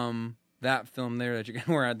that film there that you're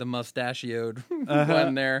gonna wear at the mustachioed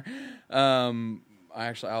one there.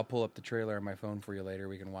 I'll pull up the trailer on my phone for you later.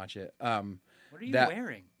 We can watch it. What are you that-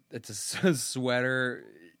 wearing? It's a sweater.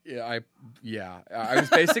 I was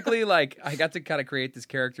basically like I got to kind of create this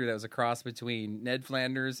character that was a cross between Ned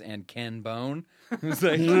Flanders and Ken Bone. It was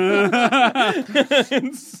like,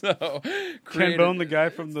 and so Ken created Bone, the guy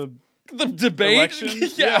from the debate. election?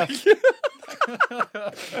 Yeah, that's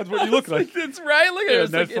what you look like. that's right. Look at Yeah, it.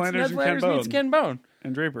 It's Ned like, Flanders it's and Ned Ken Flanders meets Bone. Ken Bone.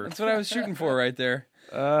 And Draper. That's what I was shooting for right there.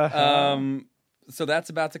 So that's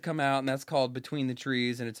about to come out, and that's called Between the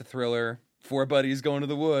Trees, and it's a thriller. 4 buddies going to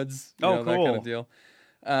the woods. You know, that kind cool. of deal.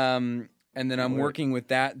 And then I'm working with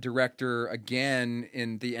that director again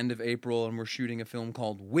in the end of April, and we're shooting a film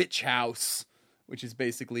called Witch House, which is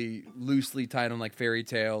basically loosely titled like fairy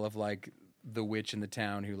tale of like the witch in the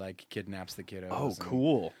town who like kidnaps the kiddos. Oh, and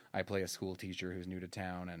cool. I play a school teacher who's new to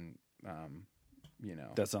town, and you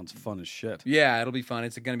know, That sounds fun as shit. yeah, it'll be fun.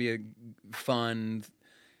 It's going to be a fun,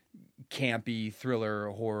 campy thriller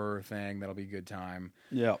horror thing. That'll be a good time.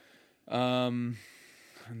 Yeah. And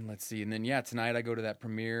let's see. And then, tonight I go to that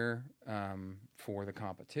premiere for the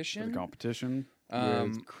competition. For the competition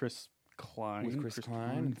with Chris Klein. With Chris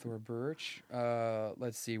Klein and Thor Birch.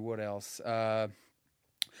 Let's see, what else?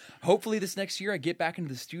 Hopefully this next year I get back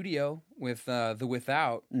into the studio with The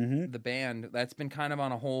Without, the band. That's been kind of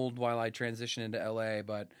on a hold while I transition into LA,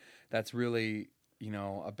 but that's really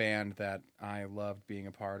a band that I loved being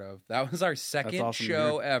a part of. That was our second awesome to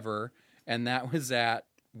show hear. ever, and that was at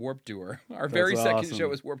Warped Tour. Our very second awesome. show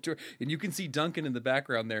was Warped Tour, and you can see Duncan in the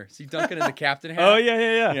background there. See Duncan in the captain hat? Oh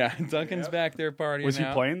yeah. Yeah, Duncan's back there partying. Was he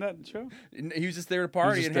out. playing that show? He was just there to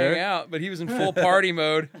party just and there? hang out, but he was in full party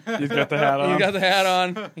mode. He's got the hat on. He got the hat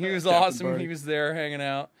on. He was awesome. Barty. He was there hanging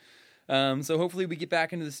out. So hopefully we get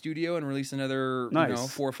back into the studio and release another,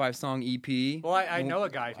 Nice. 4 or 5 song EP. Well, I know a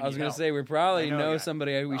guy. I was going to say we probably I know a know guy.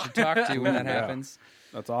 somebody we should talk to when that Yeah. happens.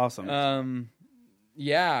 That's awesome.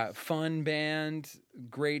 Yeah, fun band,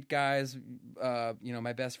 great guys.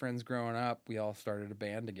 My best friends growing up, we all started a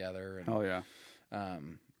band together. And, Oh yeah.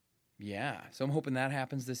 yeah, so I'm hoping that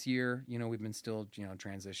happens this year. We've been still,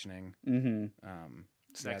 transitioning. Mm-hmm.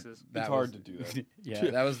 Sexes. It's hard to do that.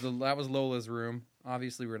 Yeah, that was Lola's room.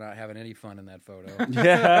 Obviously, we're not having any fun in that photo.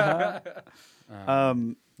 Yeah.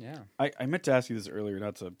 Yeah. I meant to ask you this earlier,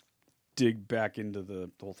 not to dig back into the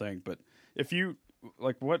whole thing, but if you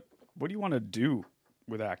what do you want to do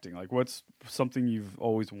with acting? Like, what's something you've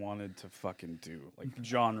always wanted to fucking do, like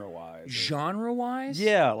genre wise? Genre-wise?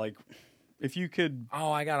 Yeah, like if you could.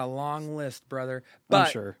 Oh, I got a long list, brother. But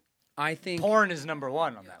I'm sure. I think, Porn is number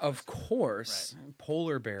one on that. of course,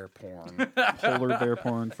 polar bear porn. Polar bear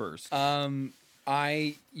porn first.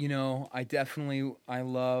 I definitely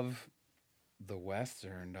love the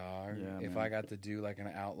Western, dog. Yeah, If man. I got to do like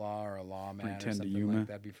an outlaw or a lawman or Pretend to something Yuma. like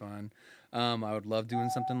that'd be fun. I would love doing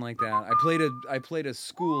something like that. I played a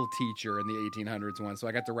school teacher in the 1800s once, so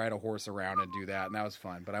I got to ride a horse around and do that, and that was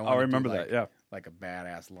fun. But I want I remember that. Yeah. like a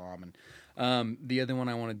badass lawman. The other one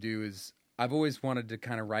I want to do is I've always wanted to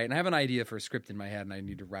kind of write, and I have an idea for a script in my head, and I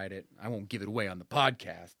need to write it. I won't give it away on the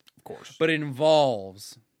podcast, Of course. but it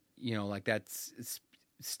involves, like that's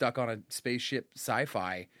stuck on a spaceship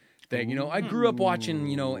sci-fi thing. I grew up watching,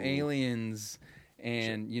 Aliens,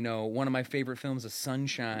 and one of my favorite films is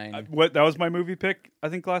Sunshine. That was my movie pick, I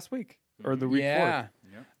think, last week or the week Yeah. before.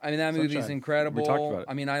 I mean, that movie's Sunshine. incredible. We talked about it.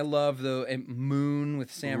 I mean, I love the Moon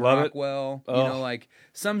with Sam Love it. Rockwell. Ugh. Like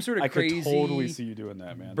some sort of I crazy, could totally see you doing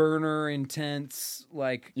that, man. burner, intense,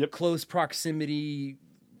 like Yep. close proximity.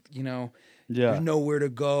 Yeah. There's nowhere to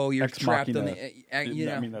go. You're Ex trapped on Machina.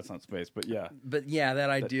 the. I mean, that's not space, but yeah. But yeah, that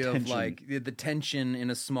idea of tension. like the tension in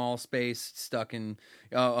a small space, stuck in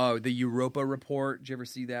the Europa Report. Did you ever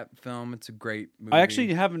see that film? It's a great movie. I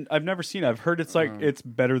actually haven't. I've never seen it. I've heard it's like it's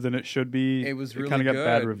better than it should be. It was kind really of got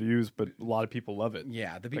bad good. reviews, but a lot of people love it.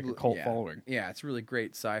 Yeah, the Like a people cult yeah. following. Yeah, it's really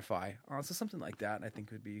great sci-fi. So something like that, I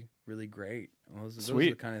think, would be really great. Those are Sweet.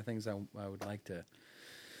 the kind of things I would like to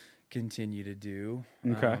continue to do.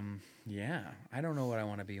 Okay. Yeah, I don't know what I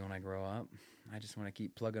want to be when I grow up. I just want to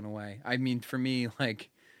keep plugging away. I mean, for me, like,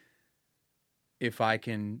 if I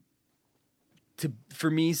can, for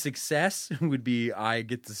me, success would be I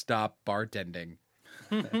get to stop bartending.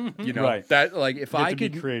 Right. That like if You have I to be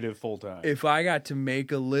could creative full time. if I got to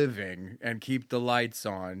make a living and keep the lights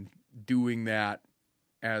on doing that,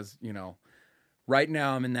 as right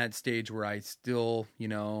now I'm in that stage where I still,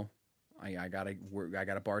 I gotta work, I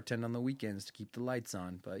gotta bartend on the weekends to keep the lights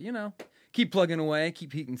on, but keep plugging away,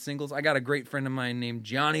 keep heating singles. I got a great friend of mine named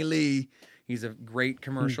Johnny Lee. He's a great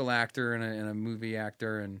commercial actor and a movie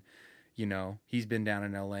actor, and he's been down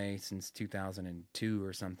in LA since 2002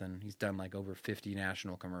 or something. He's done like over 50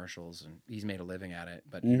 national commercials, and he's made a living at it.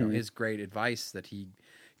 But his great advice that he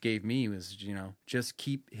gave me was, just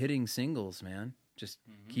keep hitting singles, man. Just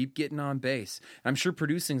keep getting on base. I'm sure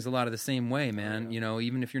producing's a lot of the same way, man.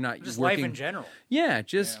 Even if you're not Just working, life in general. yeah,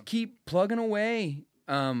 just keep plugging away.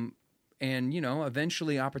 And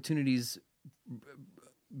eventually opportunities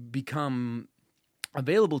become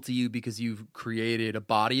available to you because you've created a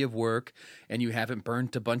body of work and you haven't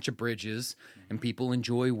burnt a bunch of bridges, and people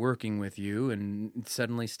enjoy working with you, and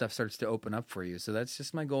suddenly stuff starts to open up for you. So that's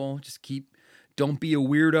just my goal. Just don't be a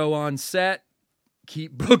weirdo on set.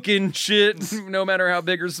 Keep booking shit, no matter how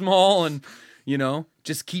big or small, and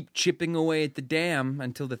just keep chipping away at the dam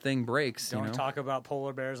until the thing breaks. Don't talk about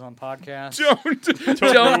polar bears on podcasts.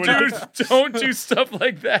 Don't do stuff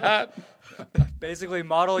like that. Basically,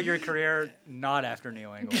 model your career not after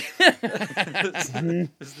Neil Engel. This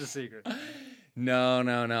is the secret. No.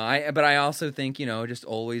 But I also think just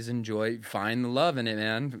always find the love in it,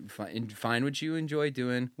 man. Find what you enjoy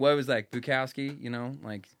doing. What was like Bukowski?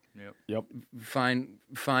 Yep.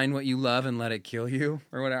 Find what you love and let it kill you,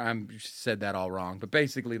 or whatever. I said that all wrong, but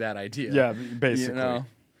basically that idea. Yeah, basically.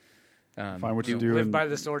 Find what you do Live and by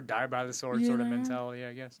the sword, die by the sword sort of mentality,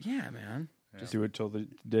 I guess. Yeah, man. just do it till the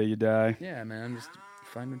day you die. Yeah, man. Just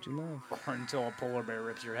find what you love. Or until a polar bear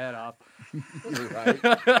rips your head off. You're right.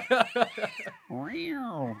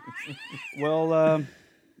 Well,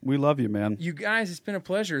 We love you, man. You guys, it's been a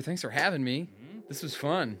pleasure. Thanks for having me. This was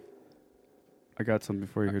fun. I got something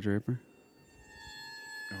before you here, Draper.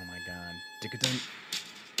 Oh my God. Dick-a-dun.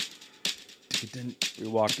 Dick-a-dun. We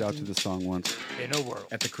walked out to the song once. In a world.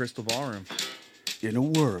 At the Crystal Ballroom. In a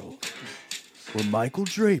world where Michael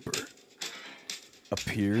Draper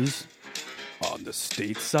appears on the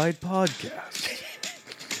Stateside Podcast,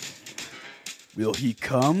 will he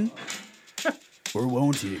come or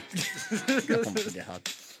won't he? Oh my God.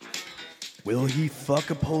 Will he fuck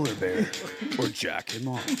a polar bear or jack him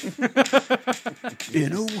off?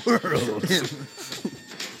 In a world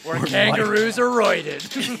Where kangaroos are roided.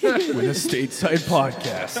 when a Stateside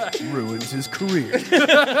Podcast ruins his career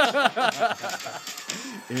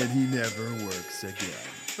and he never works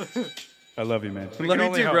again. I love you, man. Love you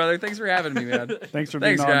only too, hope. brother. Thanks for having me, man. Thanks for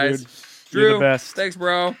being Thanks, on, guys. dude. Drew, You're the best. Thanks,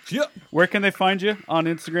 bro. Where can they find you? On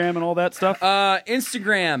Instagram and all that stuff?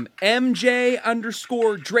 Instagram,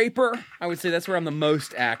 MJ_Draper. I would say that's where I'm the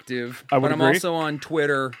most active. I would but I'm agree. also on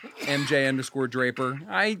Twitter, MJ_Draper.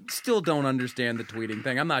 I still don't understand the tweeting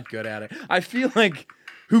thing. I'm not good at it. I feel like,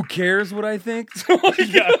 who cares what I think? So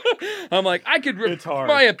I'm like, I could It's hard.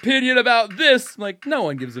 my opinion about this. I'm like, no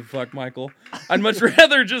one gives a fuck, Michael. I'd much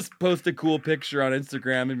rather just post a cool picture on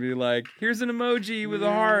Instagram and be like, here's an emoji with a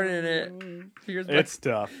heart in it. It's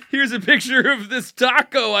tough. Here's a picture of this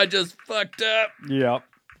taco I just fucked up. Yeah.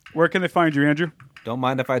 Where can they find you, Andrew? Don't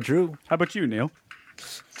mind if I drew. How about you, Neil?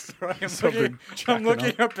 I'm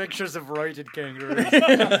looking at pictures of roided kangaroos.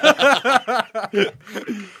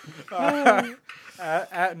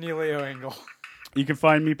 At Neilio Engel. You can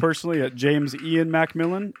find me personally at James Ian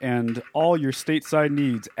Macmillan and all your stateside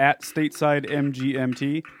needs at Stateside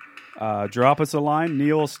MGMT. Drop us a line.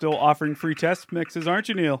 Neil is still offering free test mixes, aren't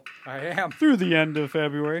you, Neil? I am. Through the end of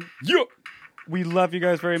February. Yup. We love you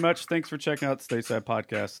guys very much. Thanks for checking out the Stateside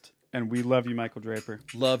Podcast. And we love you, Michael Draper.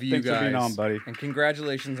 Love you Thanks guys. for being on, buddy. And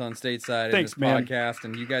congratulations on Stateside Thanks, and this man. podcast.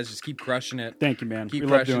 And you guys just keep crushing it. Thank you, man. Keep we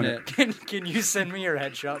love crushing doing it. Can you send me your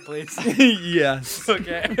headshot, please? Yes.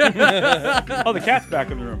 Okay. Oh, the cat's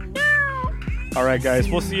back in the room. All right, guys.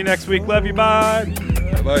 We'll see you next week. Love you. Bye.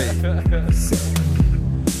 Bye.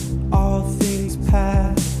 All things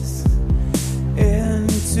pass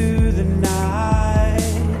into the night,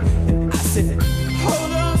 and I said,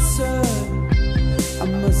 hold on, sir, I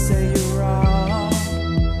must say you're wrong.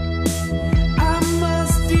 I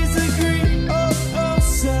must disagree, oh,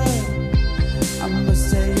 sir, I must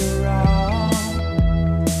say you're wrong.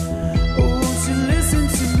 Oh, you listen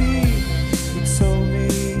to me, you told me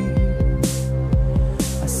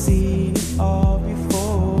I seen it all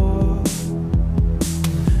before.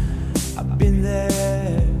 I've been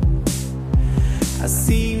there. I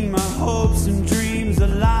seen my hopes and dreams are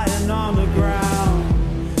lying on the ground.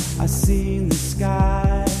 I seen the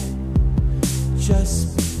sky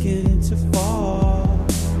just begin to fall.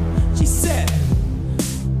 She said,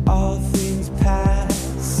 all things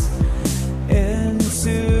pass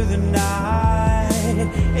into the night.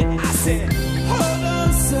 And I said, hold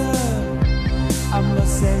on, sir, I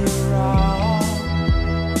must say you're wrong.